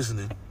man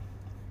listening,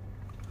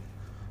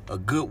 a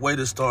good way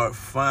to start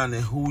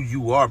finding who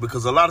you are,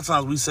 because a lot of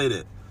times we say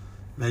that,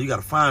 man, you got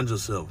to find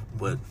yourself,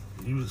 but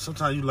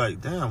sometimes you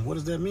like, damn, what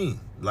does that mean?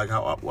 Like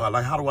how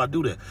do I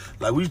do that?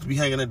 Like we used to be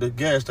hanging at the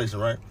gas station,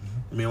 right?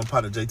 Me and my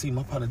partner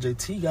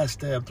JT got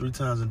stabbed 3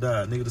 times and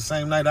died. Nigga, the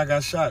same night I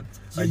got shot.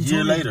 A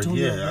year later,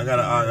 I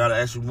gotta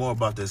ask you more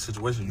about that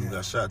situation. You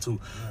got shot too.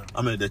 Yeah.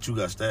 I mean that you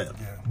got stabbed,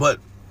 but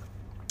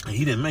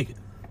he didn't make it.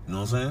 You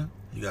know what I'm saying?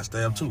 He got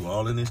stabbed too,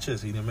 all in his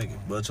chest. He didn't make it.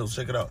 But so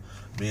check it out.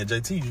 Me and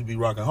JT used to be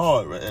rocking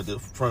hard right at the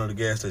front of the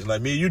gas station,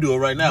 like me and you do it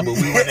right now. But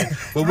we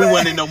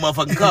wasn't in no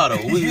motherfucking car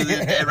though. We was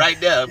right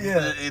there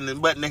in the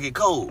butt naked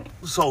cold.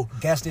 So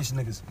gas station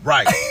niggas.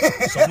 Right.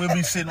 So we'll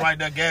be sitting right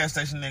there, gas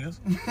station niggas.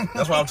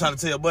 That's why I'm trying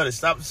to tell buddy,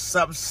 stop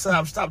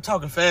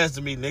talking fast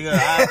to me, nigga.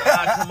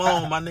 I come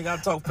on, my nigga.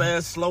 I talk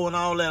fast, slow, and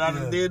all that. I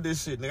done did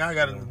this shit, nigga. I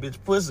got a bitch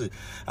pussy.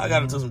 I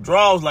got into some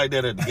draws like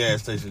that at the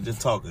gas station,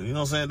 just talking. You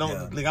know what I'm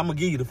saying? Nigga, I'm gonna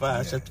give you the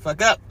 5. Shut the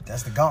fuck up.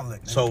 That's the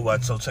gauntlet.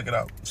 Nigga. So check it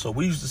out. So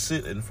we used to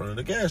sit in front of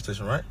the gas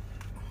station, right?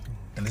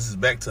 And this is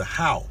back to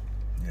how.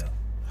 Yeah.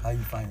 How you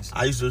find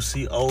yourself? I used to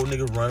see old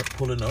niggas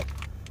pulling up,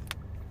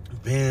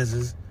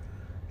 Benzes,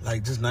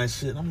 like just nice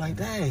shit. I'm like,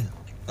 dang.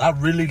 I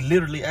really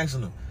literally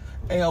asking them,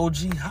 hey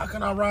OG, how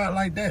can I ride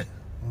like that?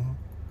 Mm-hmm.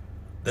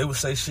 They would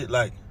say shit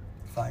like,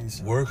 find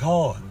yourself. Work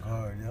hard. Work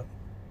hard, yep.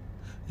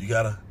 You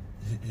gotta,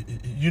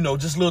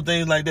 just little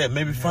things like that.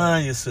 Maybe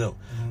find yourself.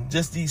 Mm-hmm.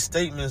 Just these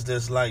statements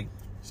that's like,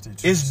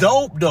 it's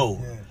dope though.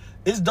 Yeah.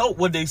 It's dope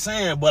what they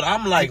saying, but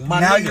I'm like, my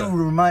now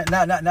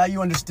nigga. Now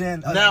you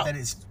understand that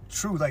it's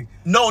true. Like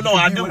no,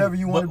 I do. Whatever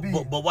you want to be.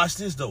 But watch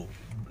this though.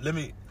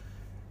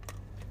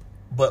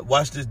 But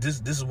watch this.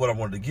 This is what I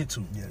wanted to get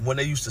to. Yeah. When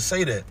they used to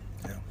say that,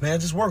 man,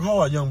 just work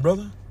hard, young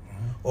brother,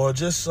 or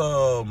just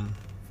follow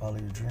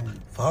your dreams.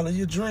 Follow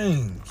your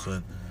dreams,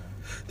 and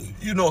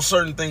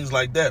certain things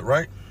like that,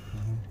 right?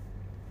 Mm-hmm.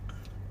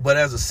 But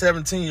as a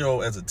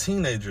 17-year-old, as a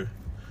teenager,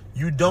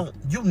 you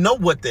know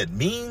what that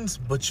means,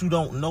 but you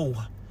don't know.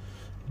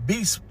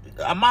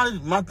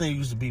 My thing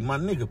used to be, my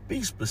nigga,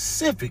 be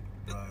specific.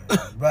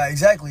 Right,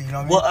 exactly. You know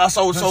what I mean? Well,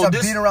 so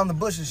this beating around the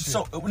bushes shit.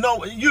 So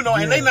no,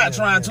 and they not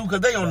trying to,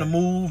 because they on the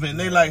move, and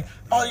they like,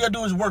 all you gotta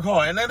do is work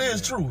hard, and that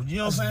is true. You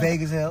know what I'm saying?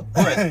 Vague as hell.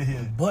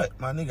 But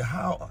my nigga,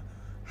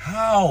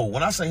 how?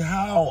 When I say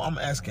how, I'm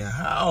asking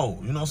how.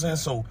 You know what I'm saying?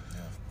 So,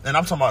 and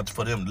I'm talking about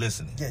for them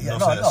listening. Yeah, you know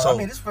what I'm saying? So I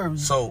mean, it's for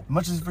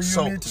much as for you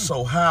and me too.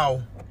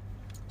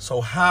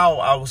 So how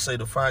I would say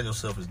to find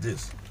yourself is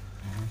this.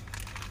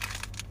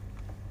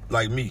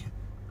 Like me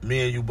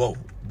and you both,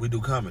 we do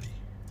comedy.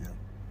 Yeah.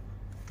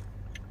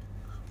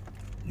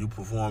 You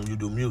perform, you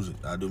do music.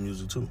 I do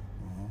music too.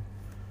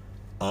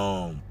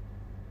 Mm-hmm.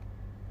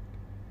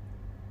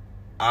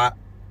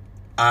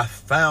 I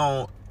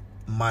found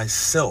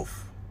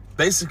myself.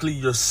 Basically,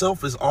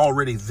 yourself is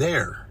already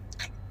there.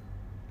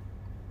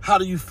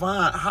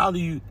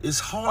 It's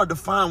hard to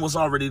find what's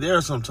already there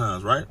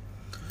sometimes, right?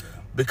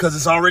 Because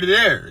it's already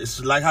there.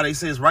 It's like how they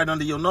say it's right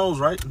under your nose,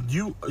 right?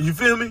 You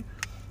feel me?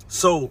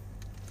 So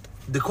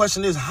the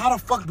question is, how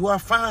the fuck do I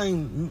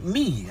find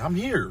me? I'm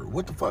here.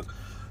 What the fuck?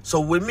 So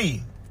with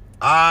me,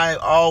 I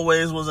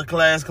always was a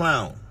class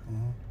clown.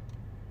 Mm-hmm.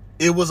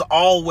 It was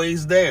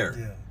always there.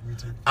 Yeah, me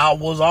too. I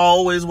was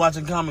always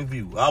watching Comic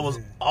View. I was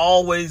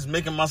always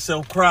making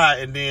myself cry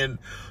and then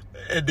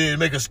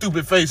make a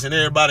stupid face and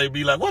everybody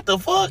be like, what the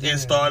fuck? And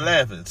start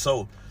laughing.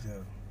 So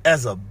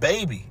as a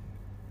baby,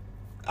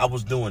 I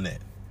was doing that.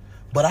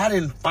 But I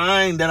didn't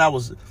find that I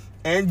was...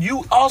 And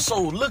you also,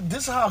 look,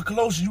 this is how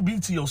close you be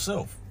to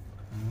yourself.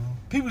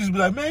 People just be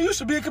like, man, you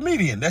should be a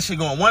comedian. That shit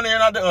going one ear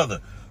and out the other.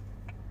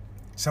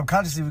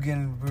 Subconsciously, we're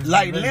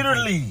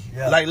literally,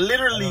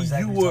 exactly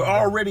you were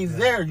already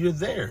there. You're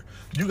there.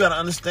 You got to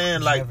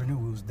understand, like... never knew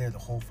we was there the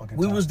whole fucking time.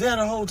 We was there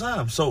the whole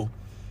time. So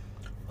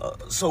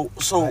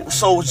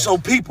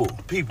people.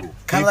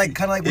 Kind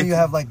of like when you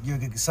have like your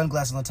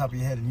sunglasses on top of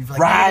your head and you're like,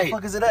 right. What the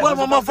fuck is it at? Well,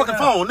 my motherfucking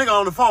phone. Nigga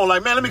on the phone.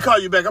 Like, man, let me call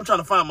you back. I'm trying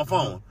to find my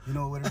phone. You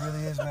know what it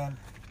really is, man?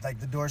 Like,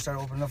 the door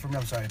started opening up for me.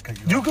 I'm sorry to cut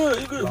you off. You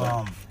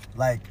good.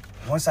 Like,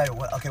 once I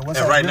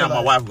right now,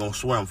 my wife gonna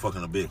swear I'm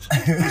fucking a bitch.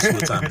 Let's see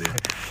what time it is.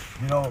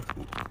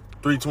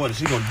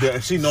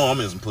 3:20. She know I'm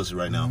in some pussy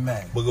right now.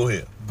 Man. But go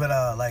ahead. But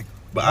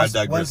I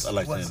digress. I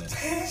like saying that.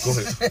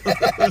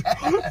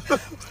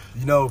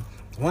 Go ahead.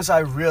 Once I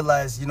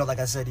realized, like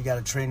I said, you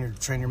gotta train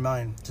your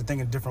mind to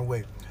think in a different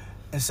way.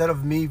 Instead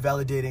of me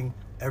validating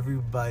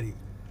everybody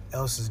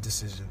else's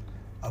decision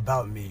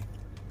about me,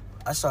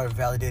 I started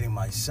validating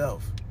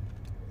myself.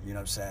 You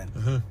know what I'm saying?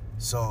 Mm-hmm.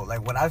 So,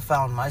 like, when I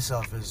found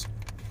myself is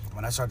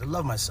when I started to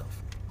love myself.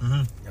 Mm-hmm. You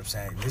know what I'm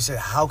saying? They said,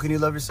 how can you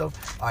love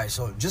yourself? All right,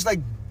 so just like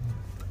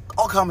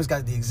all comics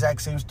got the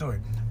exact same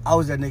story. I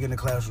was that nigga in the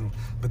classroom.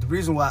 But the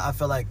reason why I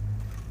felt like,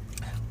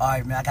 all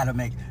right, man, I gotta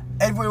make...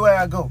 Everywhere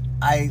I go,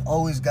 I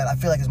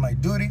feel like it's my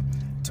duty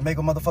to make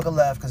a motherfucker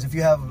laugh, because if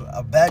you have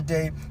a bad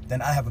day,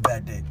 then I have a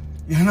bad day.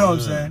 You know what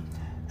I'm saying?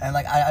 And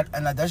like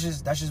that's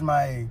just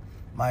my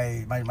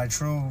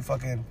true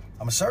fucking...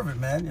 I'm a servant,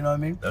 man. You know what I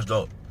mean? That's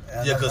dope.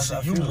 And yeah, because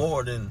you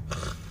more than...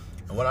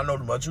 And what I know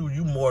about you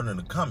more than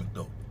a comic,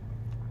 though.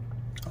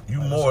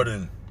 You more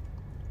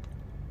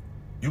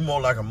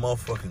like a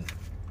motherfucking...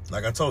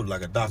 Like I told you,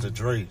 like a Dr.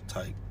 Dre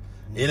type.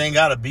 It ain't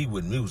gotta be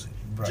with music.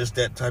 Right. Just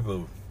that type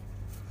of...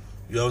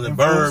 You know what I'm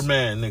saying?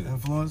 Birdman, nigga.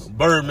 Influence?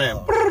 Birdman.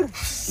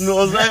 You know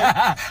what I'm saying?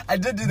 I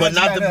did do that. But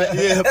not not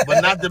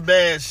the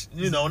bad,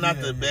 not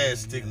the bad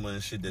stigma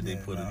and shit that they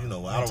put in. I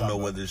don't know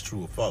whether it's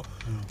true or false.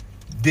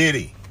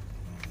 Diddy.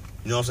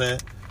 You know what I'm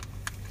saying?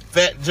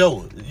 Fat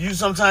Joe. You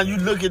sometimes you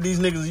look at these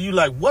niggas and you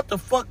like, what the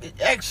fuck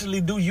actually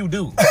do you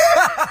do?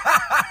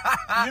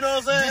 You know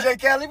what I'm saying?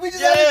 DJ Khaled, we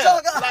just had to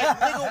talk. Like,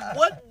 nigga,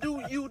 what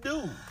do you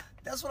do?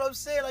 That's what I'm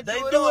saying. Like, They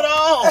do it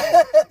all.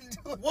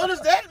 What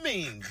does that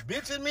mean?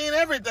 Bitch, it mean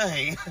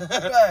everything.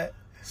 Right.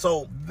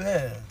 So,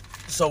 man.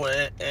 So,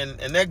 and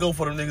that go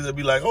for them niggas that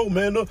be like, oh,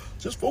 man, no,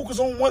 just focus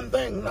on one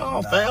thing.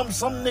 No, fam,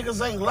 some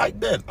niggas ain't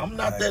like that. I'm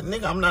not that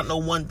nigga. I'm not no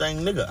one thing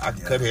nigga. I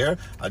can cut hair.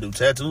 I do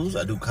tattoos.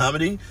 I do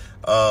comedy.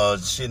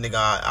 Shit, nigga,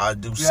 I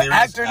do serious.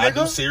 Actor, I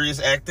nigga? do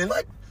serious acting.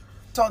 What?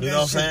 Talk you know that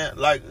what I'm shit. saying?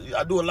 Like,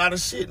 I do a lot of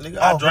shit, nigga.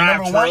 Oh, I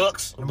drive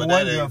trucks. Number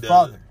one, you're a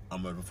father.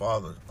 I'm a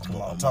father. I'm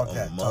a Talk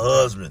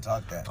husband.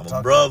 that. I'm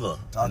a brother.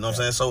 You know what I'm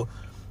saying?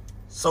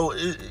 So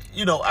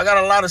you know, I got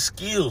a lot of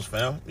skills,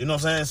 fam. You know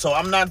what I'm saying? So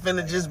I'm not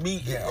finna just be...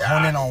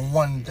 hone in on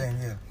one thing,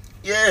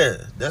 Yeah,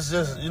 that's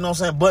just, you know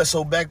what I'm saying? But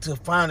so back to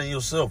finding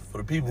yourself for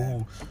the people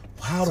who,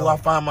 how do I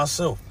find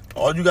myself?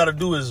 All you got to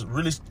do is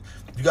really,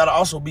 you got to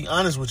also be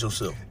honest with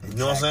yourself. You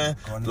know what I'm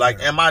saying?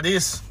 Like, am I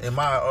this? Am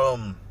I,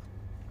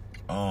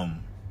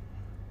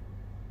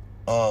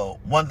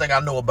 one thing I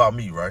know about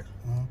me, right?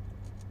 Mm-hmm.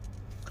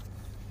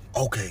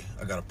 Okay,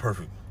 I got a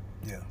perfect.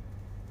 Yeah.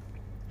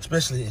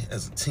 Especially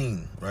as a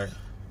teen, right?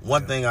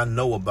 One thing I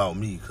know about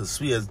me, because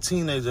see, as a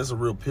teenager, that's a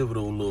real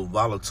pivotal, little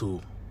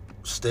volatile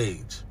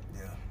stage.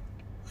 Yeah.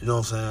 You know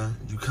what I'm saying?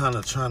 You kind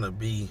of trying to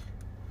be,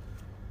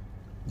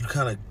 you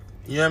know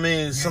what I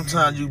mean?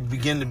 Sometimes you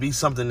begin to be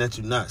something that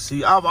you're not.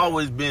 See, I've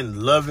always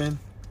been loving,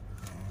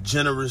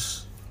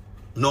 generous,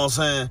 you know what I'm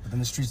saying? But then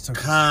the streets took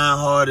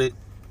kind-hearted.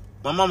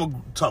 My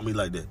mama taught me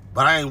like that.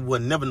 But I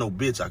was never no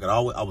bitch.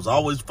 I was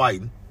always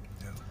fighting,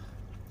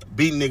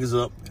 beating niggas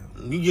up.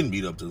 You getting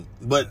beat up too.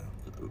 But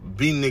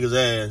beating niggas'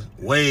 ass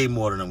way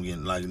more than I'm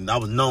getting. Like, I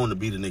was known to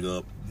beat a nigga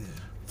up.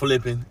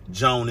 Flipping,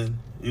 joning,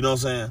 you know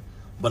what I'm saying?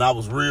 But I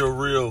was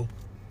real.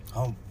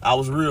 I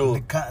was real.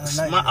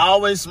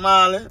 Always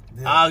smiling.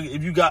 Yeah.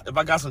 If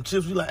I got some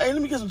chips, you like, hey,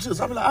 let me get some chips.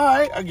 I'll be like, all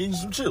right, I'll give you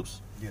some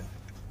chips. Yeah.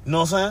 You know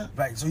what I'm saying?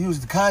 Right. So he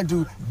was the kind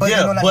dude, but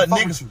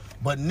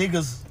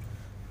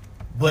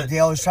but they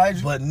always tried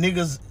you. But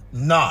niggas,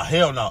 nah,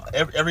 hell no.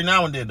 Every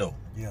now and then though.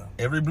 Yeah.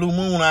 Every blue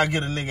moon I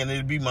get a nigga and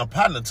it'd be my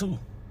partner too.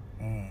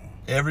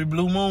 Every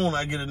blue moon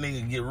I get a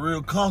nigga get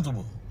real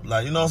comfortable.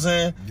 Like, you know what I'm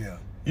saying? Yeah.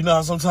 You know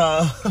how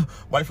sometimes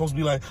white folks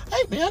be like,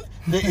 hey man,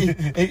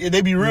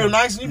 they be real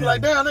nice, and you be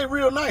like, damn, they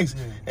real nice.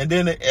 Yeah. And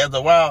then after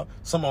a while,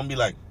 some of them be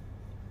like,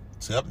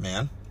 what's up,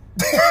 man?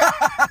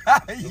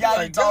 Yeah,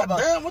 like,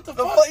 damn, what the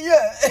fuck?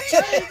 Yeah.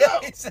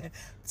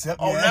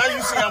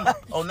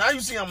 Now you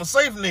see I'm a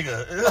safe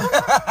nigga.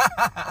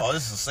 Oh,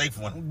 this is a safe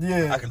one.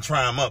 Yeah. I can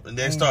try him up. And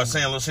then start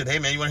saying a little shit. Hey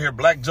man, you want to hear a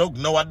black joke?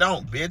 No, I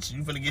don't, bitch.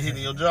 You finna get hit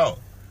in your jaw.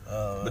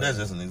 But that's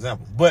just an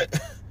example. But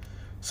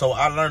so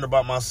I learned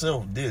about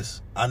myself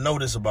this. I know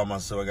this about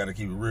myself. I got to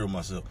keep it real with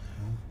myself.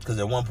 Because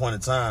at one point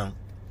in time,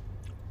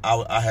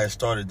 I had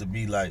started to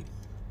be like,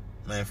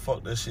 man,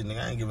 fuck that shit,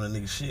 nigga. I ain't giving a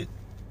nigga shit.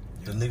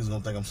 The niggas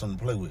gonna think I'm something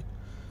to play with.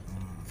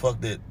 Fuck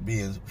that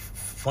being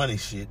funny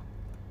shit.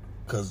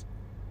 Cause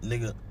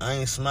nigga, I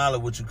ain't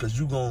smiling with you cause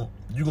you gonna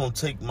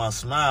take my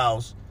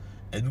smiles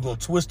and you gonna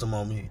twist them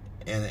on me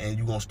and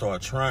you gonna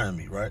start trying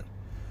me, right?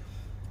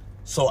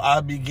 So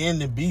I began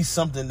to be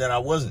something that I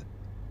wasn't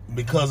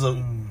because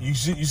of you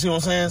see what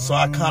I'm saying? So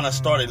I kinda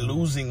started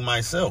losing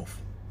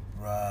myself.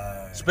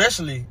 Right.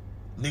 Especially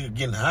nigga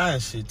getting high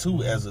and shit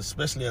too,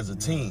 especially as a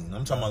teen.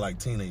 I'm talking about like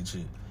teenage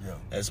shit. Yeah.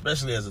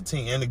 Especially as a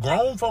teen. And the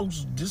grown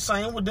folks, just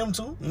saying with them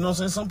too. You know what I'm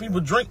saying? Some people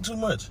drink too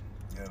much.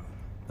 Yeah. You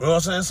know what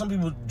I'm saying? Some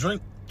people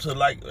drink to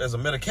like as a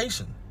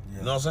medication. Yeah.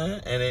 You know what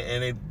I'm saying?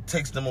 And it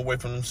takes them away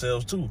from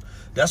themselves too.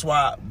 That's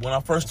why when I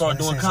first started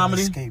doing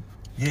comedy.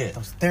 Yeah.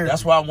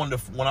 That's why when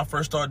I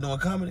first started doing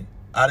comedy,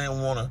 I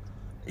didn't want to,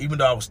 even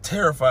though I was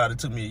terrified, it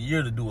took me a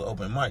year to do an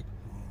open mic.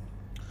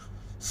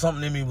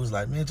 Something in me was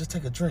like, man, just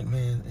take a drink,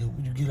 man. And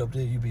when you get up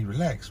there, you be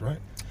relaxed, right?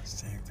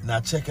 Now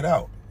check it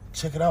out.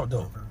 Check it out,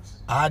 though.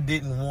 I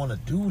didn't want to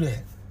do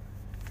that.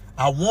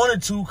 I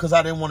wanted to because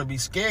I didn't want to be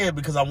scared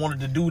because I wanted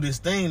to do this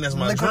thing. That's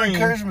my dream.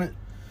 Encouragement.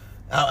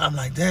 I'm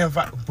like, damn.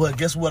 But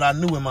guess what? I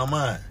knew in my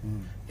mind,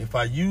 if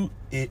I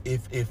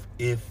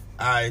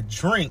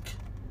drink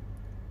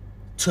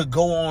to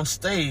go on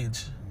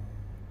stage,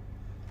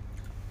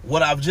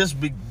 I just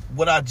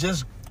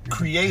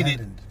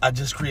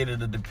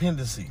created a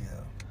dependency. Yeah.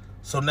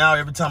 So now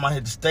every time I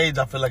hit the stage,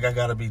 I feel like I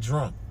gotta be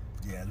drunk.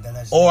 Yeah.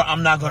 Or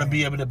I'm not gonna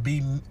be able to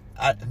be.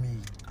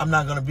 I'm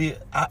not gonna be,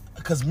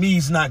 cause me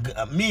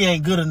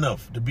ain't good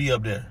enough to be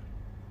up there.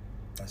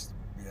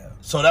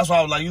 So that's why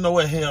I was like, you know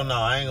what? Hell no,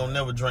 I ain't gonna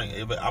never drink.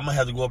 I'm gonna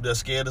have to go up there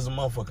scared as a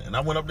motherfucker. And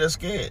I went up there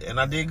scared, and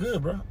I did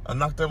good, bro. I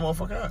knocked that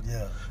motherfucker out.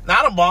 Yeah. Now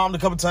I done bombed a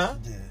couple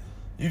times. Yeah.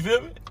 You feel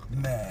me?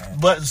 Man.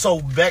 But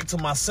so back to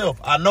myself.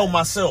 I know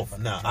myself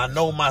now. I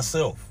know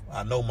myself.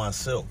 I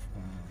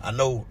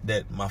know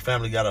that my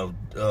family got a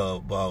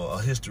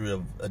history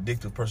of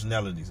addictive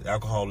personalities,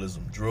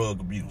 alcoholism, drug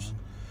abuse.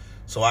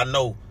 So I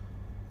know,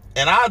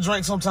 and I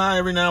drink sometime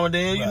every now and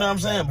then. You know what I'm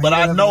saying? But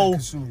I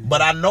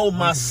know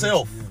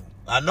myself.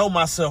 I know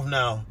myself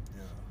now.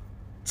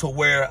 to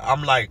where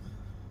I'm like,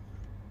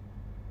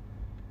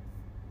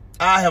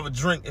 I have a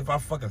drink if I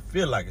fucking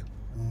feel like it.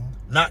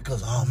 Not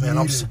because, oh man,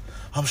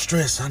 I'm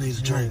stressed, I need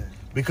a drink.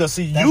 Because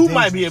see, you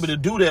might be able to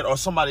do that, or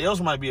somebody else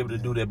might be able to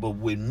do that, but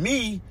with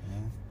me,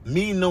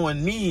 me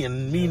knowing me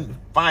and me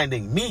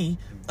finding me,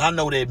 I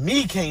know that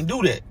me can't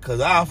do that,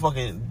 because I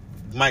fucking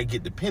might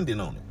get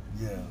dependent on it.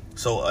 Yeah.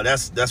 So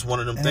that's one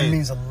of them and things. It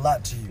means a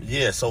lot to you.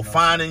 Yeah, so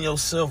finding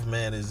yourself,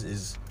 man, is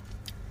it's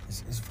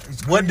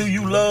what do crazy,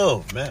 you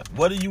love, man?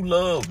 What do you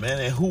love, man?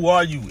 And who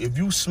are you? If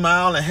you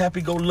smile and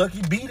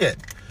happy-go-lucky, be that.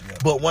 Yeah.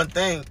 But one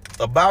thing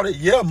about it,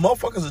 yeah,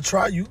 motherfuckers will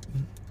try you.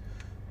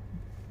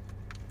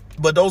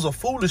 But those are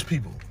foolish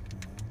people.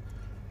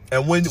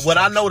 And what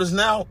I notice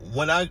now,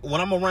 when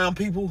I'm around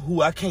people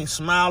who I can't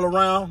smile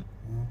around,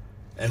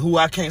 and who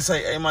I can't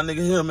say, hey, my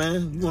nigga here,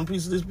 man, you want a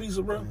piece of this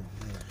pizza, bro?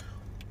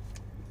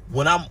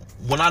 When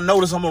I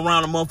notice I'm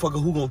around a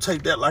motherfucker who gonna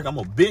take that like I'm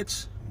a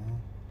bitch,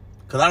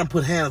 cause I done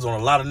put hands on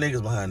a lot of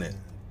niggas behind that.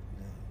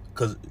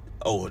 Cause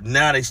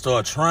now they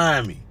start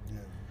trying me.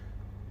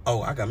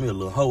 Oh, I got me a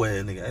little hoe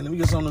ass nigga. Hey, let me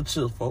get some of them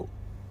chips, folks.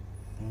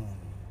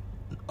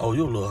 Oh,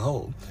 you a little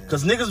hoe.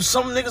 Cause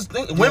some niggas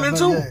think, women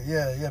too.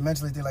 Yeah,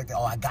 mentally think like that.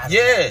 Oh, I got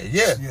it.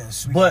 Yeah.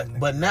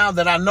 But now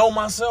that I know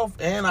myself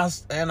and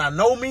I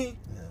know me,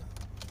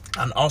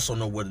 I also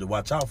know what to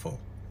watch out for.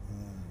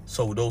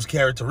 So those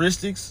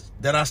characteristics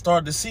that I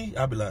start to see,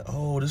 I'll be like,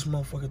 oh, this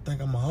motherfucker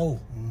think I'm a hoe.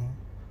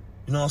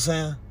 You know what I'm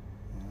saying?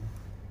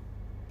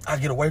 I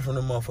get away from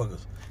them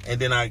motherfuckers. And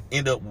then I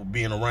end up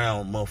being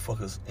around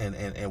motherfuckers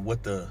and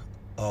what the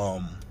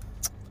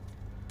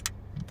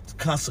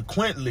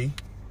consequently,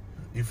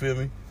 you feel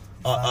me?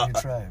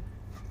 Tribe.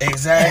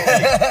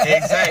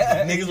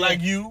 Exactly. Niggas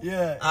like you,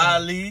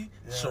 Ali,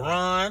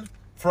 Sharon,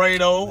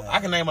 Fredo.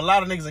 I can name a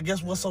lot of niggas, and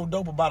guess what's so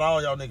dope about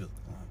all y'all niggas?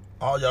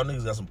 All y'all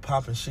niggas got some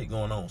popping shit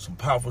going on, some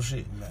powerful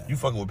shit. Man. You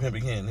fucking with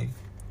Pimpin' Ken, nigga.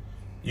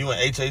 You and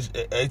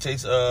HHFF, yeah.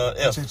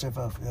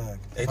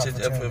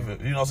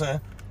 HHFF, you know what I'm saying?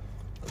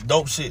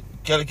 Dope shit.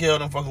 Kelly Kell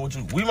them fucking with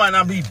you. We might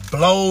not be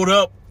blowed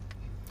up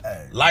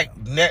like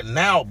that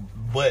now,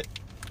 but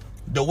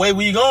the way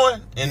we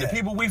going and the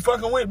people we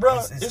fucking with, bro,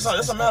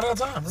 it's a matter of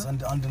time, bro.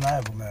 It's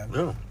undeniable, man.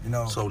 Yeah. You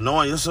know. So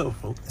knowing yourself,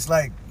 folks. It's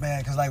like,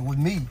 man, because like with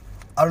me,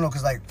 I don't know,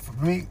 because like for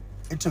me,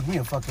 it took me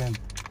a fucking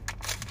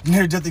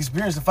near-death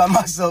experience to find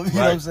myself, you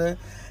know what I'm saying?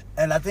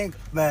 And I think,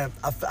 man,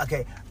 I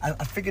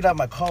figured out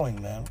my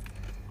calling, man.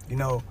 You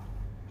know,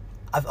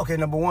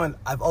 number one,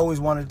 I've always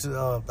wanted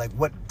to, like,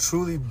 what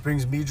truly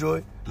brings me joy,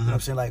 you know what I'm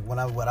saying? Like,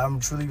 what I'm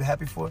truly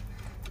happy for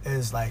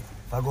is, like,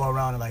 if I go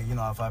around and, like, you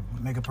know, if I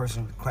make a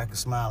person crack a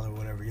smile or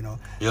whatever, you know?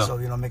 Yeah. So,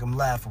 you know, make them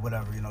laugh or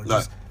whatever, you know?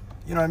 Just,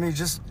 you know what I mean?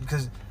 Just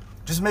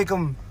make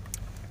them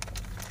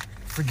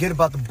forget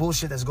about the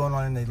bullshit that's going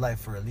on in their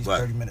life for at least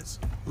 30 minutes.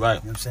 Right.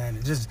 You know what I'm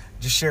saying? Just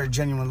share a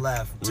genuine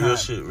laugh. Real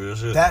shit.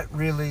 That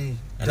really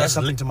does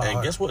something to my heart.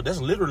 And guess what? That's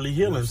literally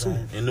healing, too.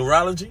 In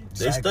neurology,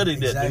 they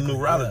studied that in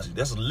neurology. Yeah.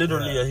 That's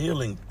literally a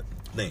healing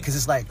thing. Because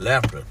it's like,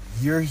 laughter.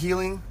 You're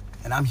healing,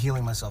 and I'm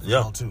healing myself as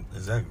well, too.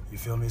 Exactly. You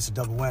feel me? It's a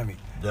double whammy.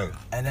 Exactly.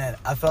 And then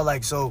I felt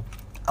like, so,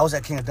 I was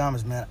at King of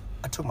Diamonds, man.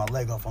 I took my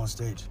leg off on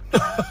stage.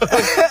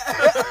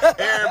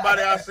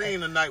 Everybody I seen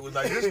tonight was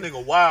like, this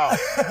nigga wild.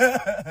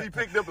 He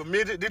picked up a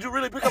midget. Did you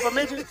really pick up a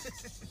midget?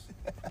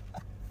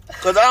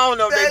 Because I don't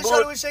know if they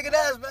bull... was shaking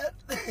ass, man.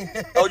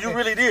 Oh, you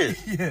really did?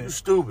 Yeah. You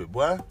stupid,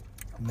 boy.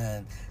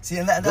 Man. See,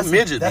 and that's... The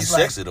midget be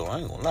sexy, though. I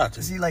ain't gonna lie to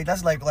you. See, like,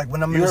 that's like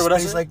when I'm in a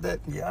space like that.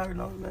 Yeah, I heard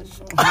no, man.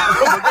 But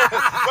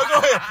go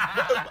ahead.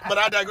 But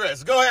I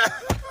digress. Go ahead.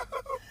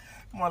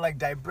 More like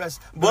digress.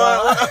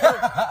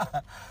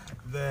 But...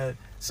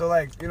 So,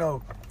 like, you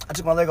know, I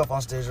took my leg off on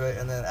stage, right?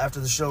 And then after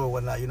the show or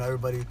whatnot, you know,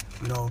 everybody,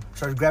 you know,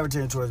 started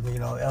gravitating towards me, you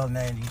know, oh,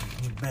 man,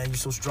 you're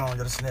so strong,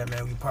 you're the snap,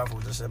 man, you powerful,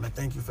 just said, man,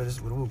 thank you for this,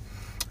 woo.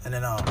 And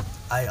then,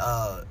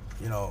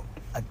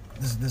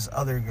 this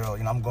other girl,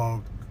 you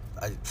know,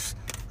 I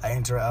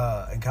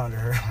encountered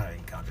her,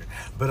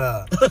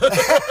 but,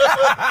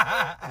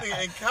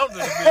 nigga encountered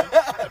a bitch.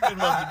 That bitch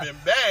must have been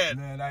bad.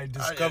 Man, I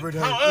discovered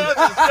her.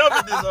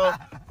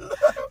 I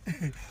discovered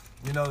this,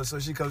 You know, so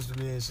she comes to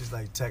me and she's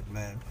like, Tech,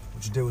 man,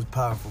 what you did was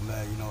powerful,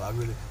 man. You know,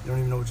 you don't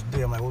even know what you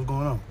did. I'm like, what's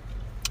going on?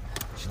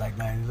 She's like,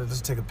 man,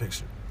 let's take a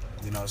picture.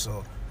 You know,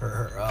 so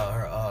her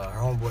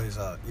homeboy is,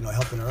 you know,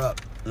 helping her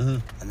up.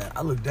 And then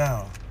I look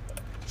down.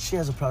 She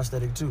has a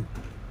prosthetic too.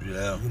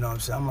 Yeah. You know what I'm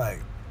saying? I'm like,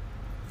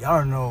 y'all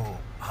don't know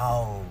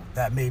how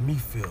that made me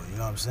feel. You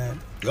know what I'm saying?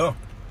 Yeah.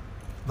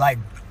 Like,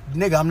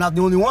 nigga, I'm not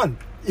the only one.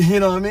 You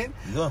know what I mean?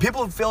 Yeah.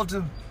 People fail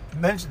to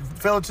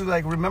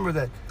like remember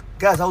that.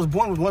 Guys, I was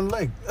born with one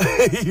leg.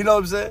 You know what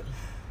I'm saying?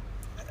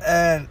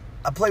 And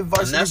I played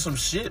varsity. And that's some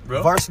shit,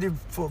 bro. Varsity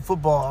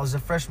football. I was a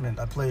freshman.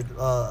 I played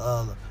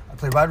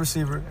wide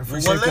receiver and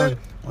free safety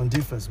on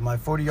defense. My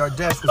 40-yard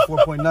dash was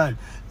 4.9.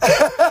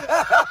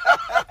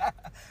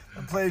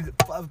 I played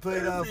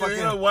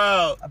fucking.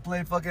 Wow. I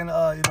played fucking. You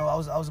know, I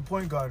was a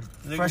point guard.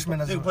 Nigga, Freshman.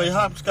 Nigga play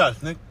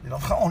hopscotch, nigga. You know,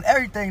 on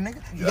everything,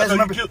 nigga. You guys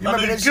remember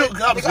that shit?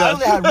 Nigga, I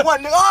only had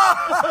one, nigga.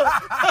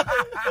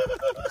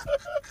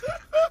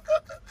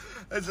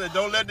 Oh! They said,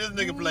 don't let this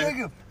nigga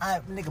play.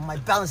 Nigga, my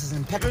balance is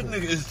impeccable. This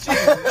nigga is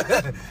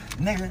cheating.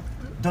 Nigga,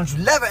 don't you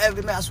never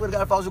ever, man. I swear to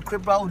God, if I was a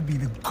Crip, bro, I would be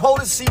the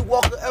coldest sea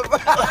walker ever.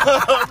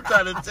 I'm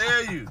trying to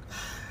tell you.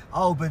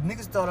 Oh, but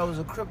niggas thought I was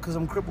a Crip because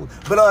I'm crippled.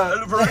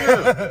 But, For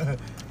real.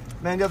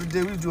 man, the other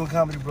day we was doing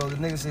comedy, bro. The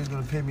nigga said he's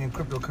gonna pay me in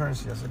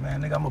cryptocurrency. I said,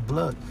 man, nigga, I'm a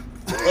blood.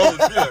 Oh,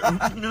 shit.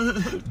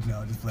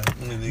 No, just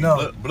playing.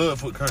 No. Blood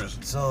for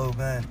currency. So,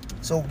 man,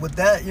 with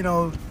that, you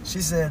know, she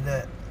said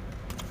that,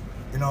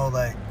 you know,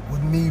 like,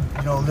 with me,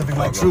 you know, living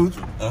my truth,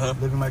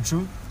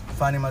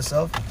 finding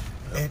myself,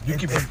 it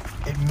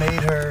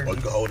made her. Oh,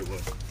 you can hold it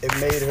with. It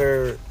made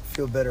her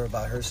feel better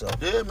about herself.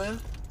 Yeah, man.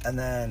 And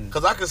then,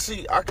 cause I can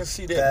see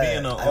that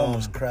being a. I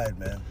almost cried,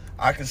 man.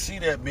 I can see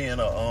that being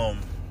a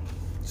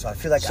So I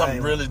feel like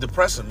something really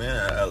depressing,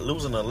 man.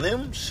 Losing a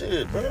limb,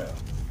 shit, bro. Yeah.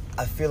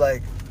 I feel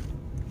like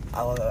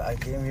I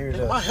came here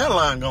to. My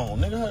hairline gone,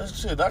 nigga.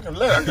 Shit, I can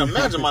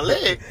imagine my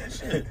leg.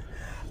 Shit.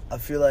 I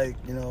feel like,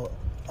 you know,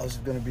 I was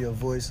gonna be a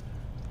voice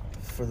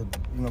for the,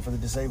 you know, for the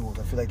disabled.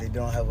 I feel like they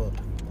don't have a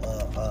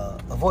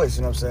voice.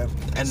 You know what I'm saying?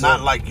 And so,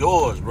 not like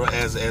yours, bro.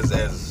 As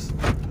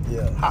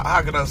yeah.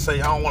 How can I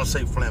say? I don't want to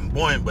say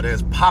flamboyant, but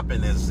as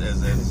popping as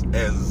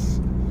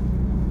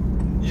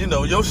you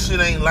know, your shit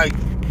ain't like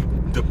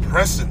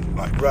depressing.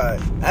 Like,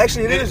 right.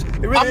 Actually, it is.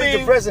 It really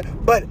is depressing,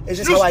 but it's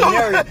just how I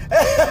narrate it.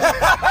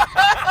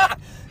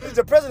 It's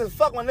depressing as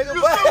fuck, my nigga.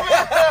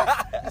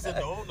 I said,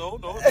 no.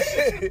 This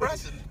shit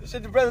depressing. This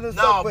shit depressing as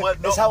fuck, but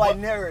it's how I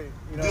narrate it.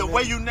 You know the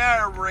way you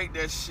narrate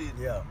that shit,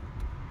 yeah,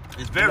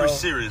 it's very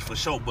serious for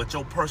sure. But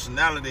your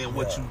personality and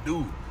what you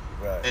do,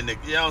 right, and you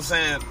know what I'm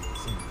saying,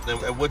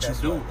 and what you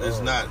do is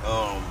not.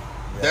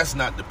 That's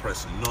not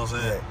depressing. You know what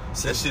I'm saying? Yeah.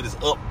 That shit is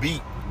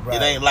upbeat. Right.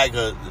 It ain't like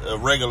a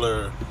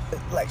regular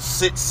like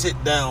sit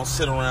down,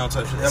 sit around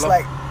type shit. It's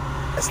like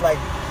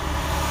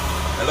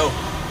hello.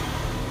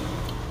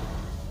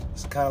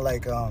 It's kind of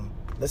like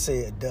let's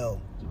say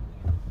Adele.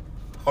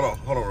 Hold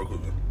on real quick.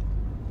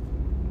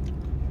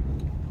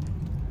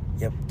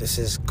 Yep, this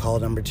is call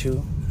number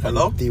 2.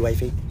 Hello? The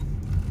wifey.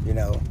 You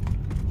know.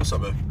 What's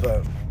up, man?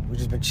 But we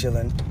just been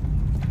chilling.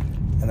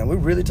 And then we're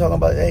really talking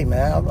about, hey,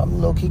 man, I'm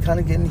low-key kind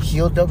of getting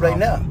healed up right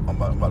now. I'm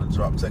about to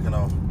drop, taking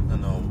off,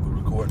 and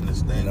we're recording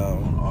this thing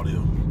on audio,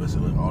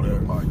 basically audio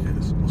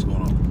podcast. What's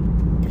going on?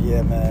 But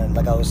yeah, man,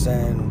 like I was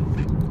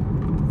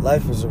saying,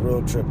 life is a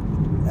road trip.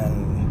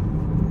 And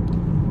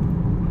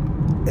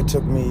it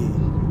took me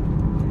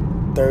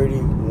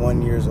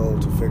 31 years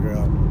old to figure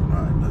out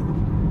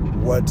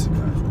what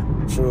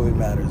truly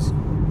matters.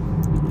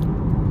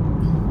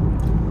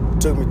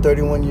 It took me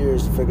 31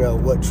 years to figure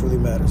out what truly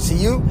matters. See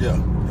you? Yeah.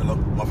 Hello.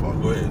 My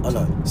fault. Go ahead. Oh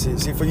no.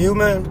 See for you,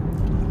 man.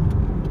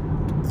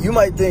 You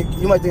might think I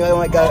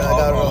got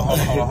it wrong.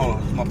 Hold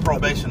on. My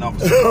probation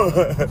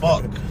officer.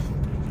 Fuck.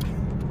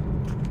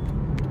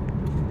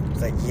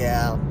 It's like,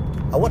 yeah.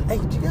 Hey,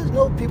 do you guys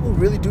know people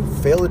really do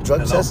fail at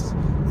drug tests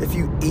if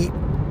you eat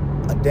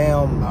a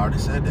damn. I already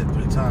said that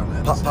 3 times,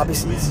 man. Poppy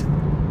seeds.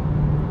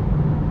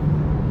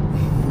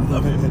 I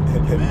love it,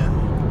 man.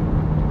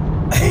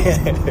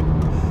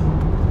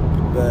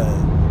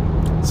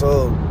 Man.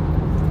 So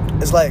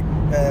it's like,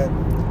 man.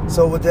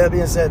 So with that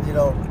being said, you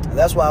know,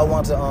 that's why I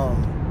want to.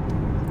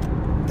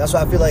 That's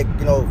why I feel like,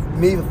 you know,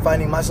 me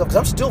finding myself, because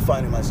I'm still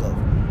finding myself.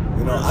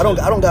 You know, I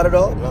don't got it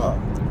all. No,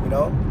 you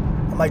know,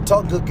 I might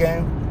talk good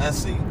game. And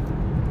see,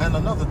 and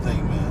another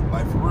thing, man,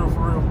 like for real.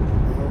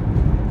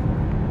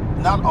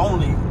 Mm-hmm. Not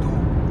only do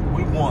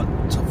we want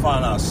to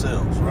find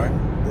ourselves, right?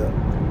 Yeah.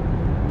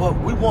 But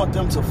we want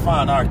them to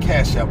find our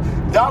cash app.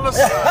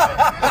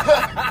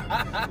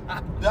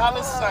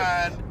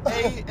 $sign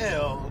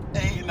 $ALA.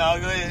 No,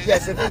 go ahead.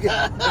 Yes, if you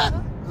can.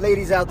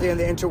 Ladies out there in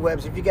the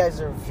interwebs, if you guys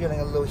are feeling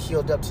a little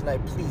healed up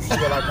tonight, please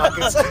heal our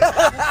pockets.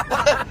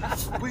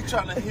 We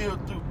trying to heal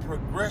through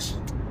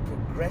progression.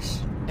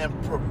 And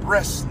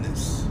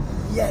progressness.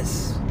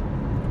 Yes.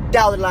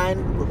 Dollar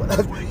line.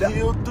 We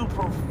heal through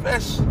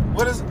profession.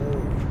 What is it?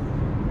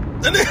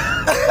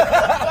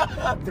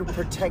 Through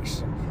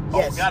protection.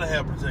 Yes. Oh, gotta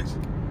have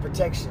protection.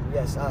 Protection,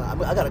 yes. I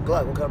got a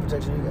Glock. What kind of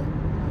protection you got?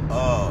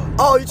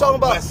 Oh, you talking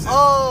about? Wesson.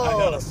 Oh. I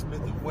got a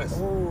Smith &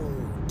 Wesson. Oh,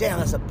 damn,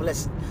 that's a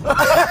blessing.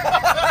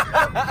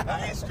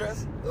 I ain't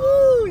stressed.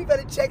 Ooh, you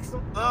better check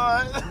some. All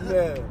right.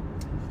 Yeah.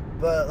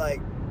 But,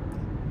 like,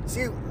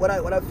 see, what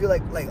I feel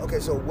like, okay,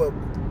 so what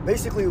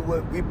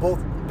we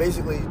both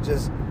basically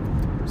just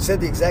said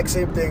the exact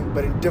same thing,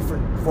 but in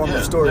different form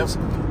of stories.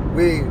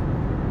 Definitely.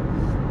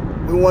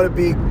 We want to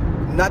be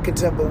not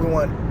content, but we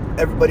want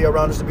everybody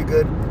around us to be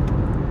good.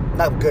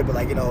 Not good, but,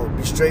 like, you know,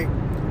 be straight.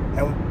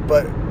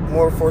 But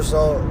more for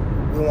so,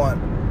 we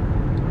want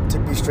to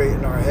be straight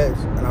in our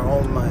heads, in our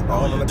own mind,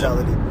 our own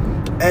mentality.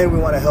 And we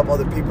want to help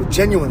other people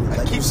genuinely,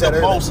 like you said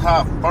earlier. Keep the most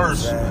high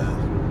first,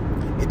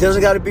 man. It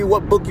doesn't got to be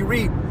what book you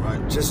read.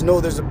 Right. Just know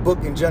there's a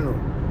book in general.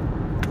 You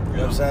know what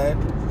I'm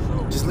saying?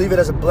 Sure. Just leave it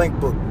as a blank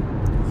book.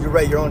 You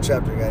write your own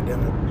chapter,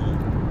 goddammit.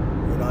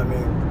 You know what I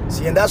mean?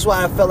 See, and that's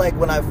why I felt like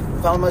when I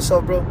found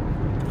myself, bro,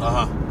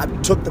 I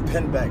took the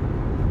pen back.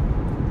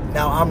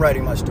 Now I'm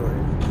writing my story.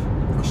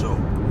 For sure.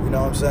 You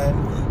know what I'm saying?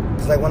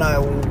 Cause like when I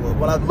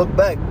look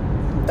back,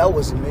 that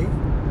wasn't me.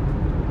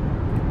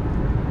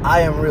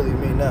 I am really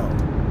me now.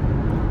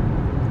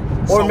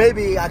 Or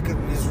maybe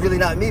it's really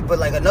not me, but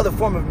like another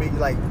form of me,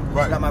 like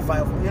it's not my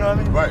final form. You know what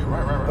I mean? Right.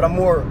 But I'm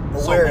more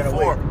aware in a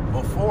way.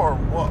 Before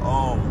what?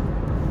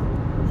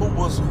 Who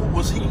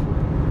was he?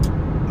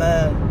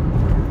 Man,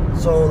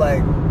 so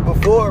like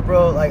before,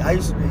 bro, like I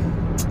used to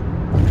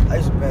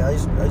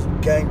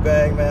gang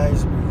bang, man. I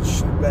used to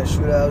be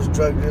shootouts,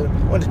 drug deal,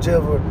 went to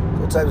jail for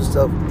all types of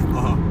stuff.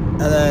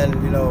 And then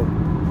you know,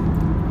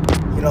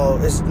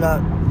 it's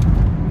not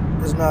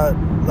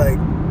like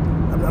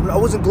I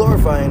wasn't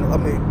glorifying. I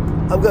mean,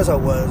 I guess I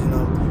was, you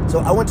know. So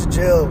I went to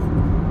jail,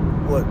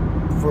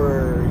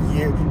 for a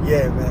year?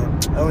 Yeah, man.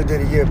 I only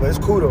did a year, but it's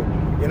cool though.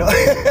 You know,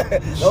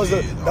 that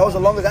was the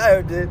longest I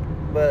ever did.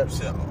 But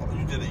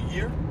you did a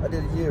year? I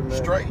did a year, man.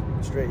 Straight,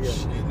 yeah.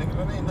 Shit, nigga,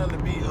 that ain't nothing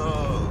to be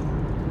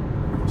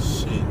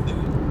shit,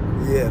 nigga.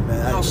 Yeah,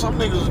 man. You know, some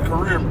niggas are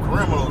career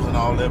criminals and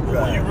all that, but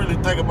when you really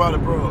think about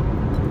it, bro,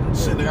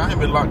 shit, nigga, I ain't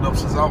been locked up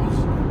since I was.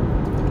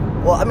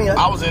 Well, I mean,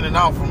 I was in and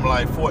out from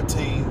like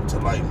 14 to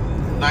like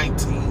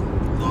 19. You know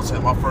what I'm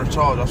saying? My first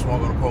charge, I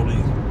swung on the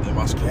police in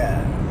my school.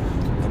 Yeah.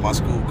 In my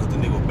school, because the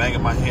nigga was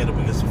banging my hand up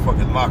against the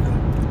fucking locker.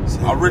 See,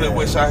 I really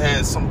wish I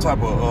had some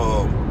type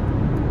of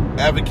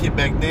advocate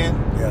back then.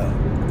 Yeah.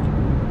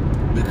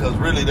 Because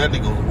really, that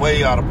nigga was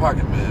way out of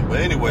pocket, man. But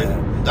anyway,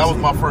 that was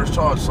my first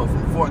charge. So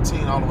from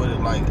 14 all the way to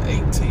like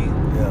 18,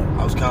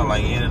 I was kind of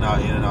like in and out.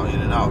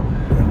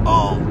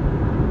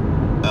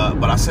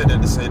 But I said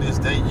that to say this.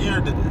 That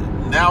year, the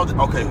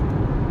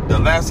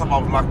last time I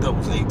was locked up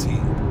was 18.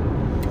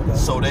 Okay.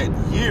 So that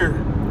year,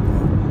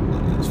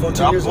 it's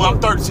 14 years ago. I'm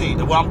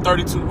 13. Well, I'm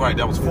 32. Right,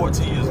 that was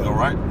 14 years ago,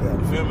 right? Yeah.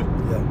 You feel me?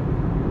 Yeah.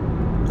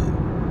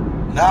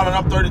 Now that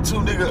I'm 32,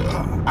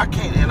 nigga, I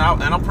can't, and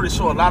I'm pretty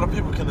sure a lot of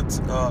people can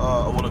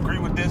will agree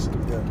with this.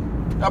 Yeah.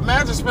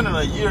 Imagine spending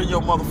a year of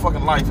your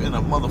motherfucking life in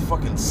a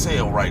motherfucking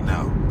cell right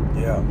now.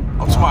 Yeah.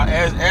 I'm talking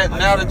about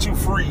now that you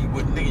free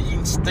with nigga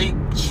eating steak,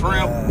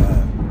 shrimp. You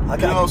know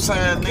what I'm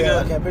saying,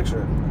 nigga? I can't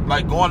picture it.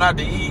 Like going out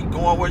to eat,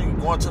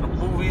 going to the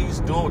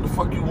movies, doing what the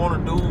fuck you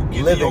want to do,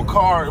 getting in your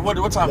car.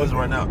 What time is it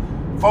right now?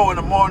 4 in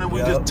the morning, we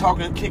just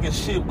talking, kicking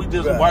shit. We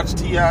just watch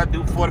T.I.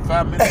 do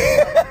 45 minutes.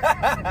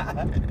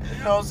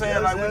 You know what I'm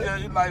saying?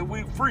 Like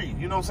we free.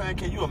 You know what I'm saying?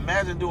 Can you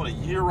imagine doing a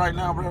year right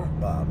now, bro?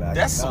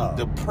 That's some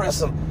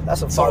depressing.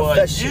 That's a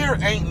far-fetched shit. So a year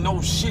ain't no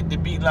shit to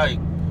be like,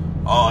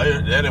 oh,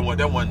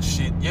 that wasn't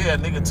shit. Yeah,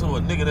 nigga, to a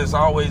nigga that's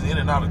always in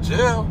and out of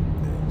jail.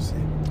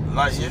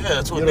 Like, to a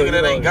nigga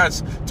that ain't got.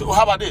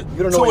 How about this?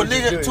 To a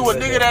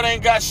nigga that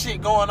ain't got shit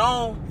going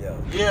on.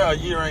 Yeah, a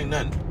year ain't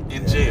nothing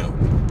in jail.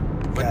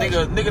 But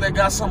nigga that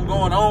got something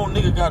going on,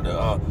 nigga got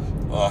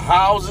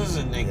houses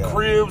and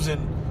cribs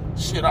and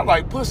shit. I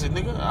like pussy,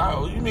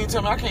 nigga. You mean to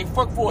tell me I can't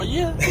fuck for a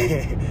year?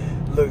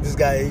 Look, this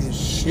guy,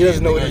 he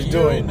doesn't know what he's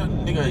doing.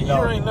 Nigga, a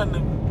year ain't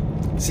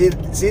nothing. See,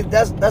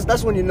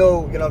 that's when you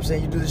know what I'm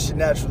saying. You do this shit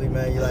naturally,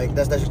 man. You like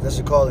that's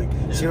your calling.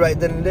 Yeah. See, right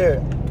then and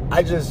there,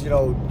 I just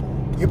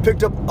you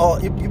picked up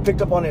on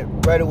it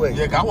right away.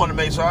 Yeah, I want to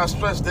make sure I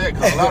stress that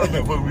because a lot of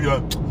people be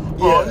like,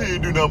 he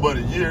ain't do nothing but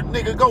a year,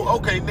 nigga.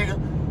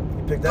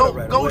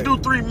 Nigga. Go do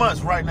 3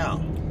 months right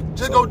now.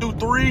 Just go do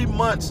 3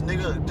 months,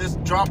 nigga.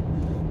 Just drop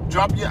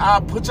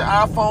put your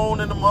iPhone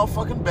in the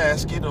motherfucking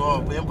basket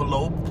or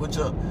envelope. Put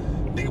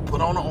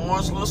on an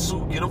orange little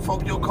suit. Get them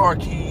your car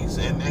keys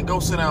and go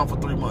sit down for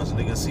 3 months,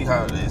 nigga. See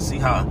how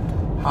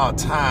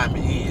time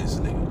is,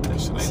 nigga.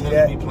 That shit ain't nothing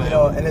to be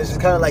playing. And it's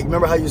just kind of like,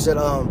 remember how you said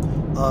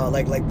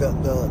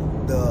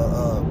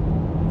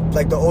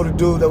like the older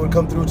dude that would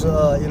come through to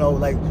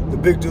like the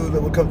big dude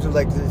that would come through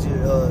like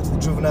the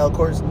juvenile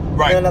courts,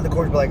 right? Not the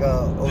courts, but like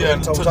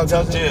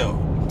to jail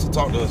to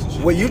talk to us and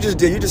shit. What you just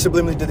did, you just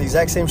subliminally did the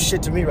exact same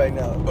shit to me right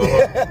now.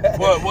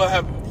 What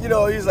happened?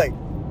 He's like,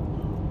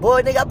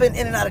 boy, nigga, I've been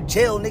in and out of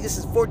jail, nigga,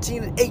 since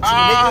 14 and 18,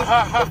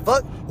 nigga. The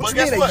fuck? What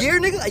you mean, a year,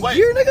 nigga? A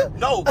year, nigga?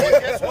 No, but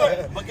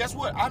guess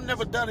what? I've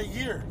never done a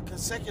year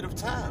consecutive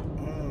time.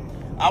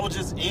 I was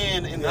just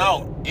in and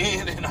out.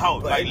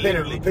 But like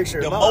literally.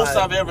 The most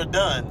I've ever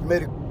done. You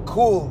made it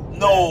cool.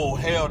 No,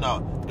 hell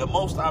no. The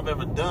most I've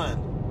ever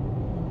done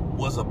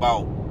was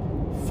about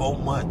 4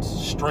 months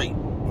straight.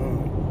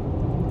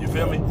 You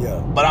feel me?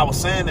 Yeah. But I was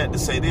saying that to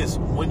say this: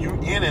 when you're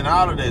in and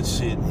out of that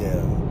shit,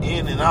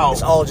 in and out,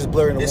 it's all just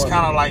blurring. It's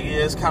kind of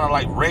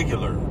like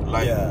regular.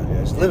 Like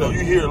it's living.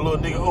 You hear a little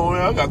nigga, oh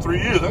man, I got 3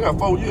 years, I got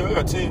 4 years, I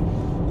got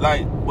 10.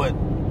 Like, but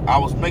I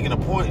was making a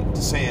point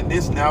to saying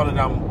this now that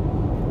I'm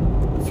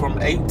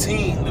from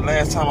 18, the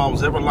last time I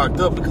was ever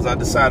locked up, because I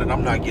decided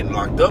I'm not getting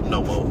locked up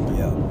no more.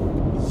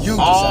 Yeah.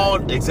 All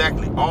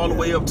the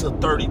way up to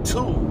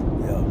 32,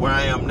 where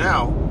I am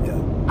now.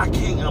 I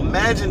can't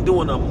imagine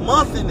doing a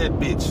month in that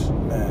bitch.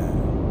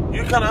 Man.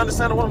 You kind of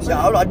understand what I'm saying?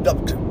 Yeah,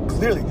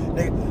 clearly.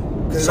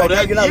 Nigga, so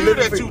that year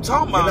that you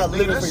talking about, you're not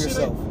living for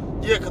yourself.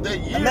 Yeah, because that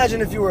year.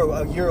 Imagine if you were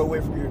a year away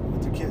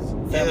with your kids.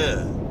 Family.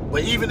 Yeah.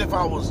 But even if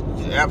I was,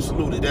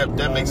 absolutely,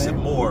 that makes it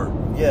more.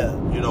 Yeah.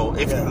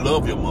 If you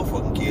love your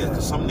motherfucking kids.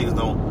 Because some niggas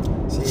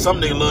don't.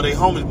 Some niggas love their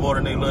homies more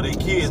than they love their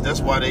kids.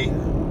 That's why they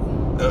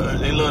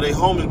they love their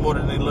homies more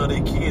than they love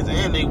their kids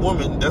and they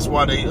women. That's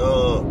why they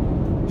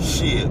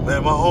shit,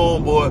 man. My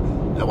homeboy.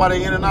 That's why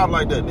they in and out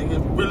like that, nigga.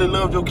 If you really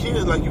loved your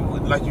kids like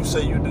you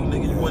say you do,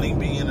 nigga, you wouldn't even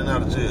be in and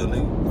out of jail,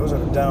 nigga. Those are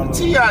the downloads.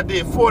 T.I.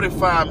 did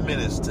 45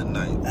 minutes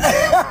tonight.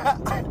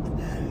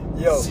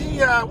 Yo,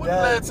 T.I. When the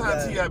last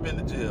time T.I. been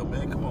to jail,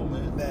 man? Come on,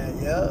 man. Man,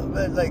 yeah,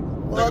 man, like,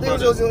 well, I think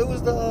it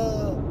was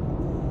the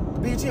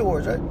BET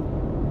Awards, right?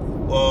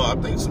 Well, I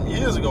think some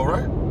years ago,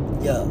 right?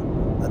 Yeah,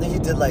 I think he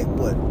did like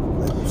what?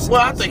 Like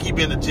well, I think he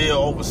been to jail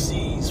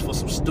overseas for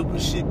some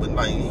stupid shit, but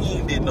like he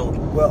ain't did no.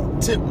 Well,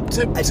 tip.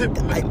 I think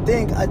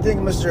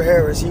Mr.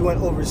 Harris, he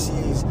went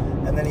overseas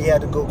and then he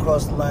had to go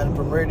across the line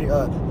from Prime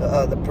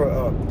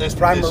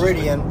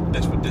Meridian.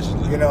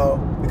 Expeditiously. You know,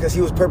 because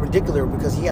he was perpendicular because he had